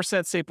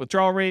 4% safe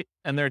withdrawal rate,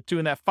 and they're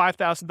doing that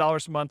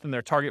 $5,000 a month in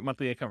their target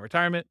monthly income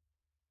retirement.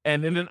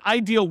 And in an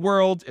ideal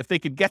world, if they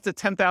could get to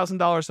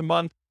 $10,000 a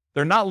month,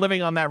 they're not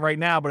living on that right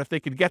now, but if they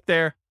could get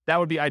there, that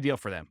would be ideal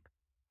for them.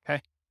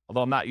 Okay.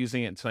 Although I'm not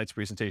using it in tonight's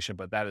presentation,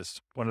 but that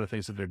is one of the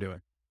things that they're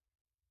doing.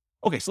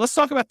 Okay. So let's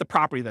talk about the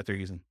property that they're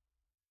using.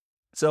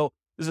 So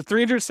there's a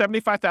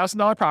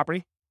 $375,000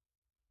 property.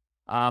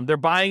 They're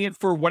buying it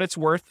for what it's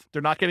worth.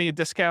 They're not getting a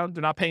discount.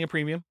 They're not paying a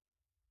premium.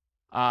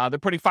 They're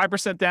putting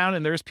 5% down,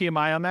 and there's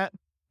PMI on that.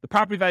 The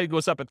property value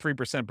goes up at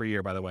 3% per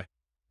year, by the way.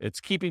 It's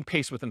keeping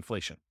pace with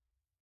inflation.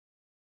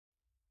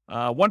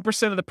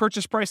 1% of the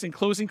purchase price and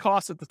closing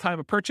costs at the time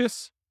of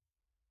purchase.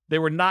 They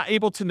were not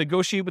able to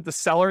negotiate with the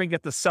seller and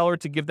get the seller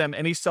to give them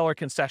any seller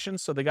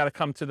concessions, so they got to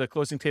come to the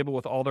closing table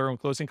with all their own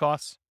closing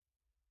costs.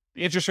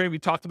 The interest rate we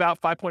talked about,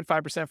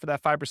 5.5% for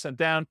that 5%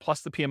 down,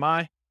 plus the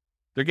PMI.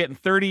 They're getting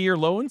 30-year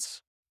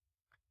loans.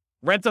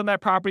 Rent on that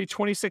property,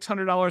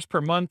 $2,600 per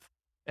month,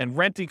 and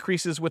rent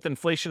increases with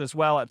inflation as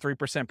well at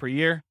 3% per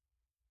year.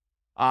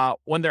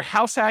 When they're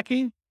house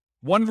hacking,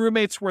 one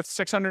roommate's worth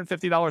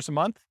 $650 a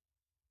month.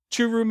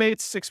 Two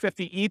roommates,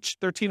 $650 each,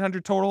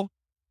 $1,300 total.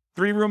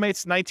 Three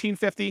roommates,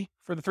 $1,950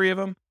 for the three of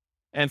them.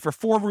 And for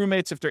four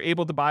roommates, if they're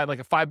able to buy like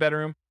a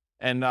 5-bedroom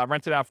and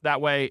rent it out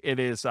that way, it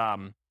is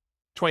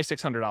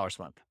 $2,600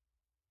 a month.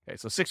 Okay,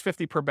 so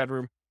 $650 per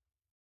bedroom.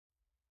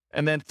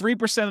 And then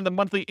 3% of the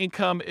monthly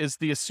income is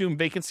the assumed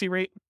vacancy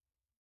rate.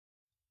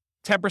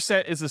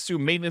 10% is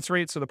assumed maintenance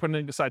rate, so they're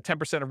putting aside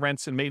 10% of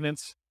rents and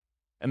maintenance.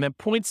 And then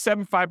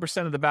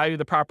 0.75% of the value of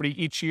the property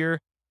each year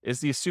is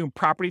the assumed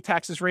property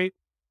taxes rate.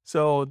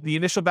 So the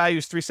initial value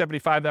is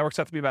 $375. That works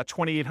out to be about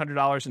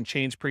 $2,800 in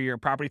change per year in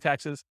property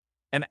taxes.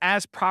 And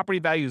as property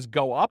values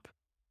go up,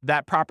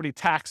 that property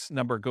tax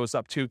number goes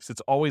up too, because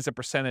it's always a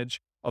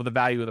percentage of the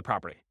value of the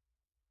property.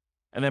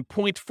 And then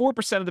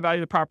 0.4% of the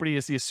value of the property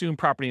is the assumed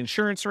property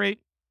insurance rate.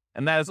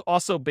 And that is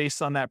also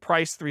based on that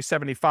price,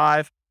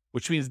 $375,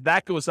 which means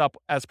that goes up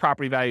as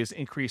property values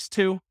increase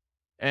too.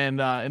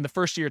 And in the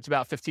first year, it's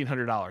about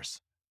 $1,500.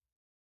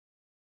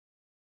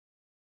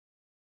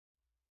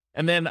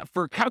 And then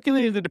for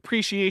calculating the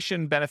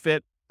depreciation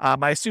benefit,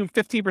 I assume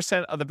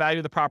 15% of the value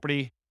of the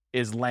property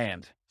is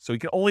land. So you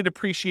can only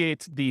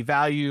depreciate the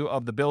value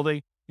of the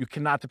building. You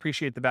cannot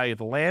depreciate the value of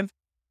the land.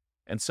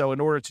 And so in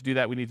order to do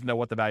that, we need to know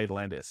what the value of the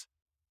land is.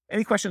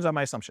 Any questions on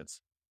my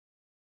assumptions?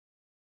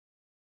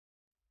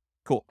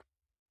 Cool.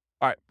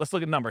 All right, let's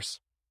look at numbers.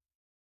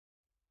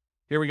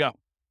 Here we go.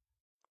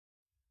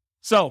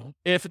 So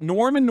if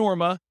Norm and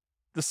Norma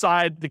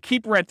decide to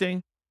keep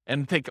renting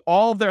and take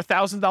all of their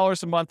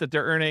 $1,000 a month that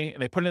they're earning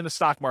and they put it in the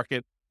stock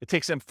market, it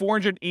takes them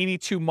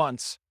 482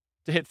 months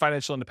to hit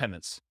financial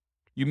independence.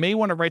 You may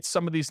want to write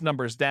some of these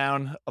numbers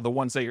down, of the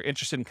ones that you're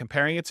interested in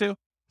comparing it to,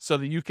 so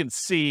that you can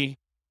see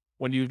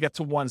when you get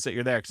to ones that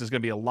you're there, because there's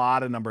going to be a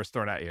lot of numbers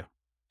thrown at you.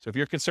 So if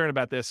you're concerned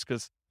about this,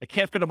 because I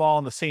can't fit them all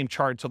in the same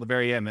chart until the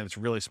very end, and it's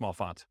really small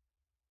font.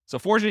 So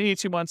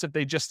 482 months if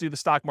they just do the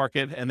stock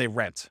market and they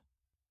rent.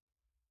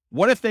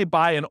 What if they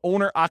buy an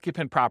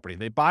owner-occupant property?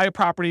 They buy a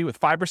property with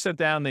 5%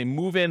 down, they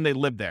move in, they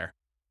live there.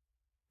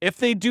 If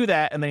they do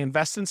that and they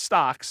invest in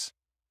stocks,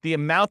 the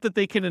amount that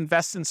they can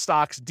invest in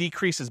stocks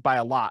decreases by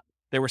a lot.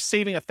 They were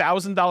saving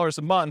 $1,000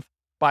 a month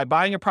by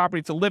buying a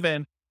property to live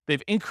in.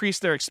 They've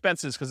increased their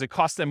expenses because it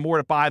costs them more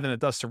to buy than it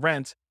does to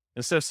rent.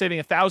 Instead of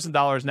saving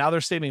 $1,000, now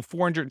they're saving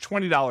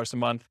 $420 a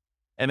month.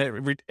 And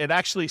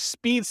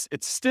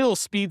it still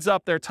speeds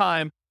up their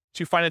time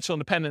to financial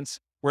independence,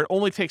 where it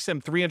only takes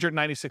them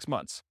 396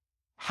 months.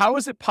 How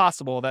is it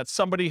possible that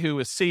somebody who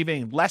is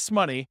saving less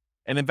money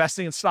and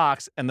investing in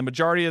stocks, and the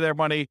majority of their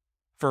money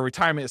for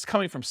retirement is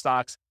coming from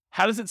stocks,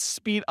 how does it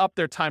speed up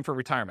their time for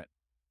retirement?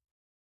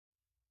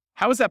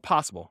 How is that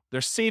possible?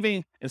 They're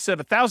saving, instead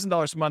of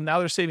 $1,000 a month, now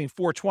they're saving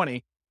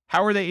 $420.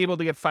 How are they able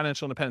to get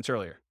financial independence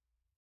earlier?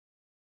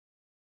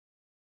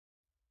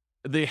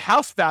 The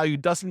house value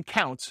doesn't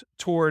count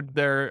toward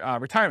their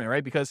retirement,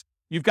 right? Because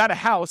you've got a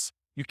house,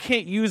 you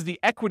can't use the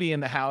equity in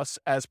the house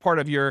as part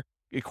of your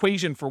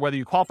equation for whether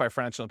you qualify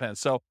for financial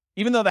independence. So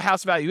even though the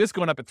house value is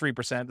going up at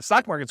 3%, the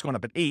stock market's going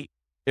up at 8%,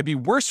 it'd be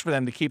worse for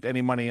them to keep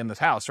any money in this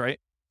house, right?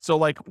 So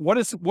like, what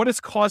is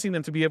causing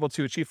them to be able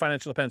to achieve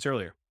financial independence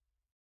earlier?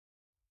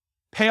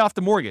 Pay off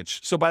the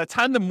mortgage. So by the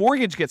time the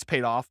mortgage gets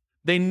paid off,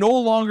 they no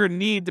longer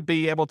need to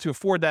be able to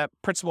afford that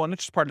principal and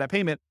interest part of that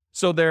payment.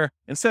 So they're,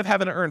 instead of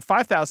having to earn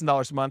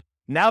 $5,000 a month,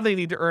 now they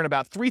need to earn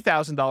about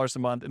 $3,000 a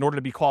month in order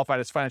to be qualified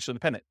as financially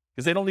independent,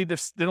 because they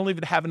don't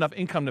even have enough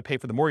income to pay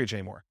for the mortgage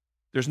anymore.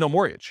 There's no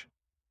mortgage,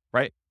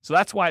 right? So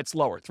that's why it's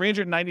lower.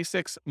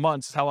 396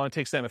 months is how long it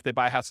takes them if they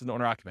buy a house as an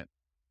owner occupant.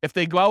 If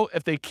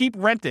they keep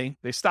renting,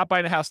 they stop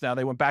buying a house now,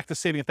 they went back to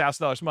saving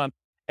 $1,000 a month,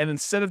 and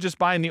instead of just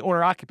buying the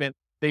owner occupant,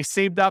 they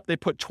saved up, they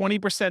put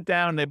 20%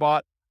 down, and they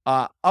bought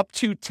up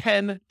to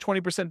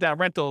 20% down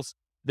rentals.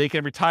 They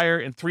can retire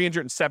in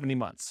 370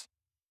 months.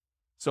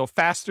 So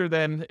faster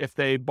than if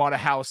they bought a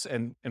house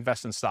and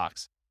invest in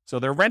stocks. So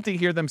they're renting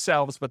here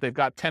themselves, but they've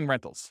got 10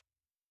 rentals,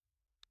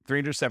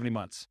 370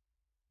 months.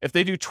 If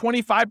they do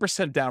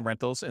 25% down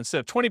rentals instead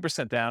of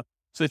 20% down,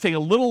 so they take a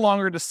little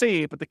longer to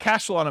save, but the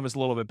cash flow on them is a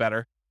little bit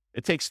better,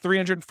 it takes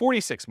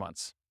 346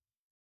 months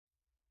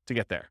to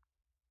get there.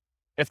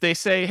 If they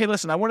say, hey,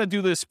 listen, I want to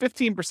do this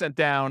 15%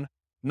 down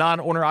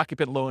non-owner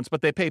occupant loans,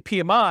 but they pay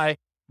PMI,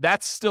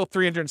 that's still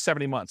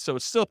 370 months. So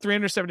it's still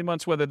 370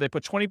 months whether they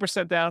put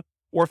 20% down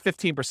or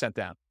 15%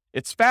 down.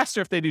 It's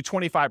faster if they do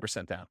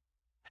 25% down.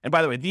 And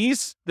by the way,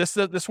 this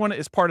one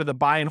is part of the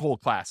buy and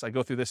hold class. I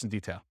go through this in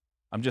detail.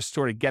 I'm just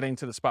sort of getting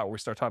to the spot where we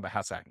start talking about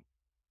house hacking.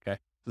 Okay.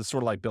 This is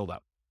sort of like build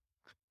up.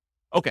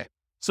 Okay.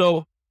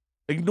 So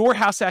ignore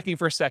house hacking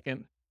for a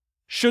second.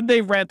 Should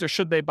they rent or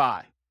should they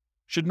buy?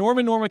 Should Norm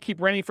and Norma keep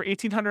renting for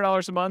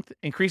 $1,800 a month,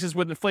 increases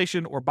with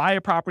inflation, or buy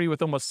a property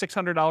with almost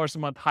 $600 a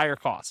month higher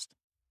cost?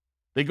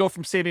 They go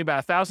from saving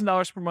about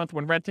 $1,000 per month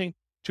when renting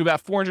to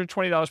about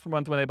 $420 per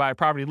month when they buy a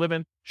property to live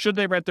in. Should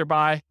they rent or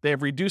buy? They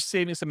have reduced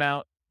savings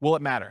amount. Will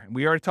it matter? And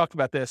we already talked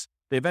about this.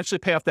 They eventually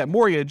pay off that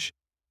mortgage.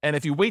 And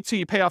if you wait till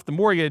you pay off the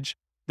mortgage,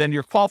 then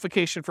your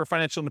qualification for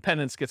financial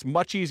independence gets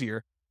much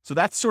easier. So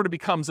that sort of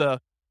becomes an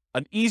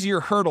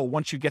easier hurdle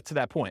once you get to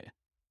that point.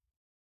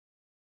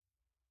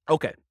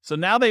 Okay, so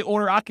now they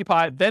owner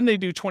occupy, then they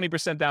do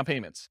 20% down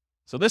payments.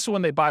 So this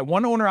one, they buy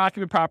one owner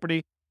occupant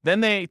property,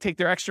 then they take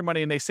their extra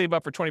money and they save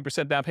up for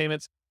 20% down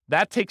payments.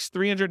 That takes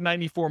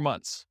 394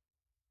 months.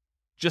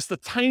 Just the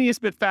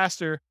tiniest bit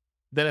faster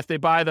than if they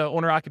buy the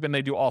owner occupant and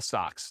they do all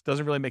stocks.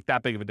 Doesn't really make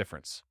that big of a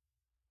difference.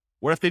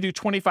 What if they do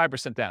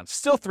 25% down?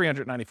 Still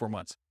 394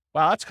 months.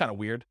 Wow, that's kind of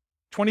weird.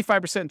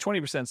 25% and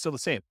 20% still the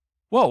same.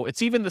 Whoa,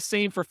 it's even the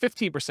same for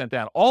 15%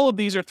 down. All of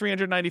these are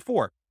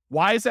 394.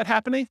 Why is that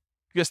happening?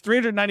 Because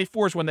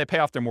 394 is when they pay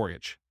off their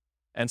mortgage.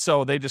 And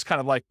so they just kind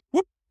of like,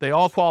 whoop, they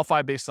all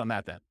qualify based on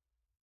that then.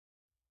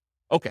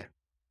 Okay,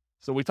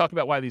 so we talked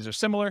about why these are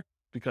similar,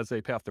 because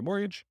they pay off their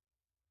mortgage.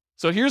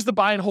 So here's the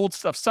buy and hold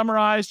stuff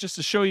summarized just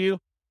to show you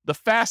the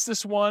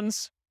fastest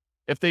ones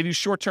if they do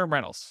short-term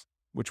rentals,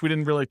 which we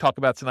didn't really talk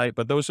about tonight,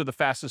 but those are the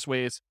fastest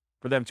ways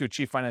for them to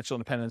achieve financial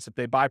independence if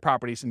they buy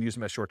properties and use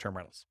them as short-term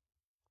rentals.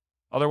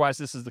 Otherwise,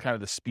 this is the kind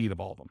of the speed of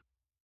all of them.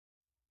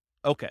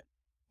 Okay,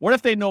 what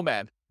if they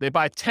nomad? They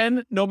buy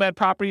 10 nomad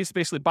properties,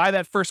 basically buy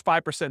that first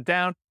 5%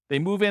 down. They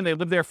move in, they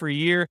live there for a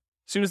year.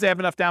 As soon as they have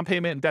enough down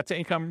payment and debt to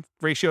income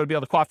ratio to be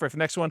able to qualify for the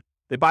next one,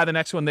 they buy the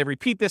next one. They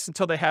repeat this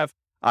until they have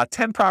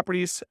 10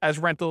 properties as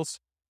rentals.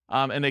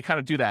 And they kind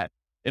of do that.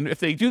 And if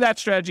they do that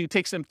strategy, it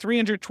takes them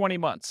 320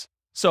 months.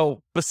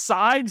 So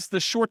besides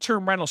the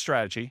short-term rental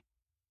strategy,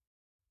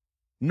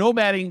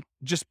 nomading,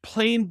 just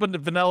plain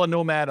vanilla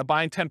nomad of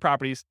buying 10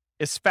 properties,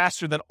 is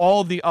faster than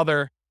all the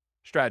other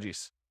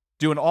strategies.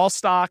 Doing all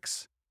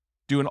stocks,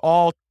 doing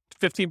all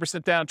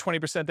 15% down,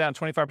 20% down,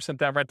 25%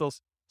 down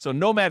rentals. So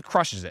nomad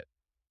crushes it.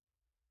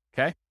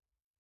 Okay?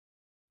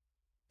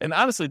 And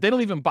honestly, they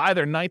don't even buy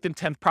their 9th and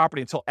 10th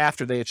property until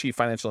after they achieve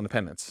financial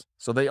independence.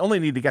 So they only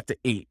need to get to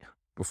 8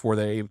 before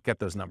they get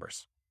those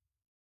numbers.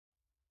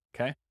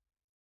 Okay?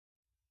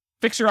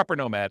 Fixer upper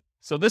nomad.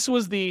 So this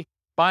was the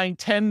buying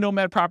 10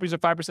 nomad properties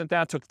at 5%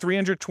 down, took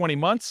 320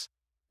 months.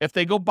 If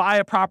they go buy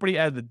a property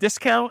at the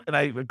discount, and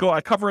I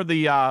cover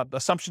the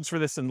assumptions for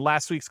this in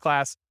last week's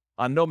class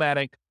on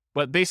nomading,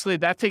 but basically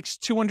that takes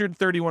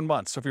 231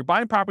 months. So if you're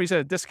buying properties at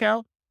a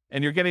discount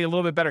and you're getting a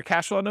little bit better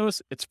cash flow on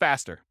those, it's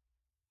faster.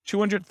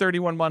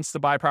 231 months to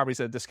buy properties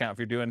at a discount if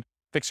you're doing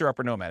fixer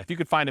upper nomad, if you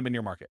could find them in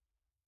your market.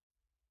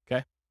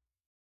 Okay.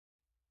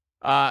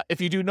 If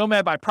you do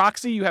nomad by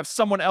proxy, you have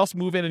someone else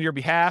move in on your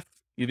behalf,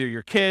 either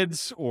your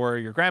kids or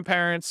your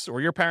grandparents,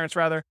 or your parents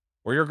rather,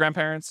 or your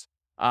grandparents.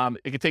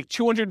 It could take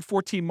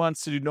 214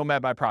 months to do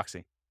nomad by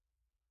proxy.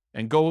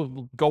 And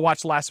go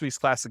watch last week's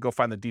class to go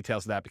find the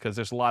details of that, because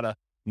there's a lot of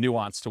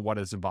nuance to what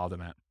is involved in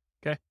that.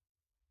 Okay.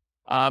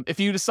 If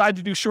you decide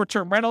to do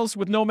short-term rentals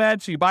with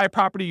nomad, so you buy a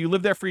property, you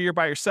live there for a year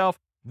by yourself,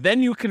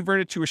 then you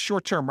convert it to a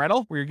short-term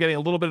rental where you're getting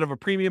a little bit of a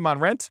premium on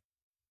rent.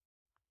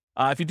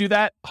 If you do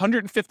that,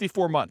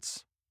 154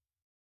 months.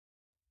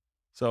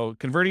 So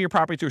converting your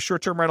property to a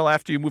short-term rental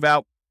after you move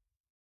out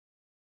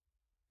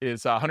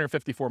is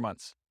 154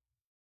 months.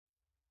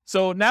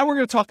 So now we're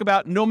going to talk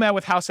about nomad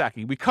with house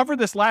hacking. We covered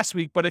this last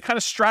week, but it kind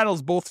of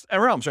straddles both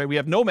realms, right? We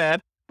have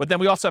nomad, but then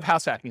we also have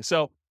house hacking.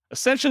 So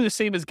essentially the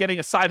same as getting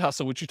a side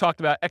hustle, which you talked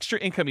about, extra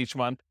income each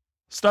month.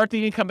 Start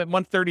the income at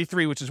month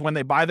 33, which is when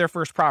they buy their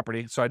first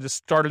property. So I just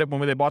started it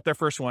when they bought their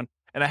first one,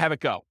 and I have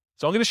it go.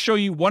 So I'm going to show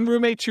you 1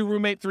 roommate, 2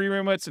 roommate, 3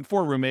 roommates, and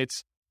 4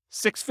 roommates,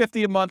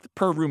 $650 a month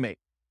per roommate.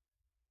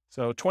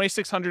 So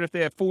 $2,600 if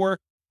they have 4,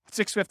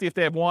 $650 if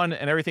they have 1,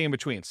 and everything in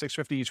between,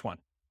 $650 each one.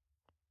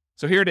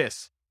 So here it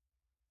is.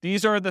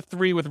 These are the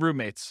 3 with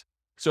roommates.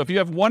 So if you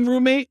have 1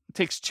 roommate, it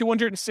takes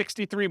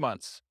 263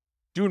 months.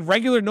 Doing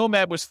regular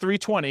nomad was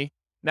 320.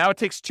 Now it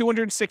takes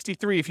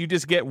 263 if you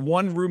just get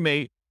 1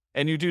 roommate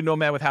and you do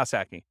nomad with house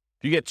hacking.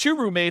 If you get 2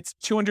 roommates,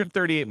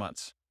 238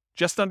 months,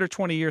 just under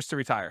 20 years to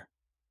retire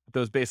with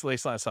those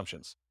baseline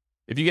assumptions.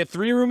 If you get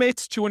 3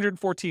 roommates,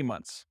 214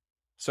 months.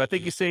 So I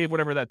think you save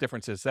whatever that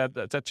difference is. Is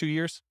that 2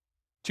 years?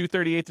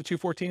 238 to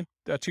 214,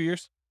 2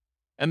 years.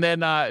 And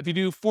then if you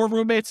do 4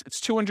 roommates, it's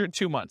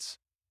 202 months.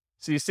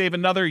 So you save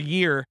another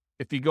year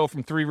if you go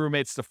from 3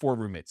 roommates to 4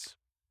 roommates.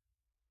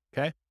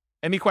 Okay.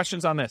 Any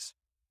questions on this?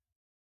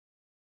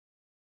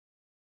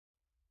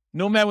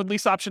 Nomad with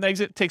lease option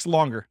exit takes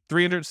longer,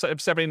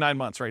 379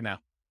 months right now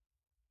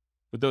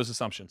with those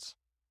assumptions.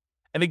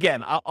 And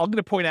again, I'm going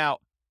to point out,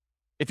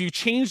 if you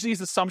change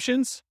these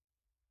assumptions,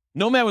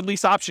 nomad with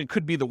lease option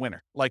could be the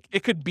winner. Like,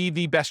 it could be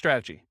the best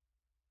strategy.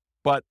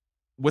 But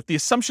with the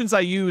assumptions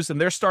I use and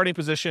their starting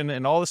position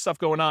and all this stuff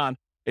going on,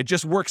 it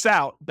just works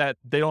out that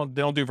they don't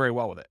do very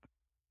well with it.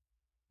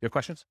 You have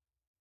questions?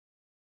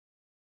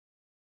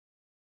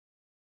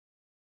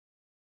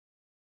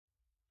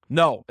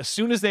 No. As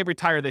soon as they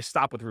retire, they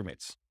stop with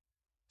roommates.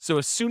 So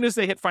as soon as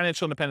they hit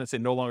financial independence, they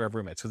no longer have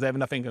roommates because they have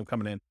enough income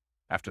coming in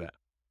after that.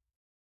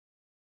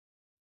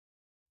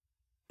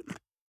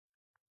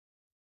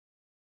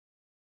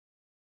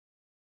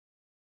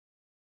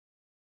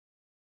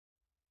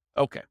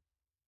 Okay.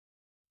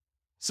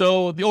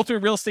 So the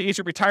ultimate real estate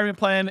agent retirement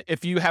plan,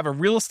 if you have a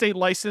real estate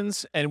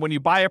license and when you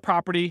buy a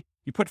property,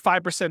 you put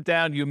 5%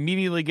 down, you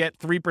immediately get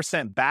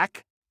 3%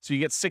 back. So you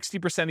get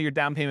 60% of your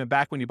down payment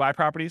back when you buy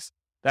properties.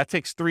 That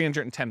takes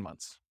 310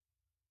 months.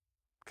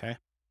 Okay.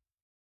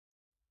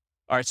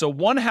 All right. So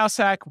 1 house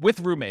hack with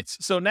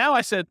roommates. So now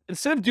I said,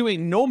 instead of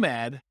doing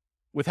nomad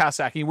with house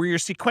hacking, where you're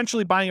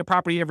sequentially buying a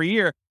property every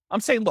year,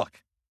 I'm saying,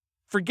 look,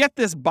 forget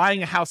this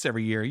buying a house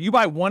every year. You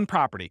buy 1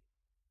 property.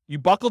 You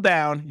buckle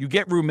down, you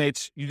get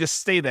roommates, you just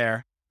stay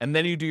there, and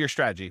then you do your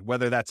strategy,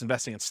 whether that's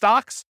investing in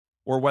stocks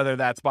or whether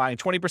that's buying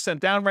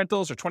 20% down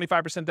rentals or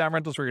 25% down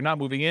rentals where you're not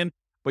moving in,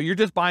 but you're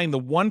just buying the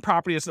 1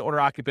 property as an owner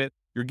occupant,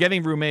 you're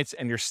getting roommates,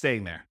 and you're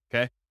staying there,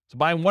 okay? So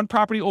buying 1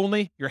 property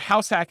only, you're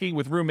house hacking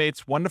with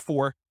roommates, 1 to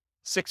 4,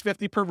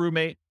 $650 per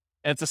roommate,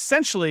 and it's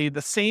essentially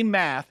the same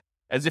math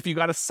as if you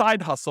got a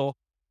side hustle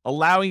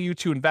allowing you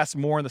to invest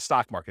more in the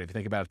stock market, if you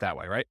think about it that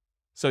way, right?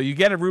 So you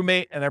get a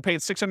roommate, and they're paying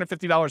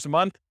 $650 a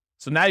month,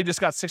 so now you just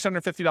got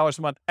 $650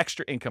 a month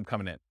extra income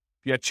coming in.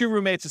 If you had 2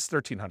 roommates, it's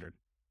 $1,300.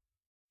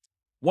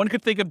 One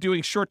could think of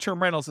doing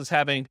short-term rentals as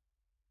having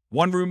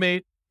 1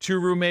 roommate, 2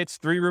 roommates,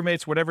 3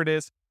 roommates, whatever it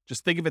is.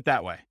 Just think of it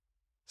that way.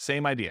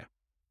 Same idea.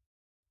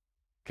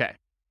 Okay.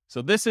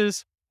 So this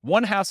is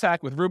 1 house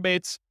hack with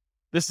roommates.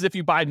 This is if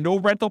you buy no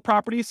rental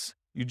properties,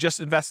 you just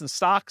invest in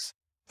stocks,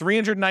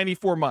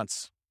 394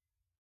 months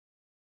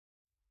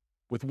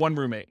with 1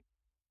 roommate.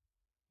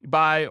 You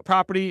buy a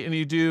property and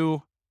you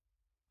do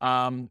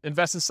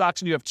Invest in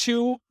stocks and you have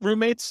 2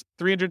 roommates,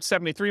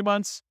 373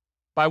 months.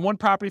 Buy one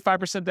property,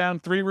 5% down,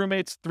 3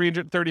 roommates,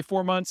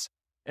 334 months.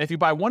 And if you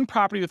buy one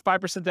property with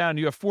 5% down,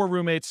 you have 4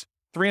 roommates,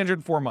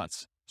 304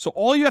 months. So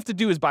all you have to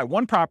do is buy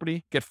one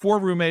property, get 4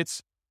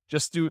 roommates,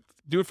 just do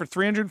it for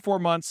 304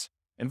 months,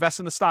 invest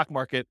in the stock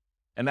market,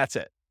 and that's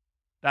it.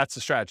 That's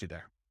the strategy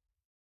there.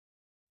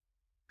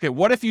 Okay,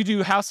 what if you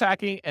do house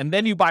hacking and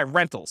then you buy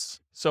rentals?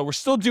 So we're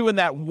still doing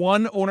that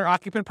one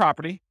owner-occupant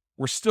property.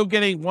 We're still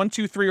getting 1,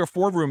 2, 3, or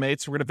 4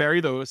 roommates. We're going to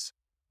vary those.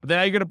 But then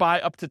you're going to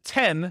buy up to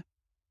 10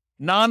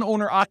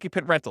 non-owner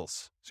occupant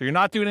rentals. So you're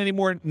not doing any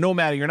more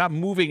nomading. You're not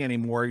moving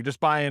anymore. You're just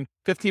buying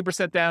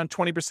 15% down,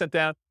 20%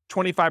 down,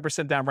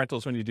 25% down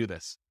rentals when you do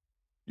this.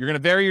 You're going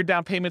to vary your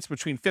down payments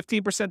between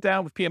 15%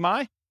 down with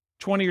PMI,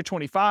 20 or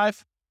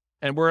 25.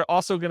 And we're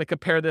also going to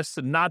compare this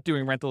to not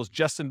doing rentals,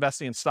 just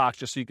investing in stocks,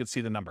 just so you can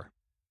see the number.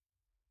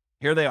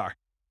 Here they are.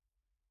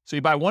 So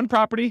you buy one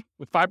property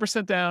with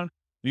 5% down,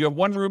 you have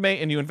 1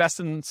 roommate, and you invest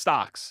in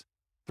stocks,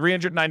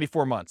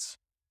 394 months.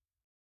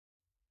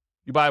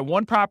 You buy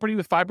one property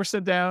with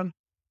 5% down,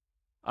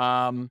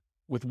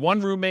 with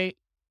 1 roommate,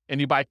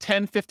 and you buy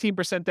 10,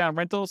 15% down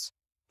rentals,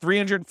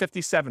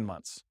 357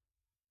 months.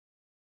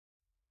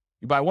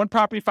 You buy one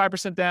property,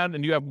 5% down,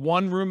 and you have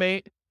 1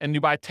 roommate, and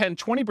you buy 10,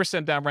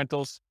 20% down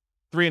rentals,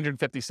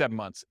 357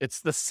 months.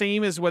 It's the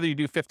same as whether you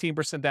do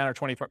 15% down or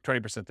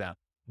 20% down.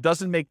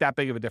 Doesn't make that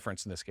big of a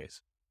difference in this case.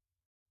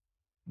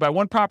 Buy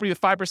one property with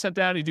 5%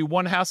 down, you do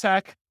one house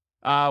hack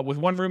with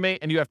 1 roommate,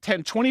 and you have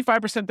 10,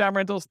 25% down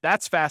rentals.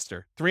 That's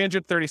faster,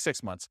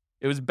 336 months.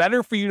 It was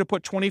better for you to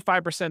put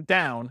 25%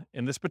 down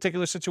in this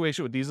particular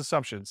situation with these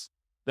assumptions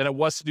than it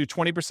was to do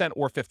 20%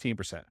 or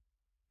 15%.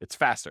 It's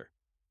faster.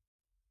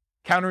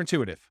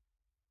 Counterintuitive.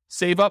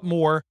 Save up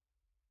more,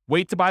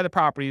 wait to buy the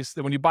properties,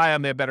 then when you buy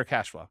them, they have better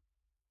cash flow.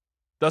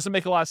 Doesn't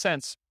make a lot of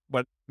sense,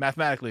 but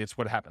mathematically, it's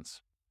what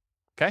happens.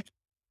 Okay?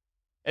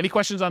 Any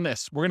questions on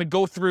this? We're going to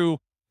go through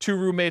 2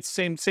 roommates,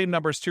 same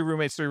numbers, 2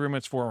 roommates, 3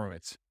 roommates, 4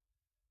 roommates.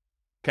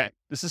 Okay,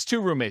 this is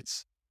 2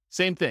 roommates.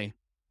 Same thing.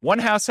 1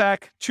 house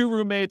hack, 2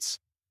 roommates,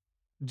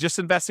 just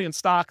investing in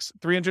stocks,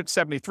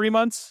 373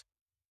 months.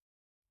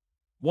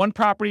 1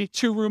 property,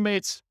 2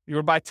 roommates, you're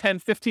going to buy 10,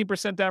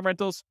 15% down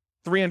rentals,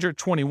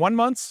 321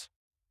 months.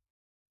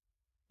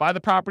 Buy the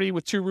property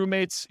with 2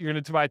 roommates, you're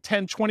going to buy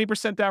 10,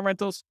 20% down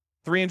rentals,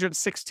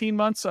 316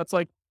 months. So that's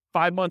like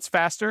 5 months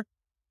faster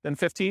than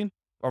 15.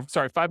 Or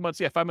sorry, 5 months.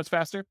 Yeah, 5 months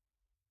faster.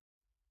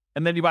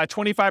 And then you buy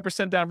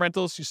 25% down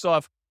rentals. You still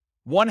have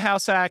 1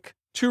 house hack,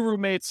 2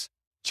 roommates,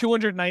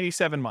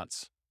 297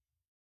 months.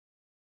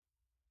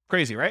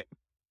 Crazy, right?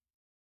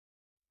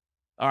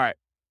 All right.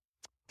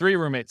 3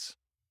 roommates.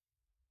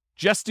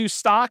 Just do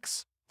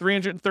stocks,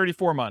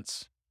 334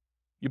 months.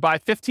 You buy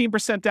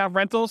 15% down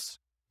rentals,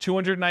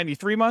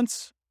 293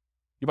 months.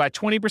 You buy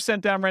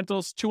 20% down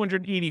rentals,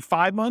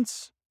 285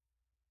 months.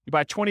 You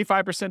buy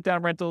 25%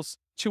 down rentals,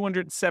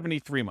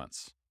 273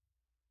 months.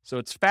 So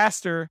it's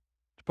faster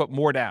to put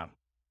more down.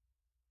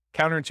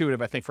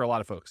 Counterintuitive, I think, for a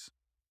lot of folks.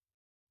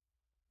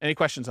 Any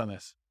questions on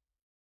this?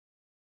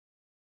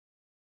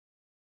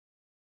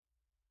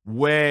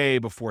 Way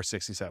before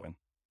 67.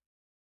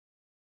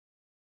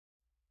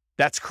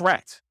 That's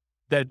correct.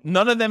 That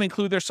none of them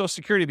include their Social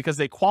Security because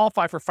they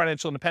qualify for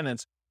financial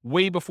independence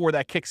way before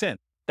that kicks in.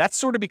 That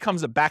sort of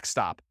becomes a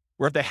backstop,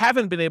 where if they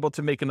haven't been able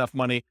to make enough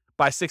money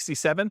by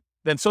 67,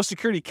 then Social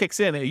Security kicks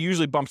in and it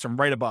usually bumps them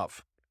right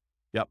above.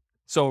 Yep.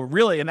 So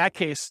really, in that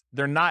case,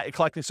 they're not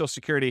collecting Social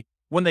Security.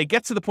 When they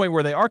get to the point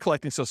where they are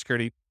collecting Social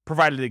Security,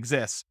 provided it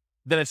exists,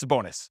 then it's a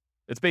bonus.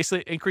 It's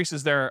basically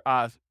increases their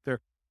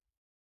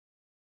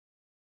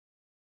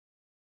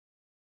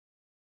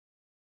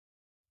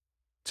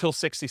till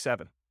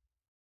 67.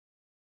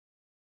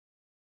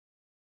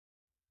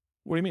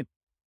 What do you mean?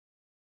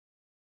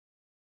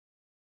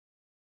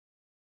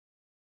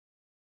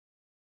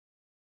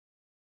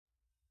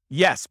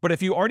 Yes, but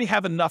if you already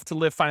have enough to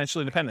live financial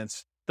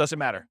independence, doesn't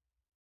matter.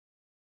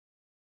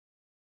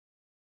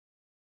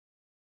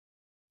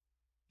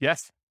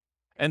 Yes.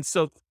 And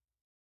so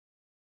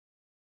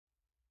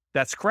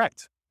that's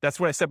correct. That's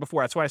what I said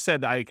before. That's why I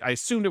said I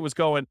assumed it was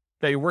going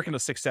that you're working to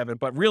 6, 7,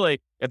 but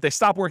really, if they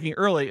stop working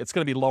early, it's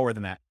going to be lower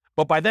than that.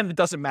 But by then, it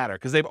doesn't matter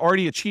because they've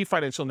already achieved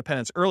financial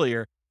independence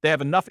earlier. They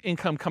have enough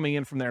income coming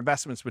in from their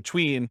investments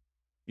between,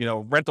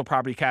 rental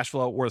property cash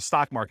flow or the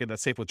stock market, that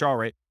safe withdrawal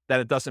rate,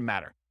 that it doesn't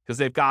matter because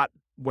they've got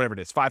whatever it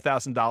is,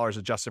 $5,000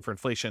 adjusted for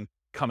inflation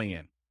coming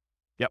in.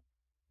 Yep.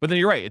 But then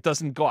you're right. It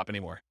doesn't go up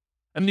anymore.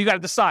 And you got to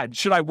decide,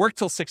 should I work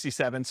till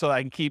 67 so that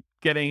I can keep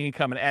getting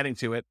income and adding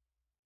to it?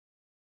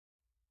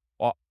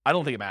 Well, I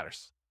don't think it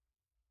matters.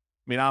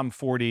 I mean, I'm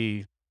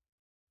 47.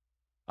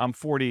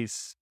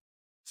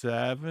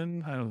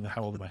 I don't know,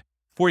 how old am I?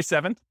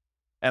 47.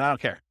 And I don't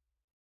care.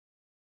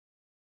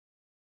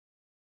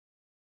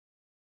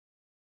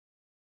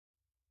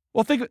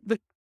 Well,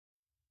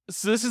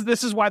 so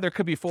this is why there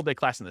could be a full day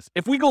class in this.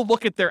 If we go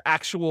look at their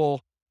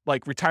actual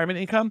retirement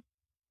income,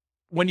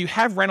 when you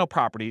have rental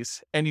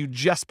properties and you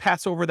just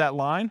pass over that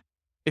line,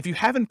 if you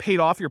haven't paid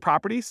off your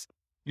properties,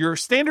 your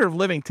standard of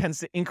living tends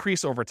to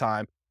increase over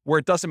time where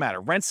it doesn't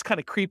matter. Rents kind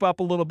of creep up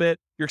a little bit.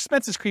 Your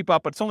expenses creep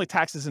up, but it's only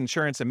taxes,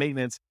 insurance, and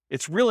maintenance.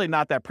 It's really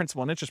not that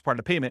principal and interest part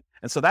of the payment.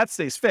 And so that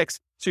stays fixed.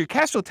 So your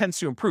cash flow tends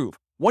to improve.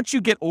 Once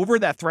you get over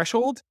that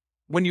threshold,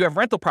 when you have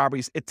rental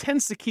properties, it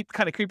tends to keep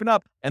kind of creeping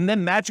up. And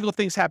then magical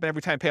things happen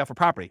every time you pay off a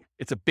property.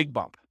 It's a big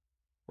bump,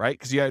 right?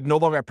 Because you no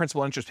longer have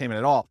principal and interest payment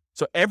at all.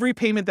 So every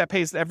payment that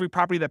pays, every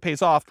property that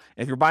pays off,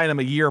 if you're buying them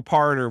a year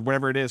apart or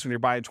whatever it is, when you're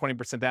buying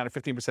 20% down or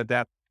 15%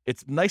 down,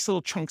 it's nice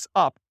little chunks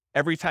up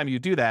every time you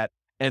do that.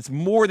 And it's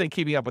more than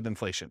keeping up with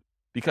inflation.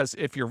 Because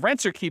if your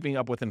rents are keeping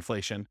up with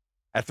inflation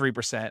at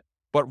 3%,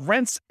 but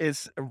rent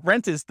is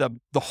the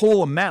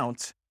whole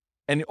amount,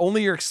 and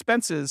only your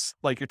expenses,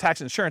 like your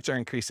tax and insurance, are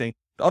increasing,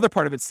 the other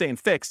part of it's staying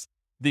fixed,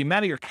 the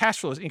amount of your cash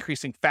flow is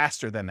increasing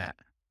faster than that.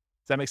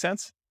 Does that make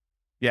sense?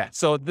 Yeah.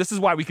 So this is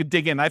why we could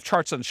dig in. I have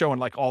charts on showing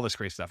like all this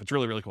great stuff. It's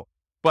really, really cool.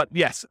 But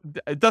yes,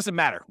 it doesn't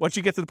matter. Once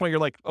you get to the point, you're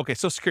like, okay,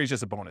 Social Security is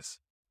just a bonus.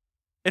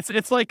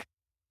 It's like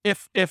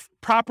if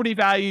property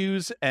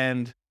values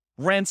and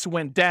rents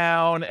went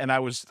down and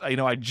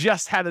I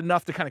just had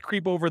enough to kind of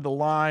creep over the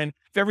line.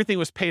 If everything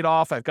was paid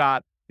off, I've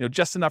got,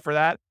 just enough for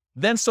that.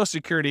 Then Social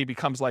Security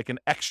becomes like an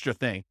extra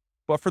thing.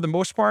 But for the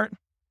most part,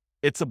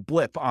 it's a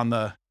blip on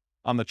the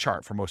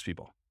chart for most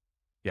people.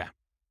 Yeah.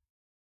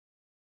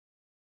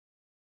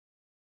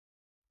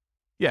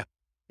 Yeah.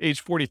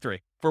 Age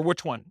 43. For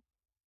which one?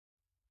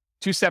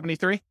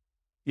 273?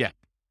 Yeah.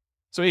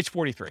 So age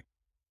 43.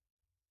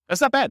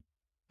 That's not bad.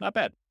 Not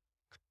bad.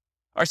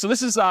 All right. So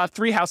this is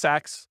 3 house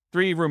hacks,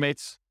 3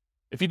 roommates.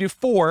 If you do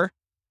 4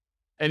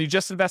 and you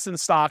just invest in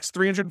stocks,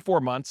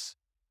 304 months.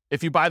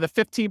 If you buy the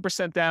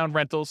 15% down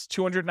rentals,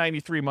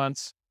 293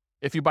 months.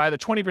 If you buy the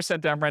 20%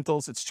 down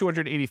rentals, it's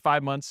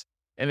 285 months.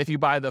 And if you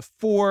buy the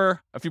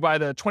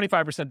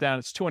 25% down,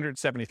 it's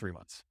 273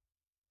 months.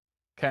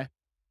 Okay.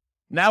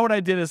 Now what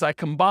I did is I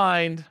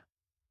combined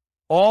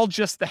all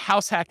just the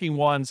house hacking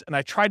ones, and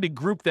I tried to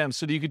group them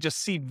so that you could just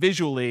see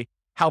visually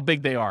how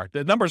big they are.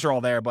 The numbers are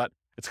all there, but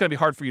it's going to be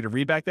hard for you to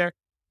read back there.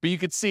 But you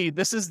could see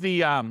this is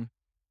the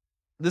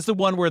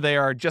one where they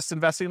are just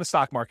investing in the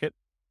stock market.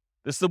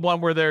 This is the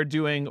one where they're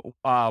doing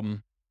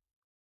one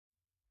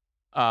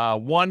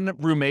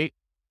roommate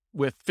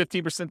with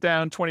 15%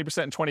 down,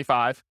 20%, and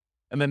 25.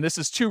 And then this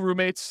is 2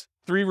 roommates,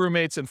 3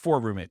 roommates, and 4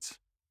 roommates.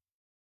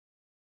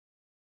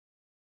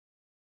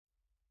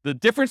 The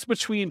difference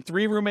between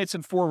 3 roommates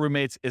and 4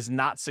 roommates is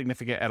not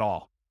significant at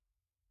all.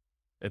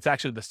 It's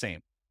actually the same.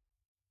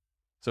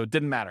 So it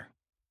didn't matter.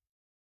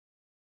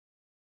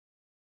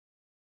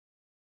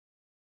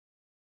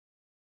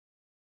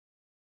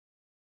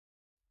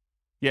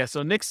 Yeah,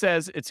 so Nick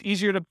says it's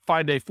easier to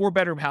find a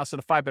 4-bedroom house than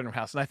a 5-bedroom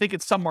house. And I think in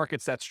some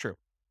markets that's true.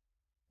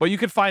 But you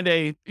could find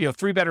a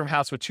 3-bedroom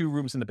house with 2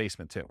 rooms in the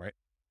basement too, right?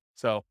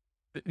 So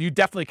you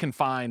definitely can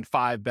find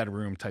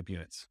 5-bedroom type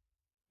units.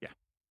 Yeah.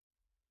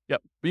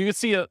 Yep. But you can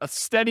see a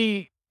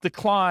steady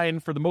decline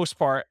for the most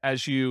part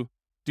as you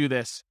do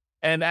this.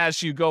 And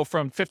as you go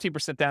from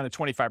 15% down to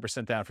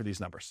 25% down for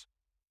these numbers.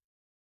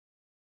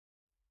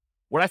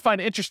 What I find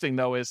interesting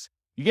though is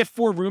you get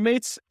 4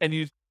 roommates and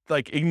you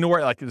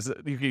ignore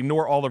you can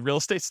ignore all the real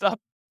estate stuff,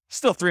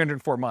 still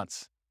 304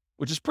 months,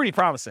 which is pretty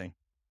promising,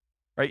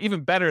 right?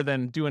 Even better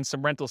than doing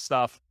some rental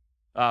stuff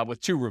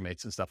with 2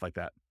 roommates and stuff like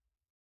that.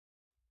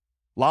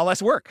 A lot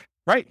less work,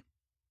 right?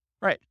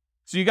 Right.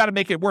 So you got to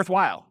make it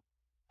worthwhile.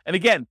 And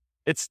again,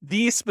 it's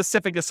these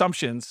specific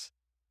assumptions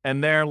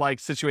and their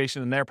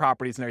situation and their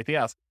properties and everything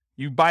else.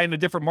 You buy in a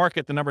different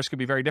market, the numbers could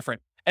be very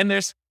different. And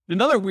there's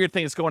another weird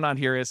thing that's going on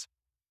here is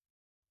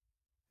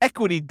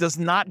equity does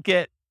not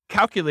get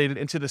calculated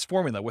into this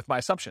formula with my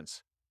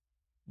assumptions.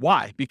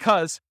 Why?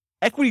 Because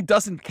equity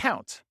doesn't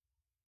count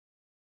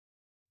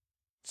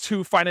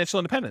to financial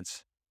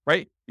independence,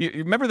 right? You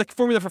remember the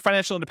formula for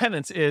financial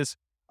independence is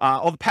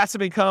all the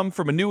passive income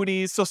from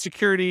annuities, Social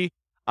Security,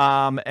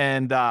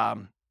 and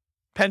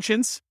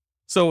pensions.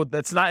 So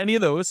that's not any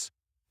of those.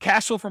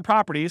 Cash flow from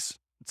properties,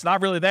 it's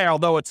not really there,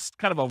 although it's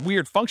kind of a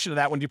weird function of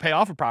that when you pay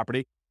off a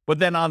property. But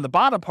then on the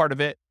bottom part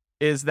of it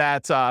is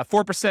that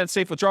 4%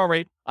 safe withdrawal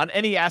rate on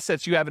any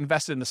assets you have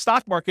invested in the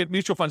stock market,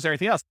 mutual funds, and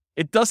everything else.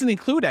 It doesn't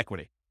include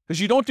equity because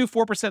you don't do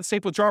 4%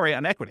 safe withdrawal rate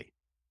on equity.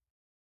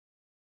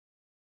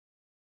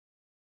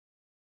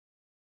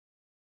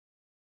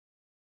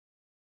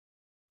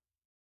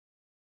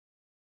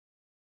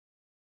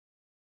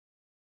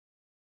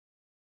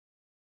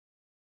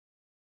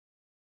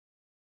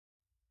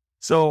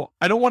 So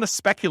I don't want to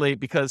speculate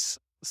because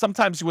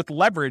sometimes with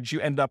leverage, you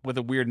end up with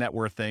a weird net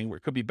worth thing where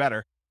it could be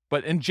better.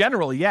 But in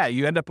general, yeah,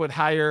 you end up with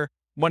higher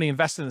money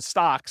invested in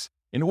stocks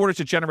in order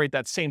to generate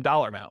that same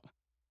dollar amount.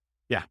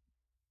 Yeah.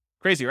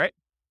 Crazy, right?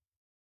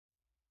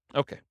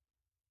 Okay.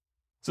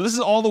 So this is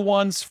all the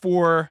ones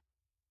for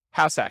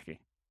house hacking.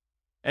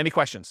 Any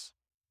questions?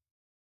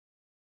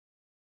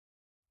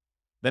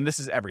 Then this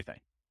is everything.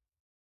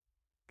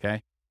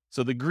 Okay.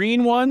 So the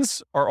green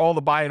ones are all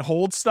the buy and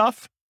hold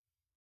stuff.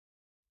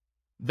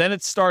 Then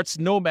it starts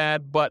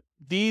Nomad, but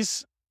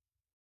these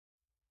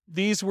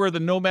were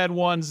the Nomad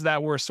ones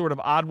that were sort of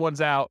odd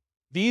ones out.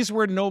 These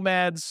were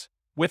Nomads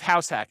with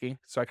house hacking.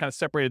 So I kind of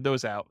separated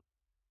those out.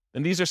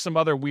 Then these are some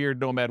other weird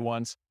Nomad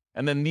ones.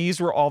 And then these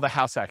were all the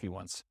house hacking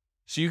ones.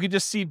 So you could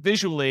just see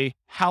visually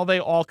how they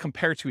all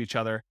compare to each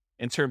other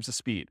in terms of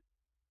speed.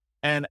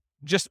 And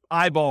just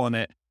eyeballing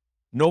it,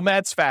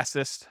 Nomad's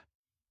fastest,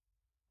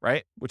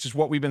 right? Which is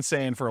what we've been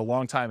saying for a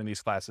long time in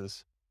these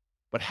classes.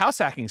 But house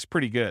hacking is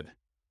pretty good,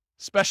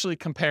 especially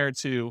compared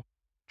to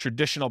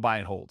traditional buy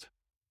and hold,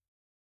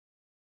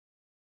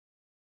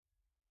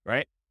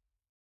 right?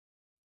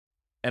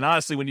 And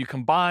honestly, when you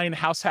combine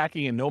house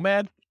hacking and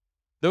Nomad,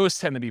 those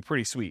tend to be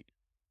pretty sweet.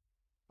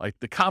 Like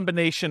the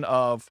combination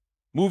of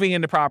moving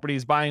into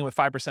properties, buying with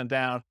 5%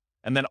 down,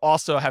 and then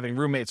also having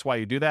roommates while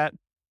you do that,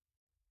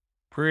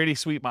 pretty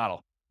sweet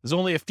model. There's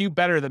only a few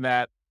better than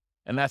that,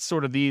 and that's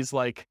sort of these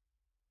like,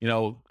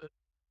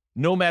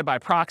 Nomad by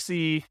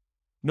proxy,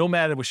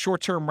 Nomad with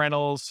short-term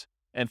rentals,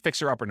 and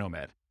fixer-upper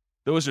Nomad.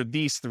 Those are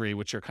these three,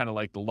 which are kind of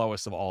like the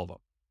lowest of all of them.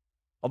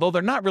 Although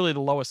they're not really the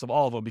lowest of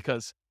all of them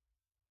because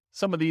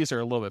some of these are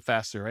a little bit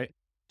faster, right?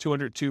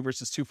 202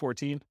 versus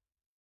 214.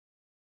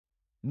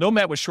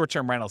 Nomad with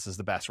short-term rentals is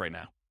the best right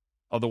now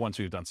of the ones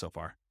we've done so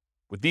far.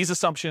 With these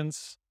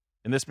assumptions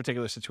in this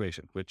particular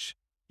situation, which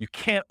you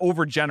can't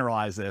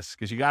overgeneralize this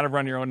because you got to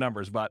run your own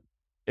numbers. But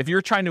if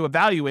you're trying to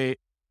evaluate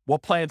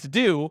what plan to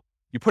do,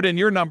 you put in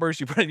your numbers,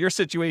 you put in your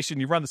situation,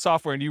 you run the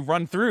software, and you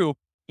run through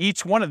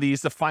each one of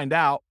these to find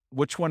out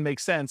which one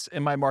makes sense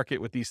in my market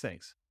with these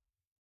things.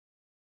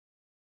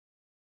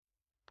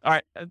 All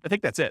right, I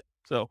think that's it.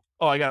 So,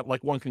 I got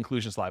like one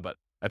conclusion slide, but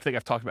I think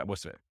I've talked about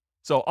most of it.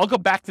 So I'll go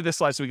back to this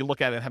slide so we can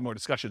look at it and have more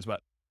discussions. But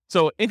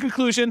so in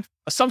conclusion,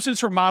 assumptions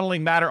for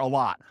modeling matter a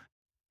lot.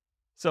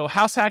 So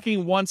house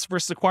hacking once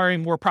versus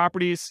acquiring more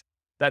properties,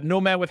 that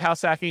Nomad with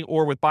house hacking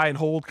or with buy and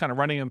hold kind of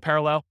running in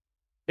parallel.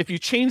 If you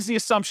change the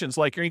assumptions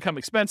like your income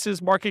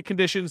expenses, market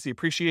conditions, the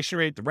appreciation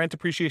rate, the rent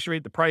appreciation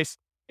rate, the price,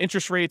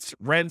 interest rates,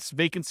 rents,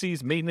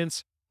 vacancies,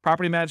 maintenance,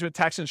 property management,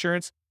 tax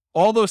insurance,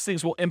 all those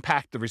things will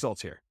impact the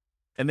results here.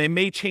 And they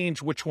may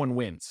change which one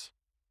wins,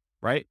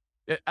 right?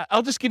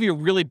 I'll just give you a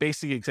really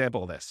basic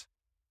example of this.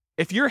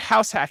 If you're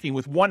house hacking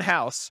with one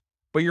house,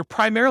 but you're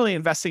primarily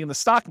investing in the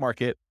stock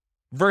market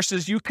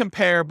versus you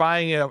compare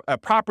buying a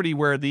property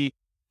where the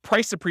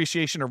price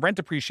appreciation or rent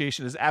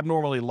appreciation is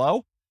abnormally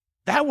low,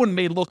 that one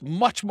may look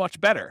much,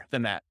 much better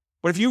than that.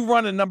 But if you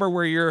run a number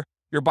where you're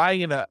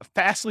buying in a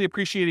fastly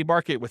appreciating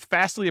market with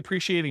fastly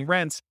appreciating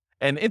rents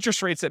and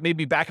interest rates that may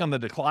be back on the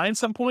decline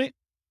some point,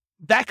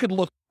 that could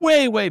look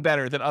way, way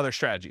better than other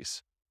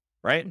strategies,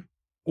 right?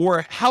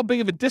 Or how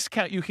big of a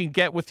discount you can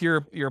get with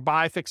your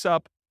buy, fix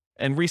up,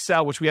 and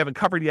resell, which we haven't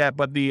covered yet,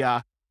 but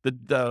the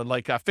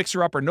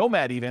fixer up or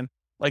Nomad even,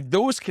 like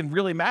those can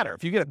really matter.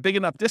 If you get a big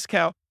enough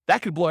discount,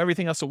 that could blow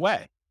everything else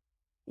away.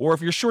 Or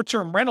if your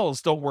short-term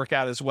rentals don't work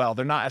out as well,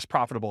 they're not as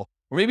profitable,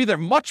 or maybe they're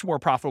much more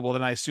profitable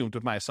than I assumed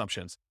with my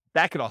assumptions,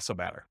 that could also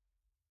matter.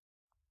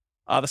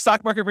 The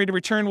stock market rate of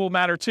return will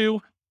matter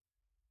too.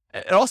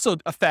 It also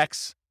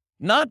affects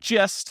not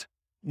just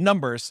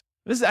numbers.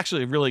 This is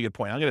actually a really good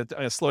point. I'm going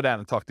to slow down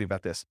and talk to you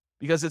about this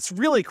because it's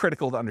really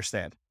critical to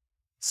understand.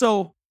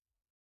 So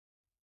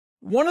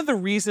one of the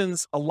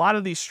reasons a lot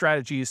of these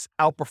strategies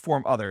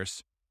outperform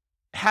others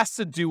has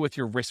to do with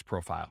your risk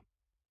profile.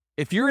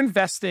 If you're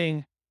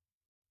investing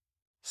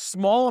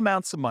small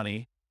amounts of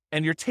money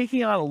and you're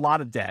taking on a lot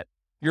of debt,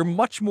 you're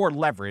much more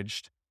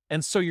leveraged.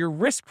 And so your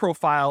risk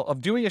profile of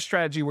doing a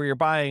strategy where you're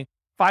buying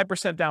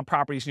 5% down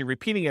properties and you're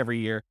repeating every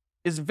year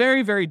is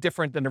very, very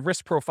different than the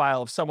risk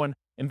profile of someone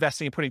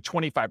investing and putting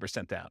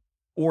 25% down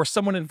or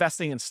someone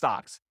investing in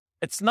stocks.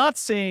 It's not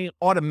saying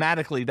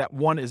automatically that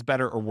one is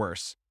better or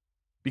worse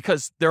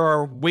because there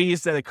are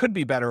ways that it could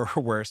be better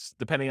or worse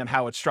depending on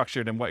how it's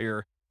structured and what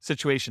your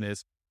situation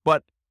is,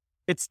 but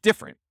it's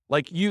different.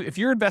 Like if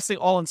you're investing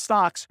all in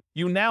stocks,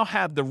 you now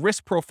have the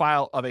risk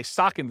profile of a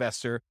stock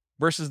investor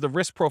versus the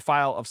risk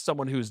profile of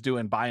someone who's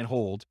doing buy and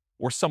hold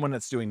or someone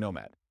that's doing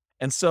Nomad.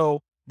 And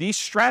so these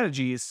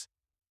strategies,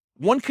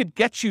 one could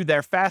get you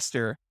there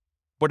faster,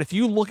 but if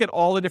you look at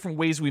all the different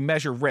ways we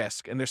measure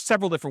risk, and there's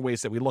several different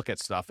ways that we look at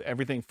stuff,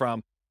 everything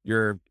from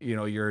your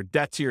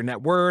debt to your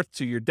net worth,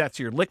 to your debt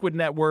to your liquid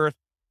net worth,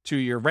 to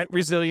your rent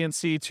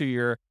resiliency, to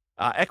your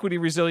equity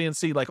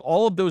resiliency, like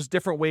all of those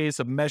different ways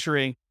of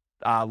measuring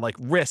like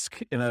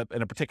risk in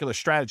a particular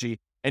strategy,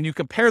 and you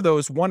compare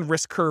those one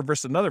risk curve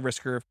versus another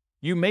risk curve,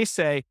 you may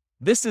say,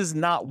 this is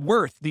not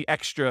worth the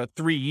extra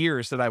 3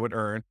 years that I would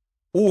earn.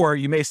 Or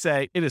you may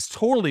say, it is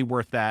totally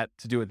worth that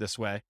to do it this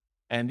way.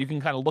 And you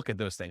can kind of look at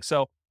those things.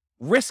 So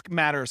risk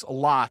matters a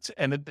lot.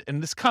 And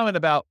this comment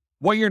about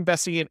what you're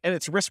investing in and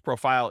its risk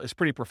profile is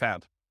pretty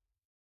profound.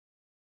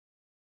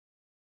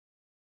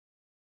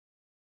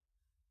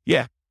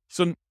 Yeah.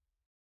 So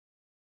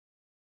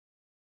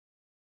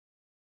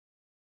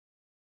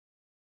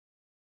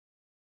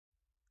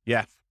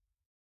yeah.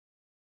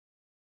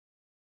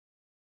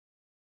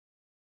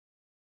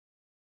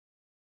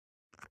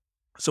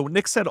 So what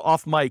Nick said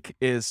off mic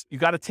is you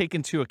got to take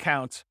into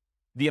account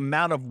the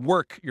amount of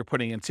work you're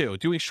putting into.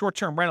 Doing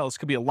short-term rentals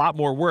could be a lot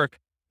more work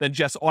than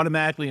just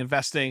automatically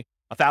investing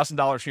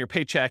 $1,000 from your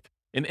paycheck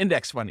in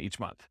index fund each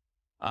month.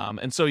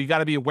 And so you got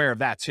to be aware of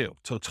that too.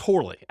 So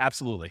totally,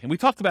 absolutely. And we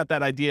talked about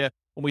that idea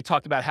when we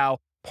talked about how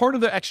part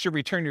of the extra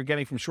return you're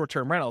getting from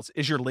short-term rentals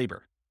is your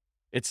labor.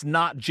 It's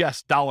not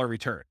just dollar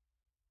return.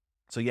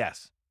 So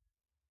yes.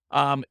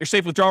 Your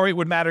safe withdrawal rate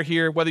would matter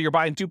here. Whether you're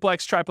buying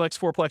duplex, triplex,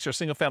 fourplex, or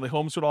single-family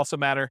homes would also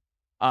matter.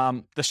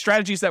 The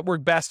strategies that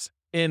work best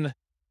in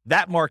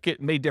that market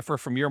may differ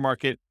from your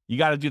market. You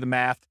got to do the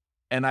math.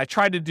 And I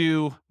tried to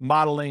do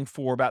modeling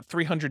for about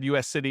 300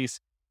 U.S. cities.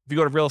 If you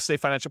go to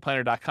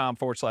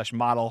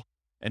realestatefinancialplanner.com/model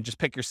and just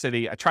pick your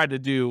city, I tried to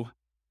do,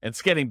 and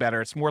it's getting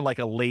better. It's more like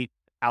a late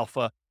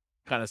alpha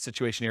kind of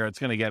situation here. It's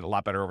going to get a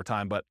lot better over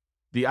time. But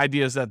the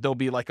idea is that there'll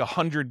be like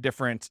 100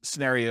 different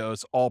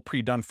scenarios all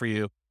pre-done for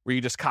you, where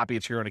you just copy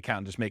it to your own account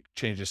and just make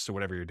changes to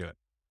whatever you're doing.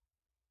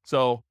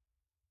 So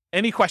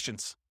any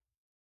questions?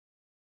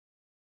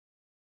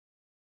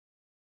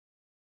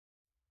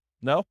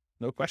 No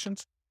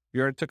questions?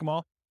 You already took them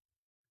all?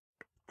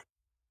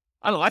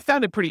 I don't know. I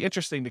found it pretty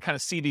interesting to kind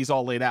of see these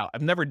all laid out.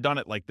 I've never done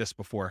it like this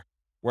before,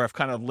 where I've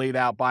kind of laid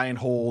out buy and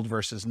hold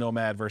versus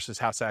nomad versus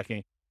house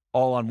hacking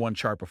all on one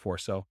chart before.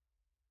 So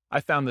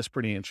I found this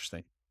pretty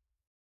interesting.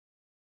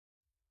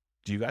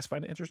 Do you guys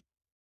find it interesting?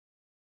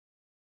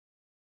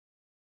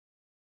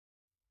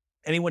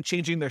 Anyone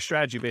changing their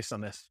strategy based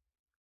on this?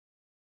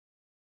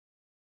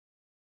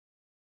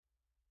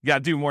 You got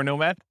to do more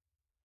nomad?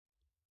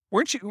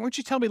 Weren't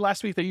you telling me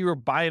last week that you were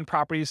buying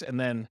properties and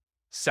then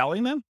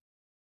selling them?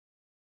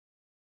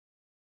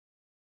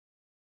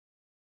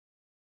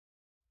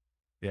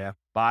 Yeah.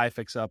 Buy,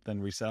 fix up, then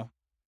resell.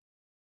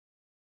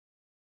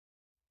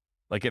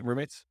 Like getting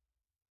roommates?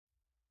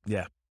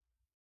 Yeah.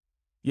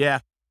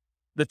 Yeah.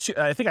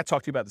 I think I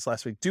talked to you about this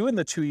last week. Doing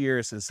the 2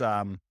 years is,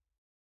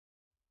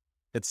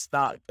 it's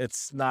not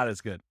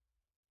as good,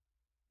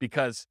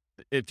 because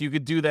if you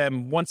could do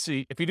them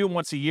if you do them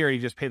once a year, you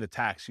just pay the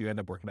tax, you end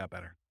up working out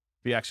better.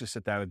 If you actually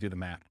sit down and do the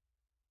math.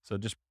 So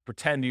just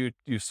pretend you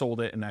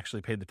sold it and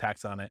actually paid the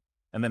tax on it.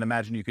 And then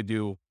imagine you could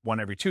do one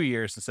every 2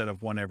 years instead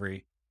of one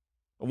every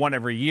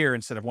year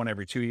instead of one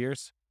every 2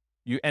 years.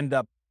 You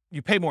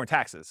pay more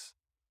taxes,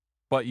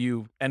 but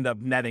you end up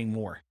netting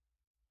more.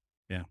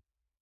 Yeah.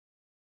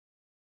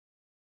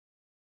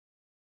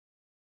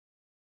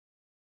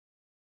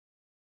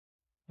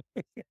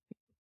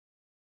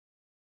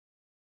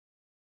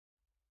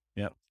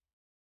 Yep.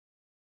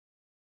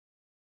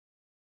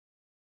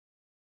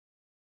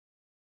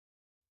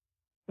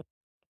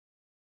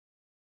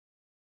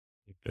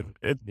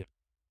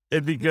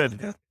 It'd be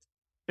good.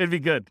 It'd be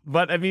good.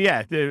 But I mean,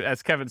 yeah,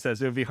 as Kevin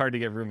says, it would be hard to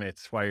get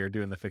roommates while you're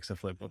doing the fix and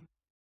flip.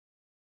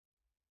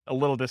 A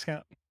little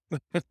discount.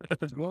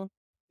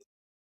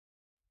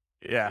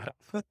 Yeah.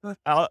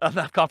 I'll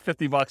knock off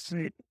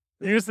 $50.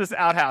 Use this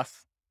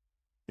outhouse.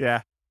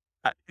 Yeah.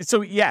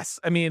 So yes,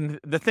 I mean,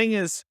 the thing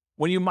is,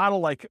 when you model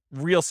like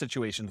real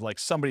situations, like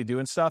somebody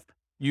doing stuff,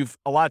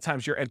 a lot of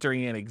times you're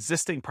entering in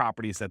existing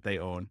properties that they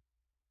own.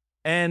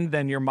 And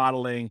then you're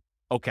modeling,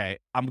 okay,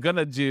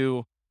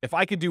 if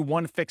I could do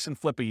one fix and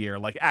flip a year,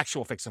 like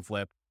actual fix and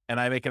flip, and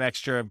I make an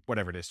extra,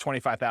 whatever it is,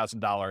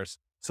 $25,000.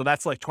 So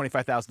that's like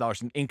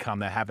 $25,000 in income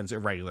that happens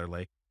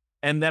irregularly.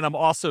 And then I'm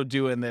also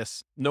doing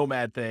this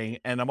nomad thing,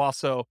 and I'm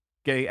also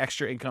getting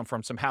extra income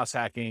from some house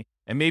hacking,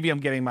 and maybe I'm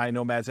getting my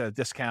nomads at a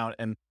discount.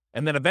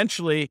 And then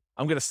eventually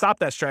I'm going to stop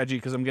that strategy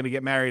because I'm going to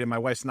get married and my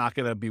wife's not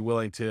going to be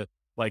willing to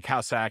like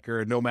house hack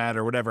or nomad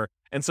or whatever.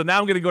 And so now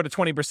I'm going to go to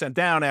 20%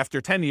 down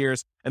after 10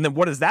 years. And then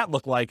what does that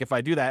look like if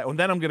I do that? And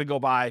then I'm going to go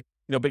buy,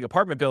 big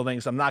apartment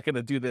buildings. I'm not going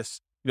to do this,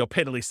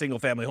 piddly single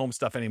family home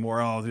stuff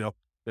anymore.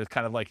 It's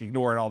kind of like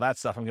ignoring all that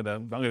stuff. I'm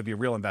going to be a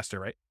real investor,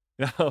 right?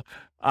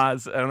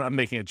 I'm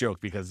making a joke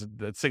because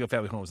the single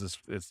family homes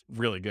is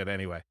really good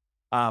anyway.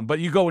 But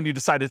you go and you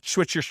decide to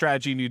switch your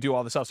strategy and you do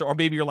all this stuff. Or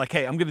maybe you're like,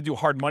 hey, I'm going to do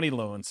hard money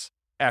loans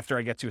after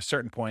I get to a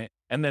certain point.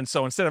 And then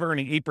so instead of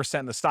earning 8%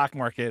 in the stock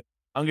market,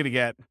 I'm going to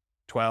get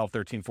 12,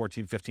 13,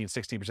 14, 15,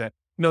 16%.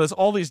 There's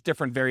all these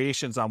different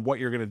variations on what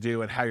you're going to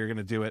do and how you're going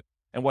to do it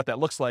and what that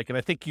looks like. And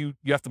I think you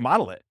have to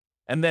model it.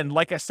 And then,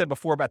 like I said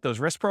before about those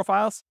risk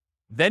profiles,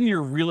 then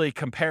you're really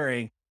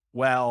comparing,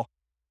 well,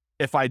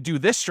 if I do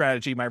this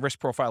strategy, my risk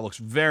profile looks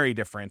very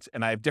different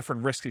and I have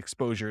different risk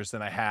exposures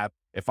than I have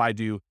if I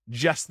do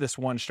just this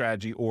one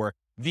strategy or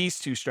these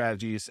two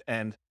strategies,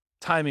 and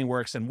timing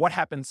works. And what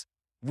happens,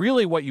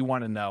 really what you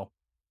want to know,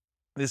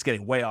 this is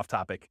getting way off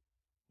topic.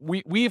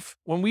 When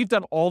we've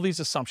done all these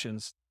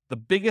assumptions, the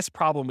biggest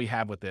problem we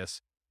have with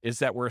this is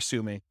that we're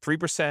assuming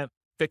 3%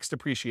 fixed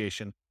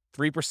appreciation,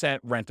 3%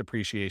 rent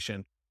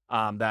appreciation,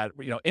 that,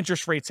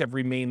 interest rates have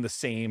remained the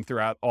same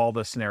throughout all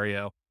the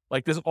scenario.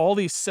 Like there's all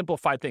these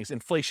simplified things.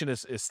 Inflation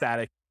is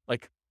static,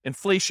 like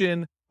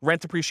inflation,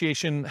 rent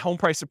appreciation, home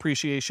price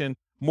appreciation,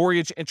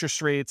 mortgage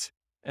interest rates,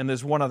 and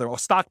there's one other,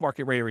 stock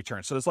market rate of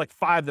return. So there's like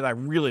 5 that I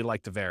really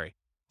like to vary.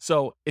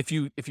 So if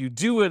you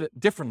do it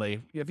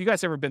differently, have you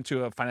guys ever been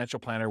to a financial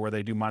planner where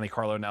they do Monte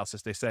Carlo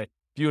analysis? They say,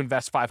 if you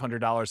invest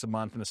 $500 a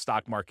month in the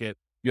stock market,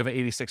 you have an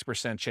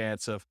 86%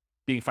 chance of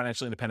being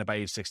financially independent by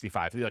age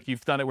 65. Like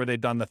you've done it where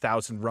they've done the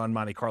 1,000-run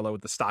Monte Carlo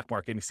with the stock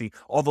market, and you see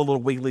all the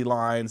little wiggly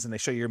lines, and they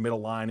show you your middle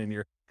line and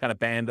your kind of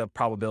band of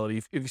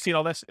probability. Have you seen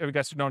all this? Have you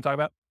guys know what I'm talking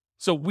about?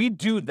 So we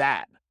do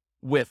that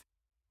with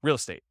real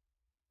estate.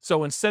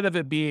 So instead of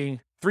it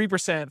being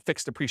 3%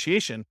 fixed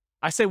appreciation,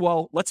 I say,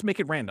 well, let's make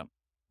it random.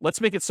 Let's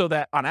make it so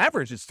that on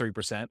average it's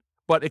 3%,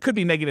 but it could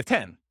be negative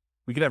 10.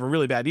 We could have a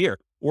really bad year,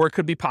 or it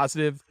could be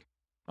positive.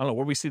 I don't know,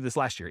 where we see this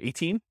last year,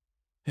 18?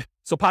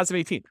 So positive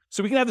 18.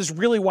 So we can have this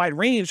really wide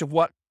range of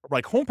what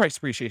like home price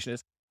appreciation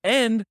is,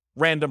 and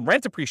random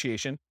rent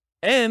appreciation,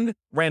 and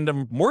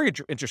random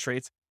mortgage interest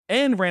rates,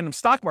 and random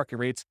stock market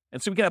rates.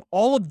 And so we can have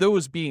all of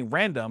those being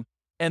random.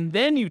 And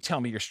then you tell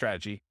me your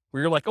strategy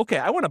where you're like, okay,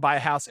 I want to buy a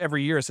house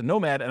every year as a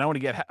nomad, and I want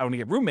to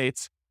get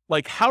roommates.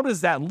 Like, how does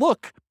that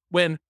look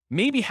when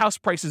maybe house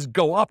prices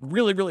go up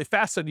really, really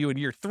fast on you in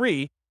year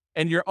 3,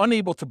 and you're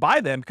unable to buy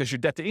them because your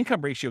debt to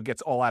income ratio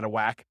gets all out of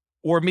whack?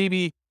 Or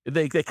maybe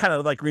they kind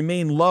of like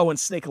remain low and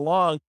snake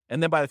along,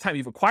 and then by the time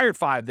you've acquired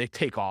 5, they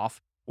take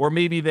off. Or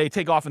maybe they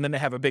take off and then they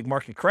have a big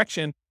market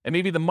correction, and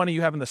maybe the money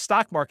you have in the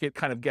stock market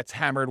kind of gets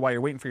hammered while you're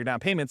waiting for your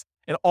down payments.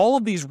 And all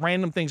of these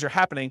random things are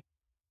happening,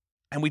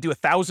 and we do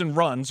 1,000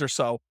 runs or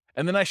so,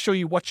 and then I show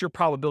you what's your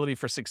probability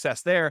for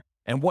success there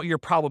and what your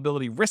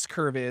probability risk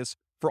curve is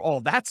for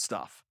all that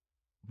stuff.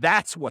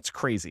 That's what's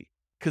crazy,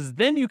 because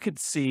then you could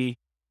see,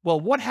 well,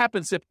 what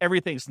happens if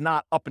everything's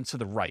not up and to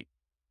the right?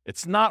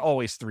 It's not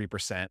always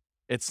 3%.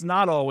 It's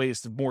not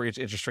always the mortgage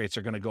interest rates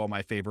are going to go in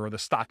my favor, or the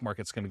stock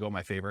market's going to go in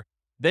my favor.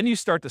 Then you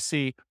start to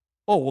see,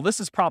 oh, well, this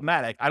is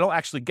problematic. I don't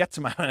actually get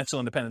to my financial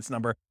independence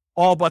number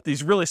all but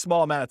these really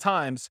small amount of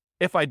times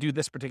if I do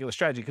this particular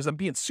strategy, because I'm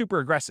being super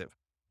aggressive.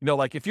 You know,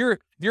 like if you're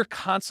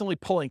constantly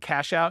pulling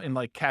cash out and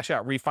like cash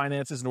out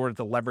refinances in order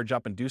to leverage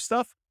up and do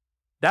stuff,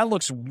 that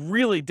looks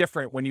really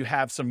different when you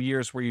have some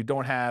years where you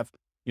don't have,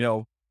 you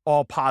know,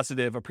 all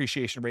positive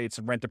appreciation rates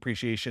and rent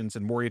appreciations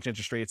and mortgage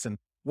interest rates. And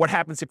what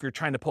happens if you're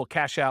trying to pull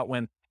cash out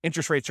when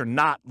interest rates are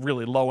not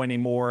really low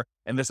anymore,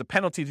 and there's a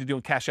penalty to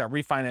doing cash out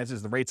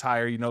refinances, the rate's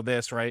higher, you know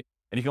this, right?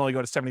 And you can only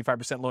go to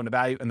 75% loan to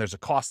value, and there's a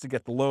cost to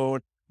get the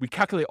loan. We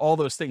calculate all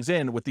those things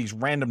in with these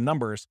random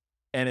numbers,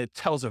 and it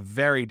tells a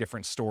very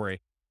different story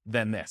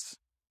than this,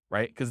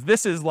 right? Because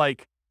this is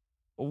like,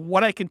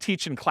 what I can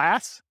teach in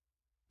class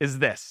is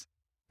this.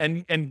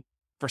 And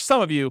for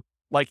some of you,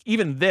 like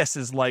even this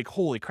is like,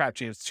 holy crap,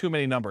 James, too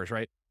many numbers,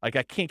 right? Like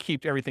I can't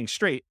keep everything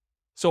straight.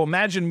 So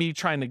imagine me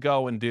trying to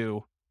go and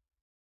do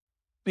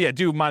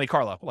Monte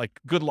Carlo, like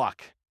good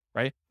luck,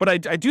 right? But I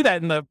do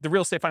that in the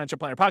Real Estate Financial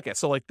Planner podcast.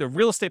 So like the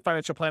Real Estate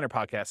Financial Planner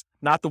podcast,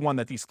 not the one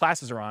that these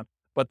classes are on,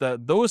 but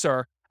those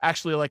are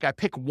actually like, I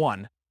pick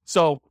one.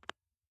 So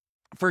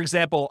for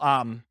example,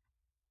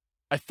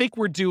 I think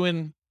we're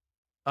doing,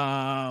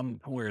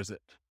 where is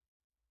it?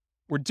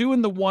 We're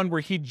doing the one where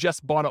he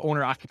just bought an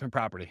owner occupant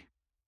property.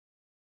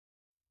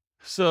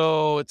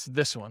 So it's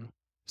this one.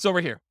 So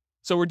we're here.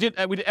 So we did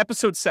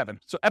episode 7.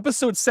 So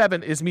episode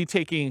 7 is me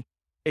taking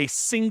a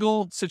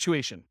single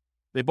situation.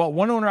 They bought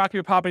one owner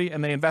occupant property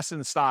and they invested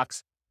in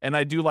stocks. And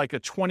I do like a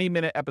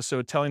 20-minute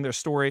episode telling their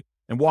story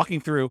and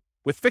walking through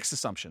with fixed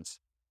assumptions.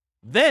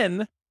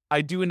 Then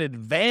I do an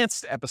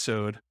advanced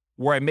episode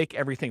where I make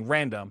everything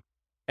random.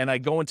 And I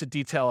go into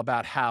detail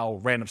about how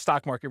random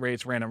stock market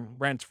rates, random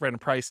rent, random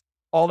price,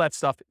 all that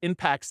stuff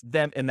impacts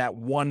them in that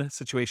one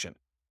situation.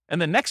 And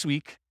then next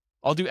week,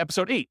 I'll do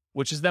episode 8,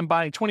 which is them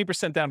buying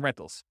 20% down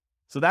rentals.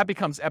 So that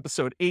becomes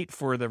episode 8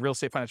 for the Real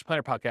Estate Financial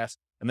Planner podcast.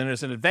 And then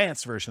there's an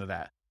advanced version of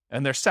that.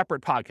 And they're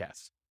separate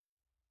podcasts.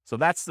 So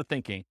that's the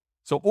thinking.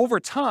 So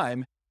over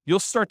time, you'll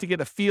start to get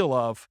a feel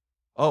of,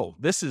 oh,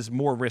 this is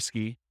more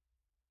risky,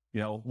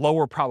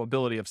 lower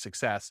probability of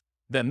success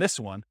than this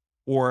one.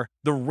 Or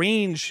the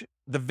range,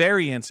 the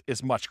variance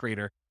is much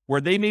greater,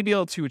 where they may be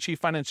able to achieve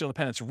financial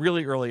independence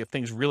really early if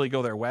things really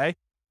go their way,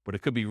 but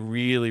it could be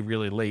really,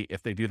 really late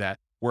if they do that.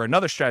 Where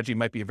another strategy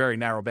might be a very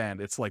narrow band.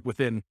 It's like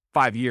within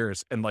 5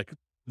 years, and like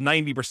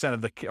 90%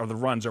 of the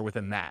runs are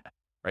within that,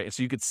 right? And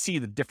so you could see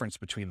the difference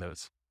between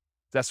those.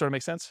 Does that sort of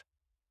make sense?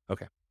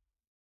 Okay.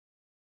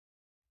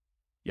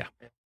 Yeah.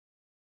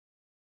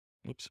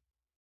 Oops.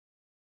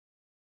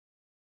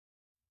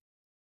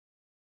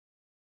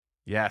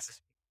 Yes.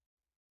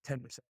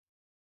 10%.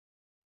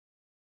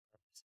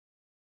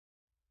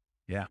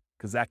 Yeah,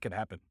 because that could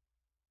happen.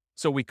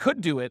 So we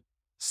could do it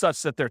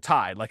such that they're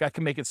tied. Like I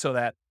can make it so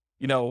that,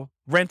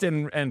 rent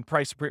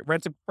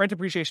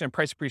appreciation and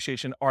price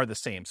appreciation are the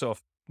same. So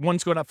if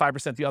one's going up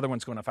 5%, the other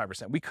one's going up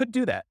 5%. We could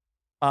do that.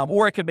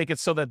 Or I could make it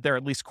so that they're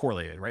at least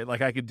correlated, right?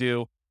 Like I could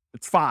do,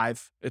 it's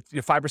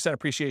 5%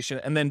 appreciation,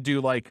 and then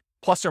do like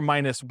plus or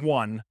minus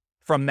 1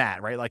 from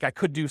that, right? Like I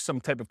could do some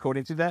type of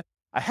coding to that.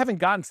 I haven't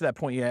gotten to that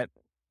point yet,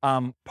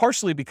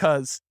 partially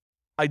because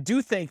I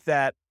do think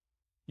that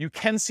you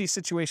can see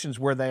situations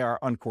where they are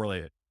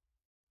uncorrelated.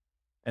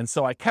 And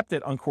so I kept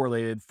it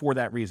uncorrelated for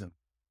that reason.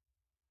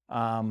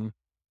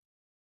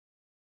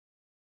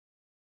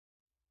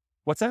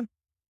 What's that?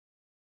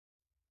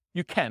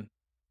 You can.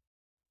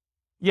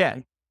 Yeah.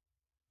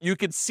 You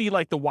could see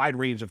like the wide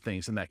range of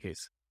things in that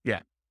case.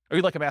 Yeah. Are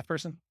you like a math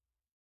person?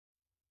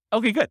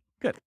 Okay, good.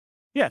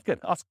 Yeah, good.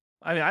 Awesome.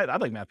 I mean, I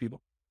like math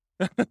people.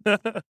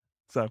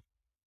 So,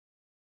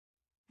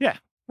 yeah,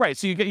 right.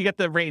 So you get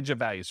the range of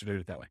values to do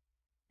it that way.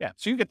 Yeah.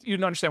 So you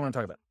understand what I'm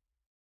talking about.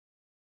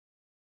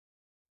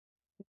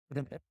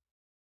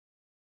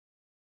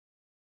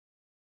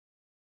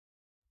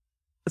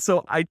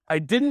 So I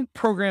didn't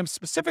program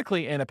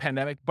specifically in a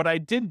pandemic, but I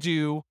did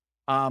do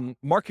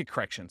market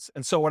corrections.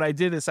 And so what I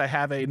did is I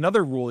have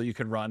another rule that you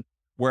can run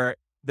where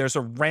there's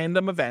a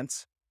random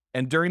event,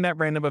 and during that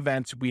random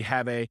event, we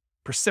have a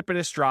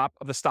precipitous drop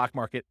of the stock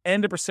market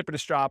and a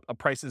precipitous drop of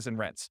prices and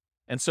rents.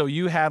 And so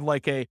you have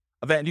like a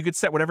event, you could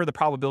set whatever the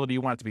probability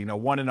you want it to be,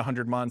 1 in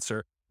 100 months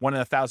or 1 in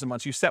 1,000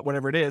 months, you set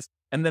whatever it is,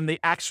 and then the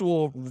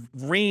actual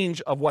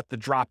range of what the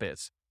drop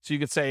is. So you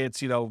could say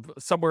it's,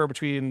 somewhere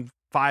between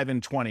 5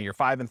 and 20 or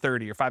 5 and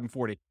 30 or 5 and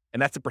 40,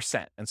 and that's a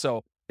percent. And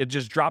so it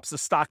just drops the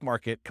stock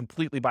market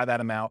completely by that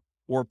amount,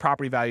 or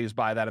property values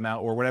by that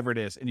amount, or whatever it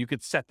is. And you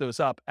could set those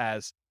up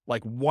as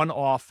like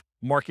one-off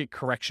market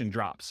correction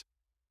drops.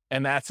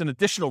 And that's an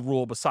additional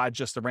rule besides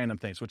just the random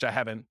things, which I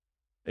haven't,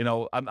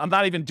 I'm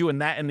not even doing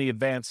that in the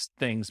advanced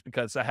things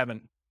because I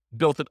haven't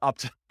built it up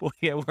to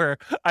where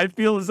I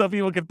feel as though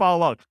people can follow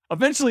along.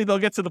 Eventually they'll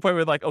get to the point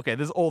where like, okay,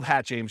 this is old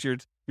hat, James. You're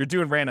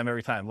doing random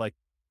every time. Like,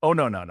 oh,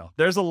 no.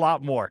 There's a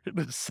lot more.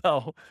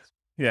 So,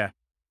 yeah.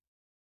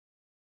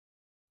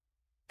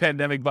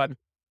 Pandemic button.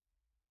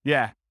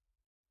 Yeah.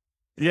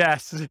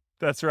 Yes,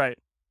 that's right.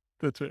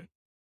 That's right.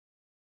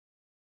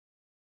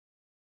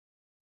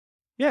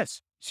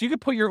 Yes. So you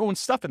could put your own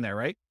stuff in there,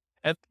 right?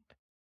 And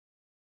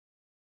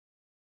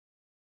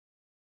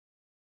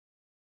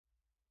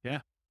yeah.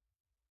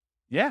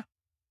 Yeah.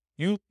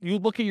 You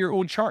look at your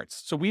own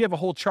charts. So we have a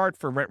whole chart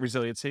for rent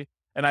resiliency,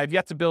 and I've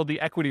yet to build the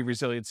equity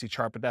resiliency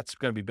chart, but that's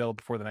going to be built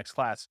before the next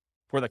class,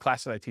 for the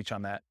class that I teach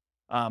on that.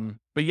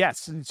 But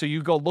yes, so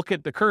you go look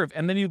at the curve,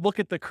 and then you look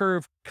at the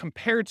curve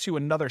compared to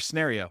another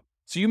scenario.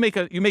 So you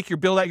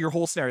build out your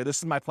whole scenario. This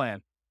is my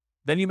plan.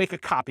 Then you make a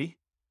copy,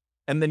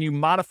 and then you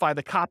modify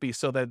the copy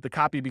so that the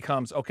copy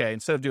becomes, okay,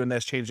 instead of doing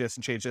this, change this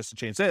and change this and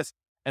change this.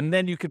 And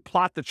then you could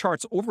plot the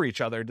charts over each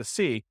other to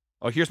see,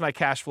 oh, here's my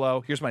cash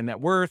flow. Here's my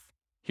net worth.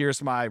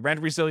 Here's my rent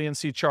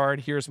resiliency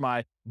chart. Here's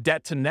my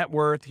debt to net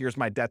worth. Here's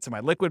my debt to my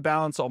liquid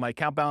balance, all my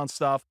account balance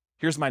stuff.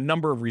 Here's my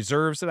number of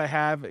reserves that I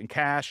have in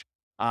cash.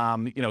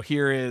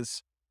 Here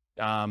is,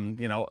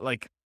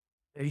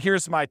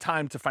 here's my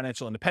time to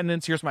financial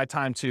independence. Here's my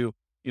time to,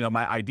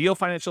 my ideal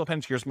financial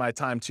independence. Here's my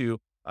time to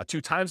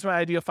 2 times my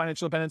ideal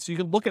financial independence. So you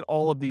can look at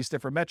all of these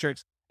different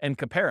metrics and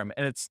compare them.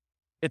 And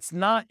it's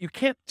not, you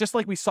can't, just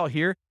like we saw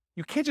here,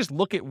 you can't just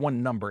look at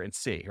one number and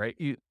see, right?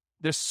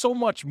 There's so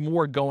much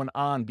more going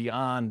on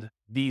beyond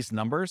these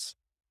numbers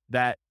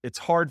that it's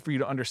hard for you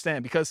to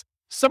understand, because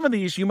some of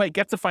these you might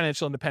get to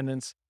financial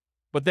independence,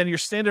 but then your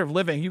standard of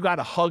living, you got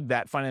to hug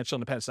that financial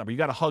independence number. You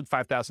got to hug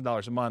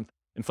 $5,000 a month,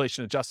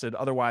 inflation adjusted.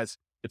 Otherwise,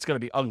 it's going to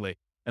be ugly.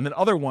 And then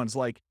other ones,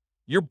 like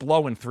you're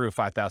blowing through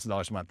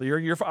 $5,000 a month.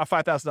 You're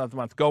 $5,000 a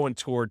month going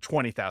toward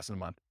 $20,000 a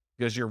month,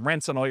 because your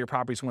rents on all your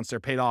properties once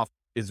they're paid off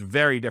is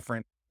very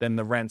different than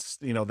the rents,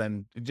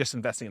 than just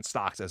investing in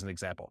stocks as an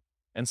example.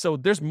 And so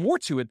there's more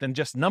to it than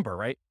just number,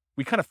 right?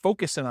 We kind of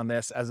focus in on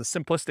this as a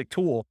simplistic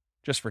tool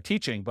just for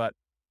teaching, but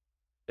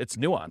it's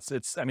nuanced.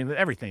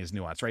 Everything is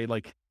nuanced, right?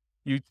 Like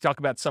you talk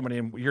about somebody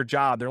in your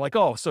job, they're like,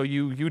 oh, so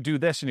you do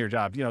this in your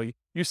job.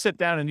 You sit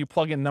down and you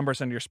plug in numbers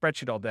into your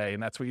spreadsheet all day,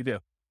 and that's what you do.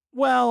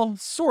 Well,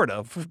 sort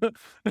of.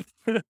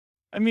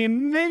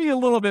 Maybe a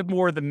little bit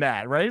more than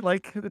that, right?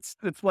 Like it's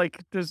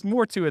like there's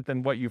more to it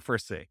than what you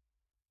first see.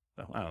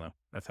 So I don't know.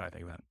 That's how I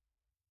think about it.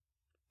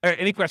 All right.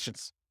 Any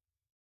questions?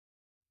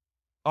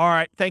 All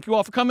right. Thank you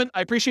all for coming. I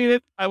appreciate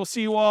it. I will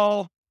see you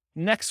all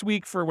next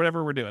week for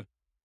whatever we're doing.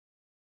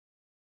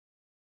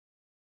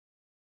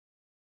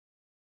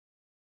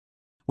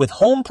 With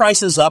home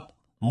prices up,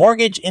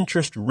 mortgage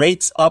interest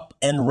rates up,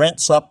 and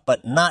rents up,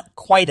 but not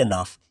quite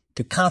enough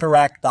to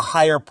counteract the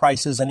higher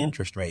prices and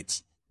interest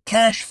rates,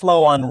 cash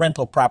flow on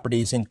rental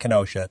properties in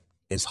Kenosha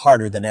is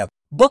harder than ever.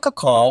 Book a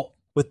call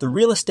with the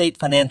Real Estate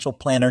Financial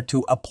Planner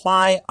to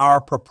apply our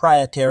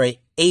proprietary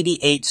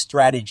 88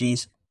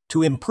 strategies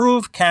to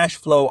improve cash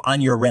flow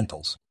on your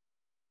rentals.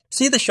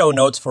 See the show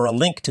notes for a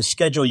link to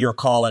schedule your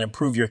call and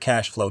improve your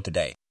cash flow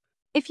today.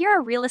 If you're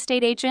a real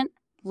estate agent,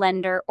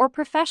 lender, or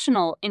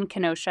professional in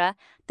Kenosha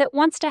that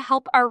wants to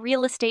help our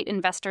real estate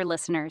investor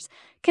listeners,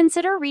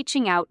 consider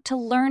reaching out to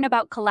learn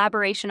about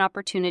collaboration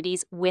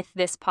opportunities with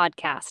this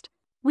podcast.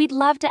 We'd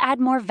love to add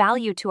more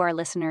value to our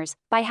listeners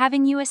by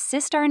having you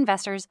assist our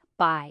investors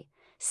buy,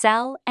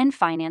 sell, and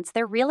finance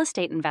their real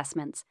estate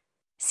investments.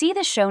 See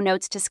the show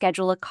notes to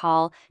schedule a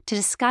call to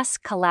discuss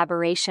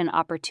collaboration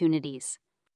opportunities.